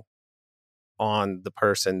wrong on the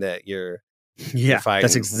person that you're fighting.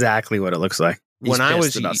 That's exactly what it looks like. When I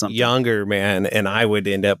was younger, man, and I would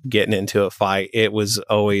end up getting into a fight, it was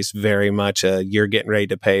always very much a you're getting ready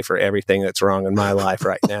to pay for everything that's wrong in my life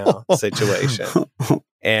right now situation.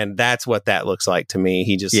 And that's what that looks like to me.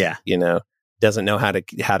 He just, doesn't know how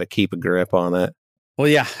to keep a grip on it. Well,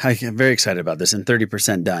 yeah, I'm very excited about this, and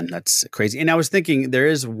 30% done. That's crazy. And I was thinking there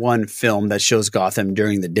is one film that shows Gotham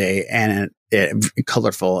during the day and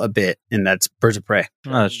colorful a bit, and that's Birds of Prey.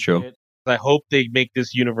 Oh, that's true. I hope they make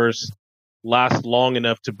this universe last long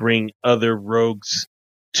enough to bring other rogues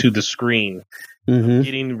to the screen. I'm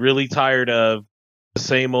getting really tired of the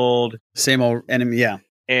same old enemy. Yeah.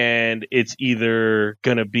 And it's either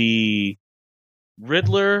going to be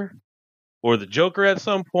Riddler or the Joker at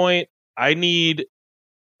some point. I need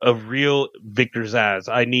a real Victor Zsasz.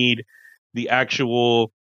 I need the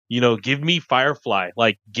actual, give me Firefly.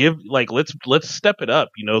 Let's step it up,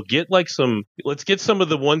 let's get some of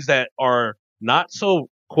the ones that are not so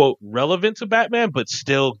quote relevant to Batman, but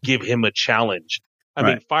still give him a challenge. I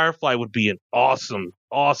mean, Firefly would be an awesome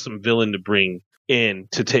villain to bring in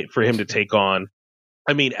for him to take on.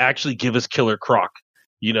 I mean, actually give us Killer Croc.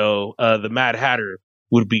 The Mad Hatter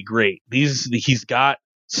would be great. He's got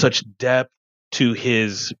such depth to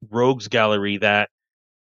his rogues gallery that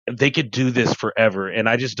they could do this forever. And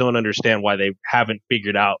I just don't understand why they haven't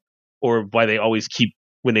figured out, or why they always keep,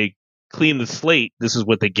 when they clean the slate, this is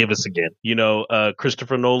what they give us again.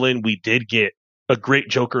 Christopher Nolan, we did get a great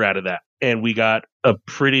Joker out of that, and we got a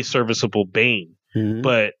pretty serviceable Bane.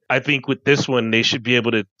 But I think with this one, they should be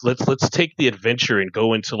able to let's take the adventure and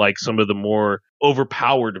go into like some of the more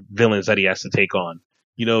overpowered villains that he has to take on.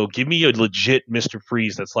 Give me a legit Mr.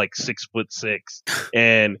 Freeze that's like 6'6"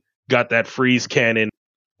 and got that freeze cannon,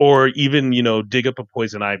 or even, dig up a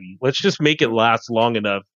poison ivy. Let's just make it last long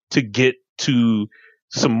enough to get to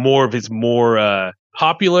some more of his more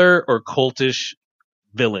popular or cultish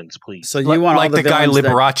villains, please. So you want like the guy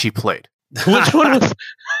Liberace played. Which one was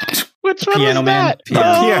Piano Man? that?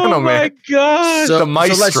 Piano Man. My God. The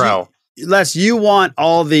Maestro. Les, you want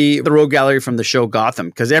all the rogue gallery from the show Gotham,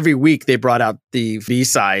 because every week they brought out the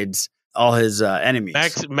B-sides, all his enemies.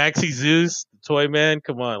 Maxie Zeus, Toy Man,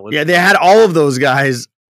 come on. They had all of those guys.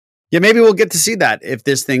 Yeah, maybe we'll get to see that if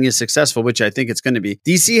this thing is successful, which I think it's going to be.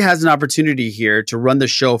 DC has an opportunity here to run the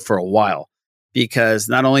show for a while, because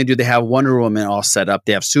not only do they have Wonder Woman all set up,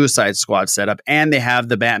 they have Suicide Squad set up, and they have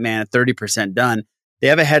the Batman at 30% done. They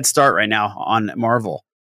have a head start right now on Marvel,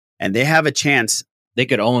 and they have a chance. They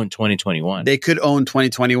could own 2021. They could own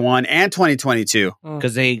 2021 and 2022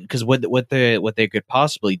 because what they could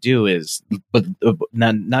possibly do is, but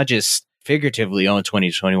not just figuratively own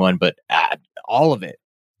 2021, but all of it.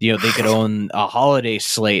 They could own a holiday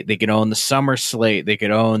slate. They could own the summer slate. They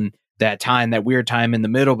could own that weird time in the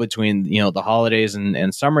middle between the holidays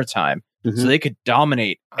and summertime. So they could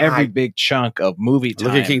dominate every big chunk of movie time.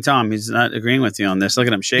 Look at King Tom. He's not agreeing with you on this. Look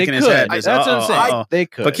at him shaking his head. That's what I'm saying. They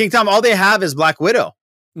could. But King Tom, all they have is Black Widow.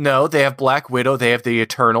 No, they have Black Widow. They have the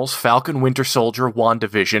Eternals, Falcon, Winter Soldier,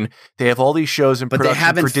 WandaVision. They have all these shows in production. But they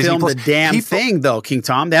haven't filmed the damn thing, though, King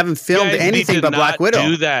Tom. They haven't filmed anything but Black Widow.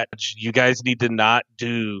 Do that. You guys need to not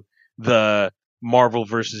do the Marvel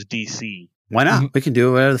versus DC. Why not? We can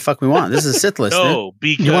do whatever the fuck we want. This is a Sith list. No,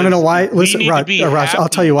 because you want to know why? Listen, Raj, I'll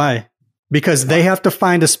tell you why. Because they have to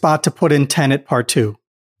find a spot to put in Tenet Part 2.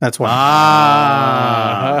 That's why.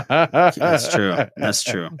 That's true. That's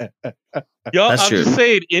true. Y'all, I'm just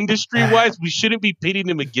saying, industry-wise, we shouldn't be pitting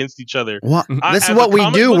them against each other. Well, this is what we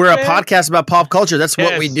do. We're a podcast about pop culture. That's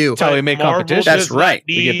what we do. That's how we make competition. That's right.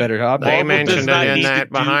 We get better jobs. They mentioned it in that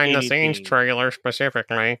behind-the-scenes trailer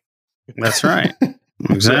specifically. That's right.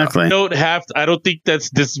 Exactly. I don't think this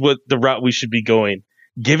is what the route we should be going.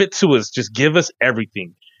 Give it to us. Just give us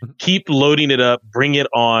everything. Keep loading it up. Bring it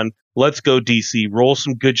on. Let's go, DC. Roll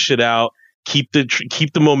some good shit out. Keep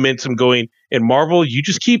the momentum going. And Marvel, you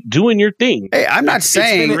just keep doing your thing. Hey, I'm not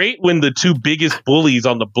saying it's great when the two biggest bullies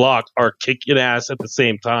on the block are kicking ass at the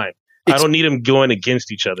same time. I don't need them going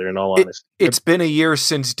against each other, in all honesty. It's been a year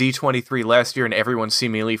since D23 last year, and everyone's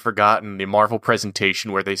seemingly forgotten the Marvel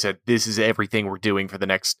presentation where they said, this is everything we're doing for the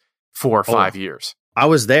next 4 or 5 years. I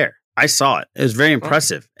was there. I saw it. It was very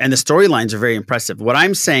impressive. And the storylines are very impressive. What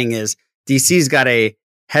I'm saying is DC's got a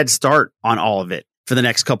head start on all of it. for the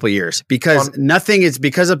next couple of years because nothing is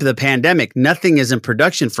because of the pandemic. Nothing is in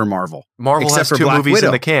production for Marvel. Marvel except has for 2 Black movies Widow.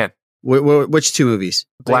 in the can. Which 2 movies?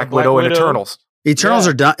 Black Widow and Eternals. Eternals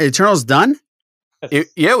are done. Eternals done?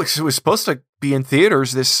 It was supposed to be in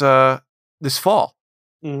theaters this fall.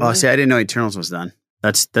 Mm-hmm. Oh, see, I didn't know Eternals was done.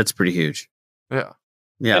 That's pretty huge. Yeah.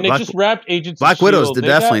 Yeah. And they just wrapped Agents Black of Widow's S.H.I.E.L.D.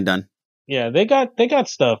 definitely done. Yeah, they got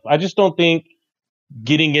stuff. I just don't think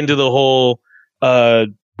getting into the whole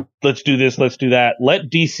let's do this, let's do that. Let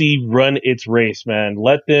DC run its race, man.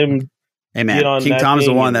 Let them. Hey man, King Tom's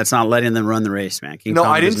the one that's not letting them run the race, man. King No,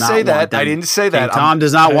 Tom I didn't say that. I didn't say that. King Tom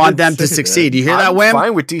does not want them to succeed. Do you hear that, Wim? I'm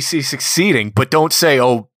fine with DC succeeding, but don't say,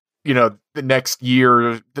 oh, the next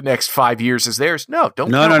year, the next 5 years is theirs. No, don't.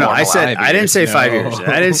 No. I didn't say 5 years.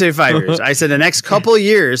 I didn't say 5 years. I said the next couple of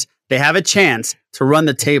years they have a chance to run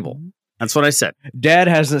the table. That's what I said. Dad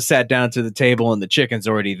hasn't sat down to the table and the chicken's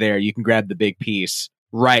already there. You can grab the big piece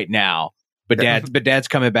right now. But Dad's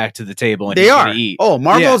coming back to the table and they he's are. gonna eat. Oh,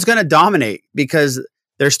 Marvel's going to dominate because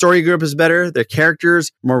their story group is better. Their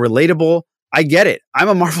characters more relatable. I get it. I'm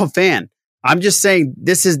a Marvel fan. I'm just saying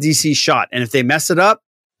this is DC's shot. And if they mess it up,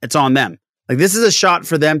 it's on them. Like this is a shot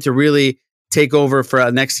for them to really take over for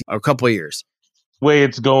a couple of years. Way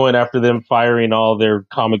it's going after them firing all their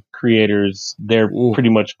comic creators, they're pretty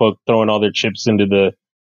much throwing all their chips into the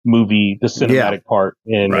movie, the cinematic part.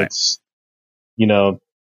 And it's,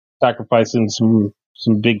 sacrificing some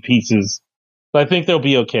big pieces. But I think they'll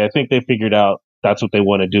be okay. I think they figured out that's what they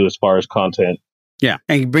want to do as far as content. Yeah,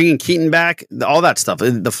 and bringing Keaton back, all that stuff.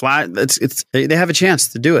 The Flash, they have a chance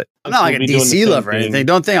to do it. I'm not like a DC lover or anything.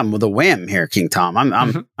 Don't think I'm with a wham here, King Tom.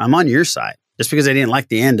 I'm on your side. Just because I didn't like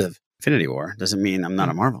the end of Infinity War doesn't mean I'm not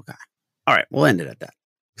a Marvel guy. All right, we'll end it at that.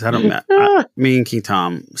 Because me and King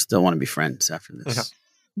Tom still want to be friends after this.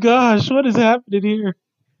 Gosh, what is happening here?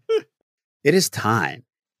 It is time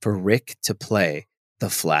for Rick to play the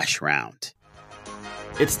Flash round.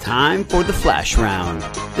 It's time for the Flash round.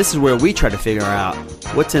 This is where we try to figure out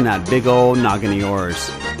what's in that big old noggin of yours.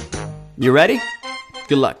 You ready?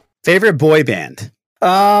 Good luck. Favorite boy band?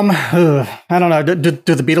 I don't know. Do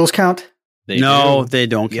the Beatles count? They don't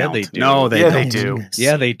count. Yeah, they do. No, they don't.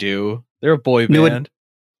 Yeah, they do. They're a boy band.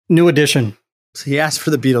 New Edition. So he asked for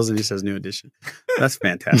the Beatles and he says New Edition. That's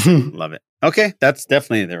fantastic. Love it. Okay, that's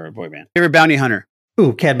definitely they're a boy band. Favorite bounty hunter?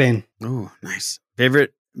 Ooh, Cad Bane. Ooh, nice.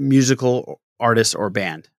 Favorite musical artist or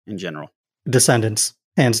band in general? Descendants,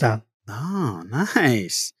 hands down. Oh,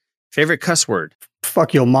 nice. Favorite cuss word?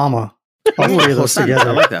 Fuck your mama. All three of those together.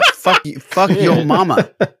 I like that. Fuck your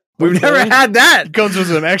mama. We've never had that. It comes with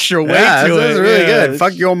some extra weight to it. That's really good.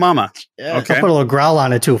 Fuck your mama. Yeah. Okay. I'll put a little growl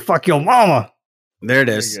on it too. Fuck your mama. There it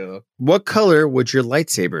is. What color would your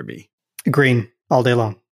lightsaber be? Green, all day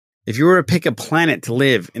long. If you were to pick a planet to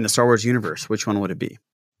live in the Star Wars universe, which one would it be?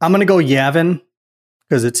 I'm going to go Yavin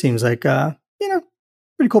because it seems like,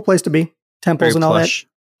 pretty cool place to be. Temples Very and all plush.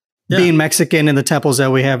 that. Yeah. Being Mexican and the temples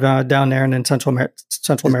that we have down there and in Central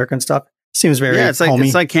America and stuff seems very homey.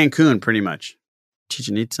 It's like Cancun, pretty much.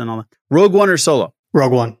 Chichen Itza and all that. Rogue One or Solo?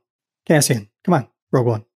 Rogue One. Cassian, come on. Rogue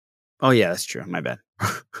One. Oh, yeah, that's true. My bad.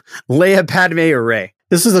 Leia, Padme, or Rey?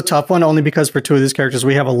 This is a tough one only because for two of these characters,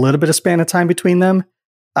 we have a little bit of span of time between them.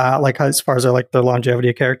 As far as the longevity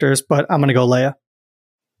of characters, but I'm going to go Leia.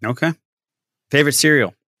 Okay. Favorite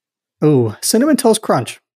cereal? Ooh, Cinnamon Toast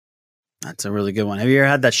Crunch. That's a really good one. Have you ever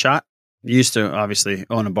had that shot? You used to obviously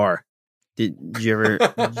own a bar. Did you ever?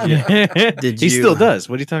 He still does.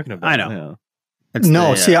 What are you talking about? I know.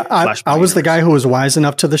 I was the guy who was wise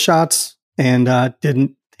enough to the shots and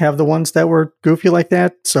didn't have the ones that were goofy like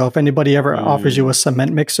that. So if anybody ever offers you a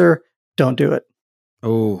cement mixer, don't do it.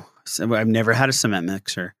 Oh, I've never had a cement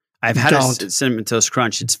mixer. I've had a Cinnamon Toast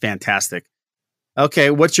Crunch. It's fantastic. Okay,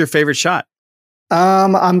 what's your favorite shot?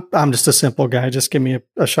 I'm just a simple guy. Just give me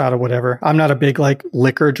a shot of whatever. I'm not a big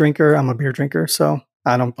liquor drinker. I'm a beer drinker, so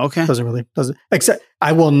I don't. Okay, doesn't. Except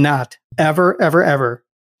I will not ever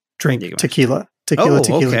drink tequila. Tequila.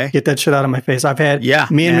 Okay. Get that shit out of my face. I've had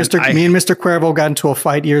me and Mr. Cuervo got into a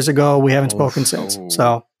fight years ago. We haven't spoken since.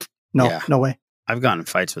 So no way. I've gotten in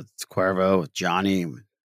fights with Cuervo, with Johnny,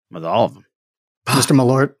 with all of them. Mr.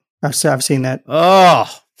 Malort. I've seen that.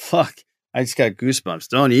 Oh fuck! I just got goosebumps.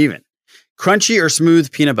 Don't even. Crunchy or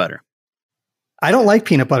smooth peanut butter? I don't like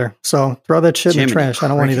peanut butter, so throw that shit in the trash. I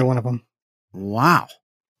don't want either one of them. Wow.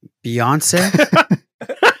 Beyonce?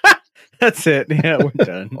 That's it. Yeah, we're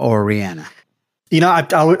done. Or Rihanna?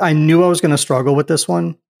 I knew I was going to struggle with this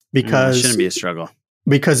one because it shouldn't be a struggle.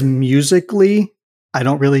 Because musically, I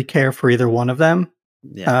don't really care for either one of them.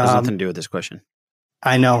 Yeah, it has nothing to do with this question.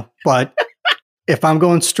 I know, but if I'm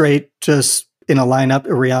going straight, just in a lineup,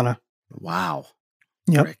 Rihanna. Wow.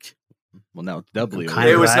 Yep. Rick. Well, now it's doubly.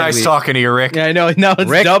 It was nice talking to you, Rick. Yeah, I know. Now it's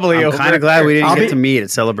Rick, doubly. I'm kind of glad we didn't get to meet at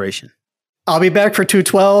Celebration. I'll be back for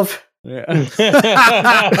 212. Yeah.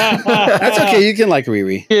 That's okay. You can like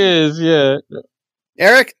Riri. Yeah.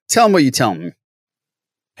 Eric, tell him what you tell him.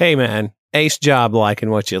 Hey, man. Ace job liking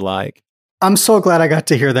what you like. I'm so glad I got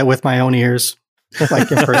to hear that with my own ears,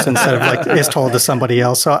 like in person, instead of like it's told to somebody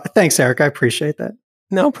else. So thanks, Eric. I appreciate that.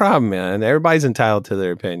 No problem, man. Everybody's entitled to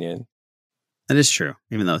their opinion. That is true,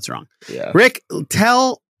 even though it's wrong. Yeah. Rick,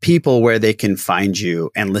 tell people where they can find you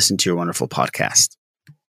and listen to your wonderful podcast.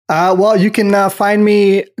 Well, you can find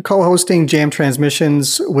me co-hosting Jam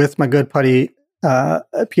Transmissions with my good buddy,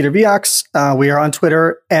 Peter Viox. We are on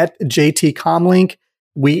Twitter at JTComlink.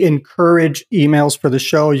 We encourage emails for the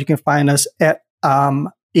show. You can find us at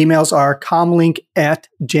emails are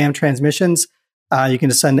comlink@jamtransmissions. You can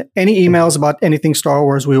just send any emails about anything Star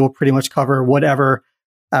Wars. We will pretty much cover whatever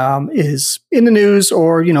is in the news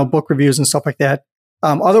or, book reviews and stuff like that.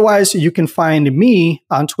 Otherwise, you can find me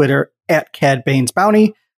on Twitter at Cad Bane's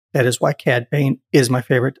Bounty. That is why Cad Bane is my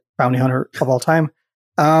favorite bounty hunter of all time.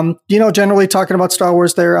 Generally talking about Star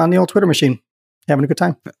Wars there on the old Twitter machine. Having a good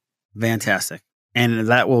time. Fantastic. And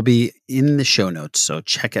that will be in the show notes. So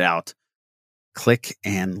check it out. Click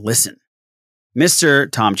and listen.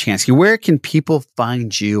 Mr. Tom Chansky, where can people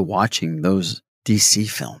find you watching those DC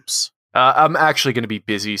films? I'm actually going to be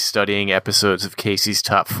busy studying episodes of Casey's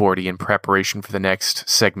Top 40 in preparation for the next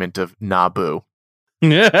segment of Naboo.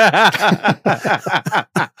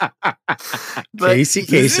 Casey.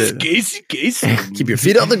 Keep your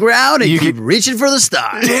feet on the ground and keep reaching for the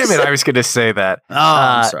stars. Damn it, I was going to say that. Oh,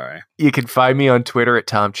 I'm sorry. You can find me on Twitter at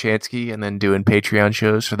Tom Chansky and then doing Patreon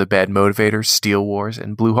shows for The Bad Motivators, Steel Wars,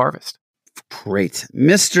 and Blue Harvest. Great.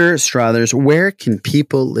 Mr. Struthers, where can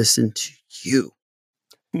people listen to you?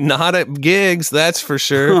 Not at gigs, that's for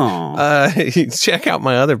sure. Check out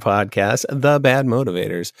my other podcast, The Bad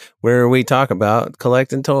Motivators, where we talk about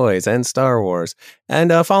collecting toys and Star Wars. And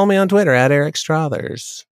follow me on Twitter at Eric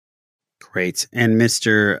Struthers. Great. And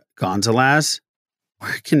Mr. Gonzalez,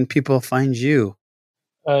 where can people find you?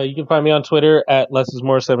 You can find me on Twitter at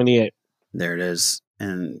LessIsMore78. There it is.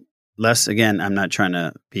 And Les, again, I'm not trying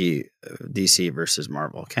to be DC versus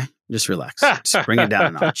Marvel, okay? Just relax. Just bring it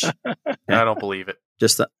down a notch. Okay? I don't believe it.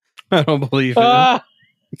 I don't believe it.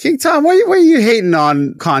 King Tom, why are you hating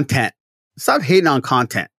on content? Stop hating on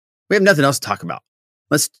content. We have nothing else to talk about.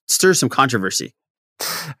 Let's stir some controversy.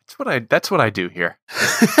 That's what I do here.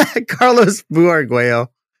 Carlos Buarguello,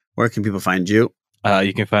 where can people find you?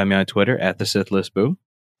 You can find me on Twitter at the Sithless Boo.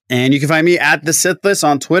 And you can find me at the Sithless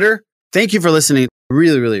on Twitter. Thank you for listening.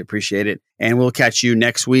 Really, really appreciate it. And we'll catch you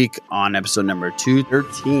next week on episode number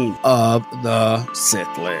 213 of the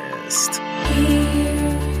Sith List.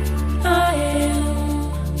 I am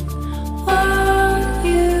what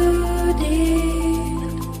you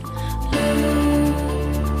did.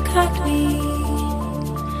 Look at me,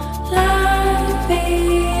 life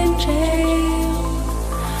in jail.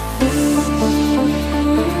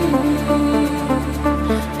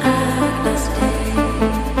 At the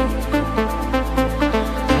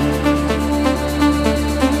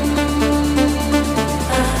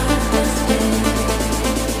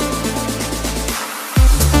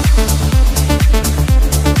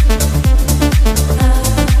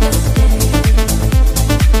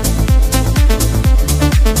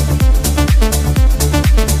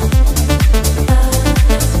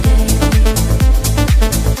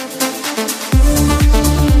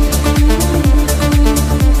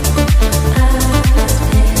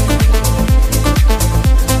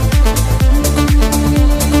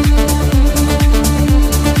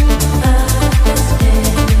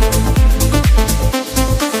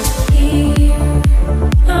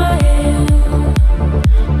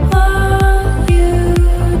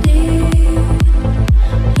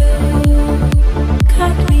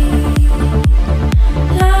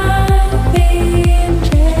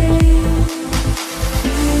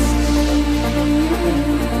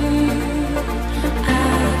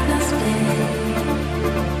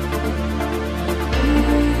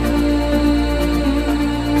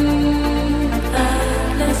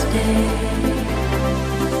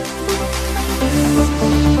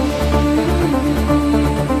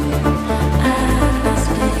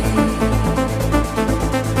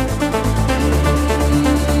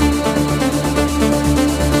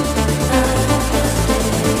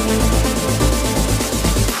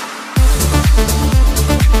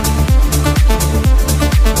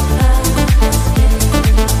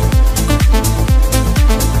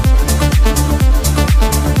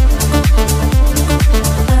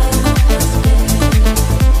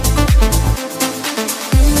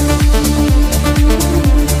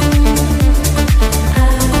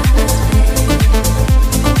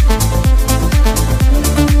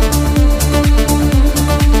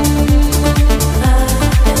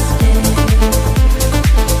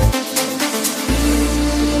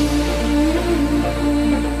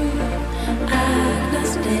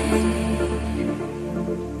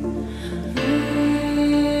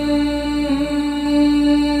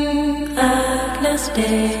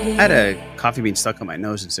day. I had a coffee bean stuck on my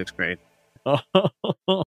nose in 6th grade.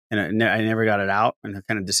 And I never got it out, and it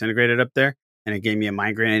kind of disintegrated up there, and it gave me a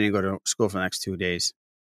migraine. I didn't go to school for the next 2 days.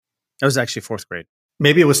 That was actually 4th grade.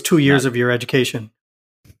 Maybe it was 2 years of your education.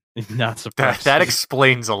 Not surprising. That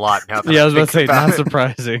explains a lot. Now that I was about to say, about not it.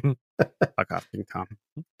 surprising. Fuck off, King Tom.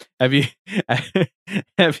 Have you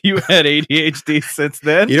had ADHD since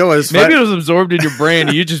then? You know what's Maybe funny? it was absorbed in your brain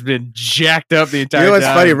and you've just been jacked up the entire You know what's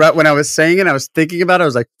time. funny? Right when I was saying it, I was thinking about it. I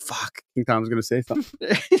was like, fuck, King Tom's going to say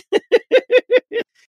something.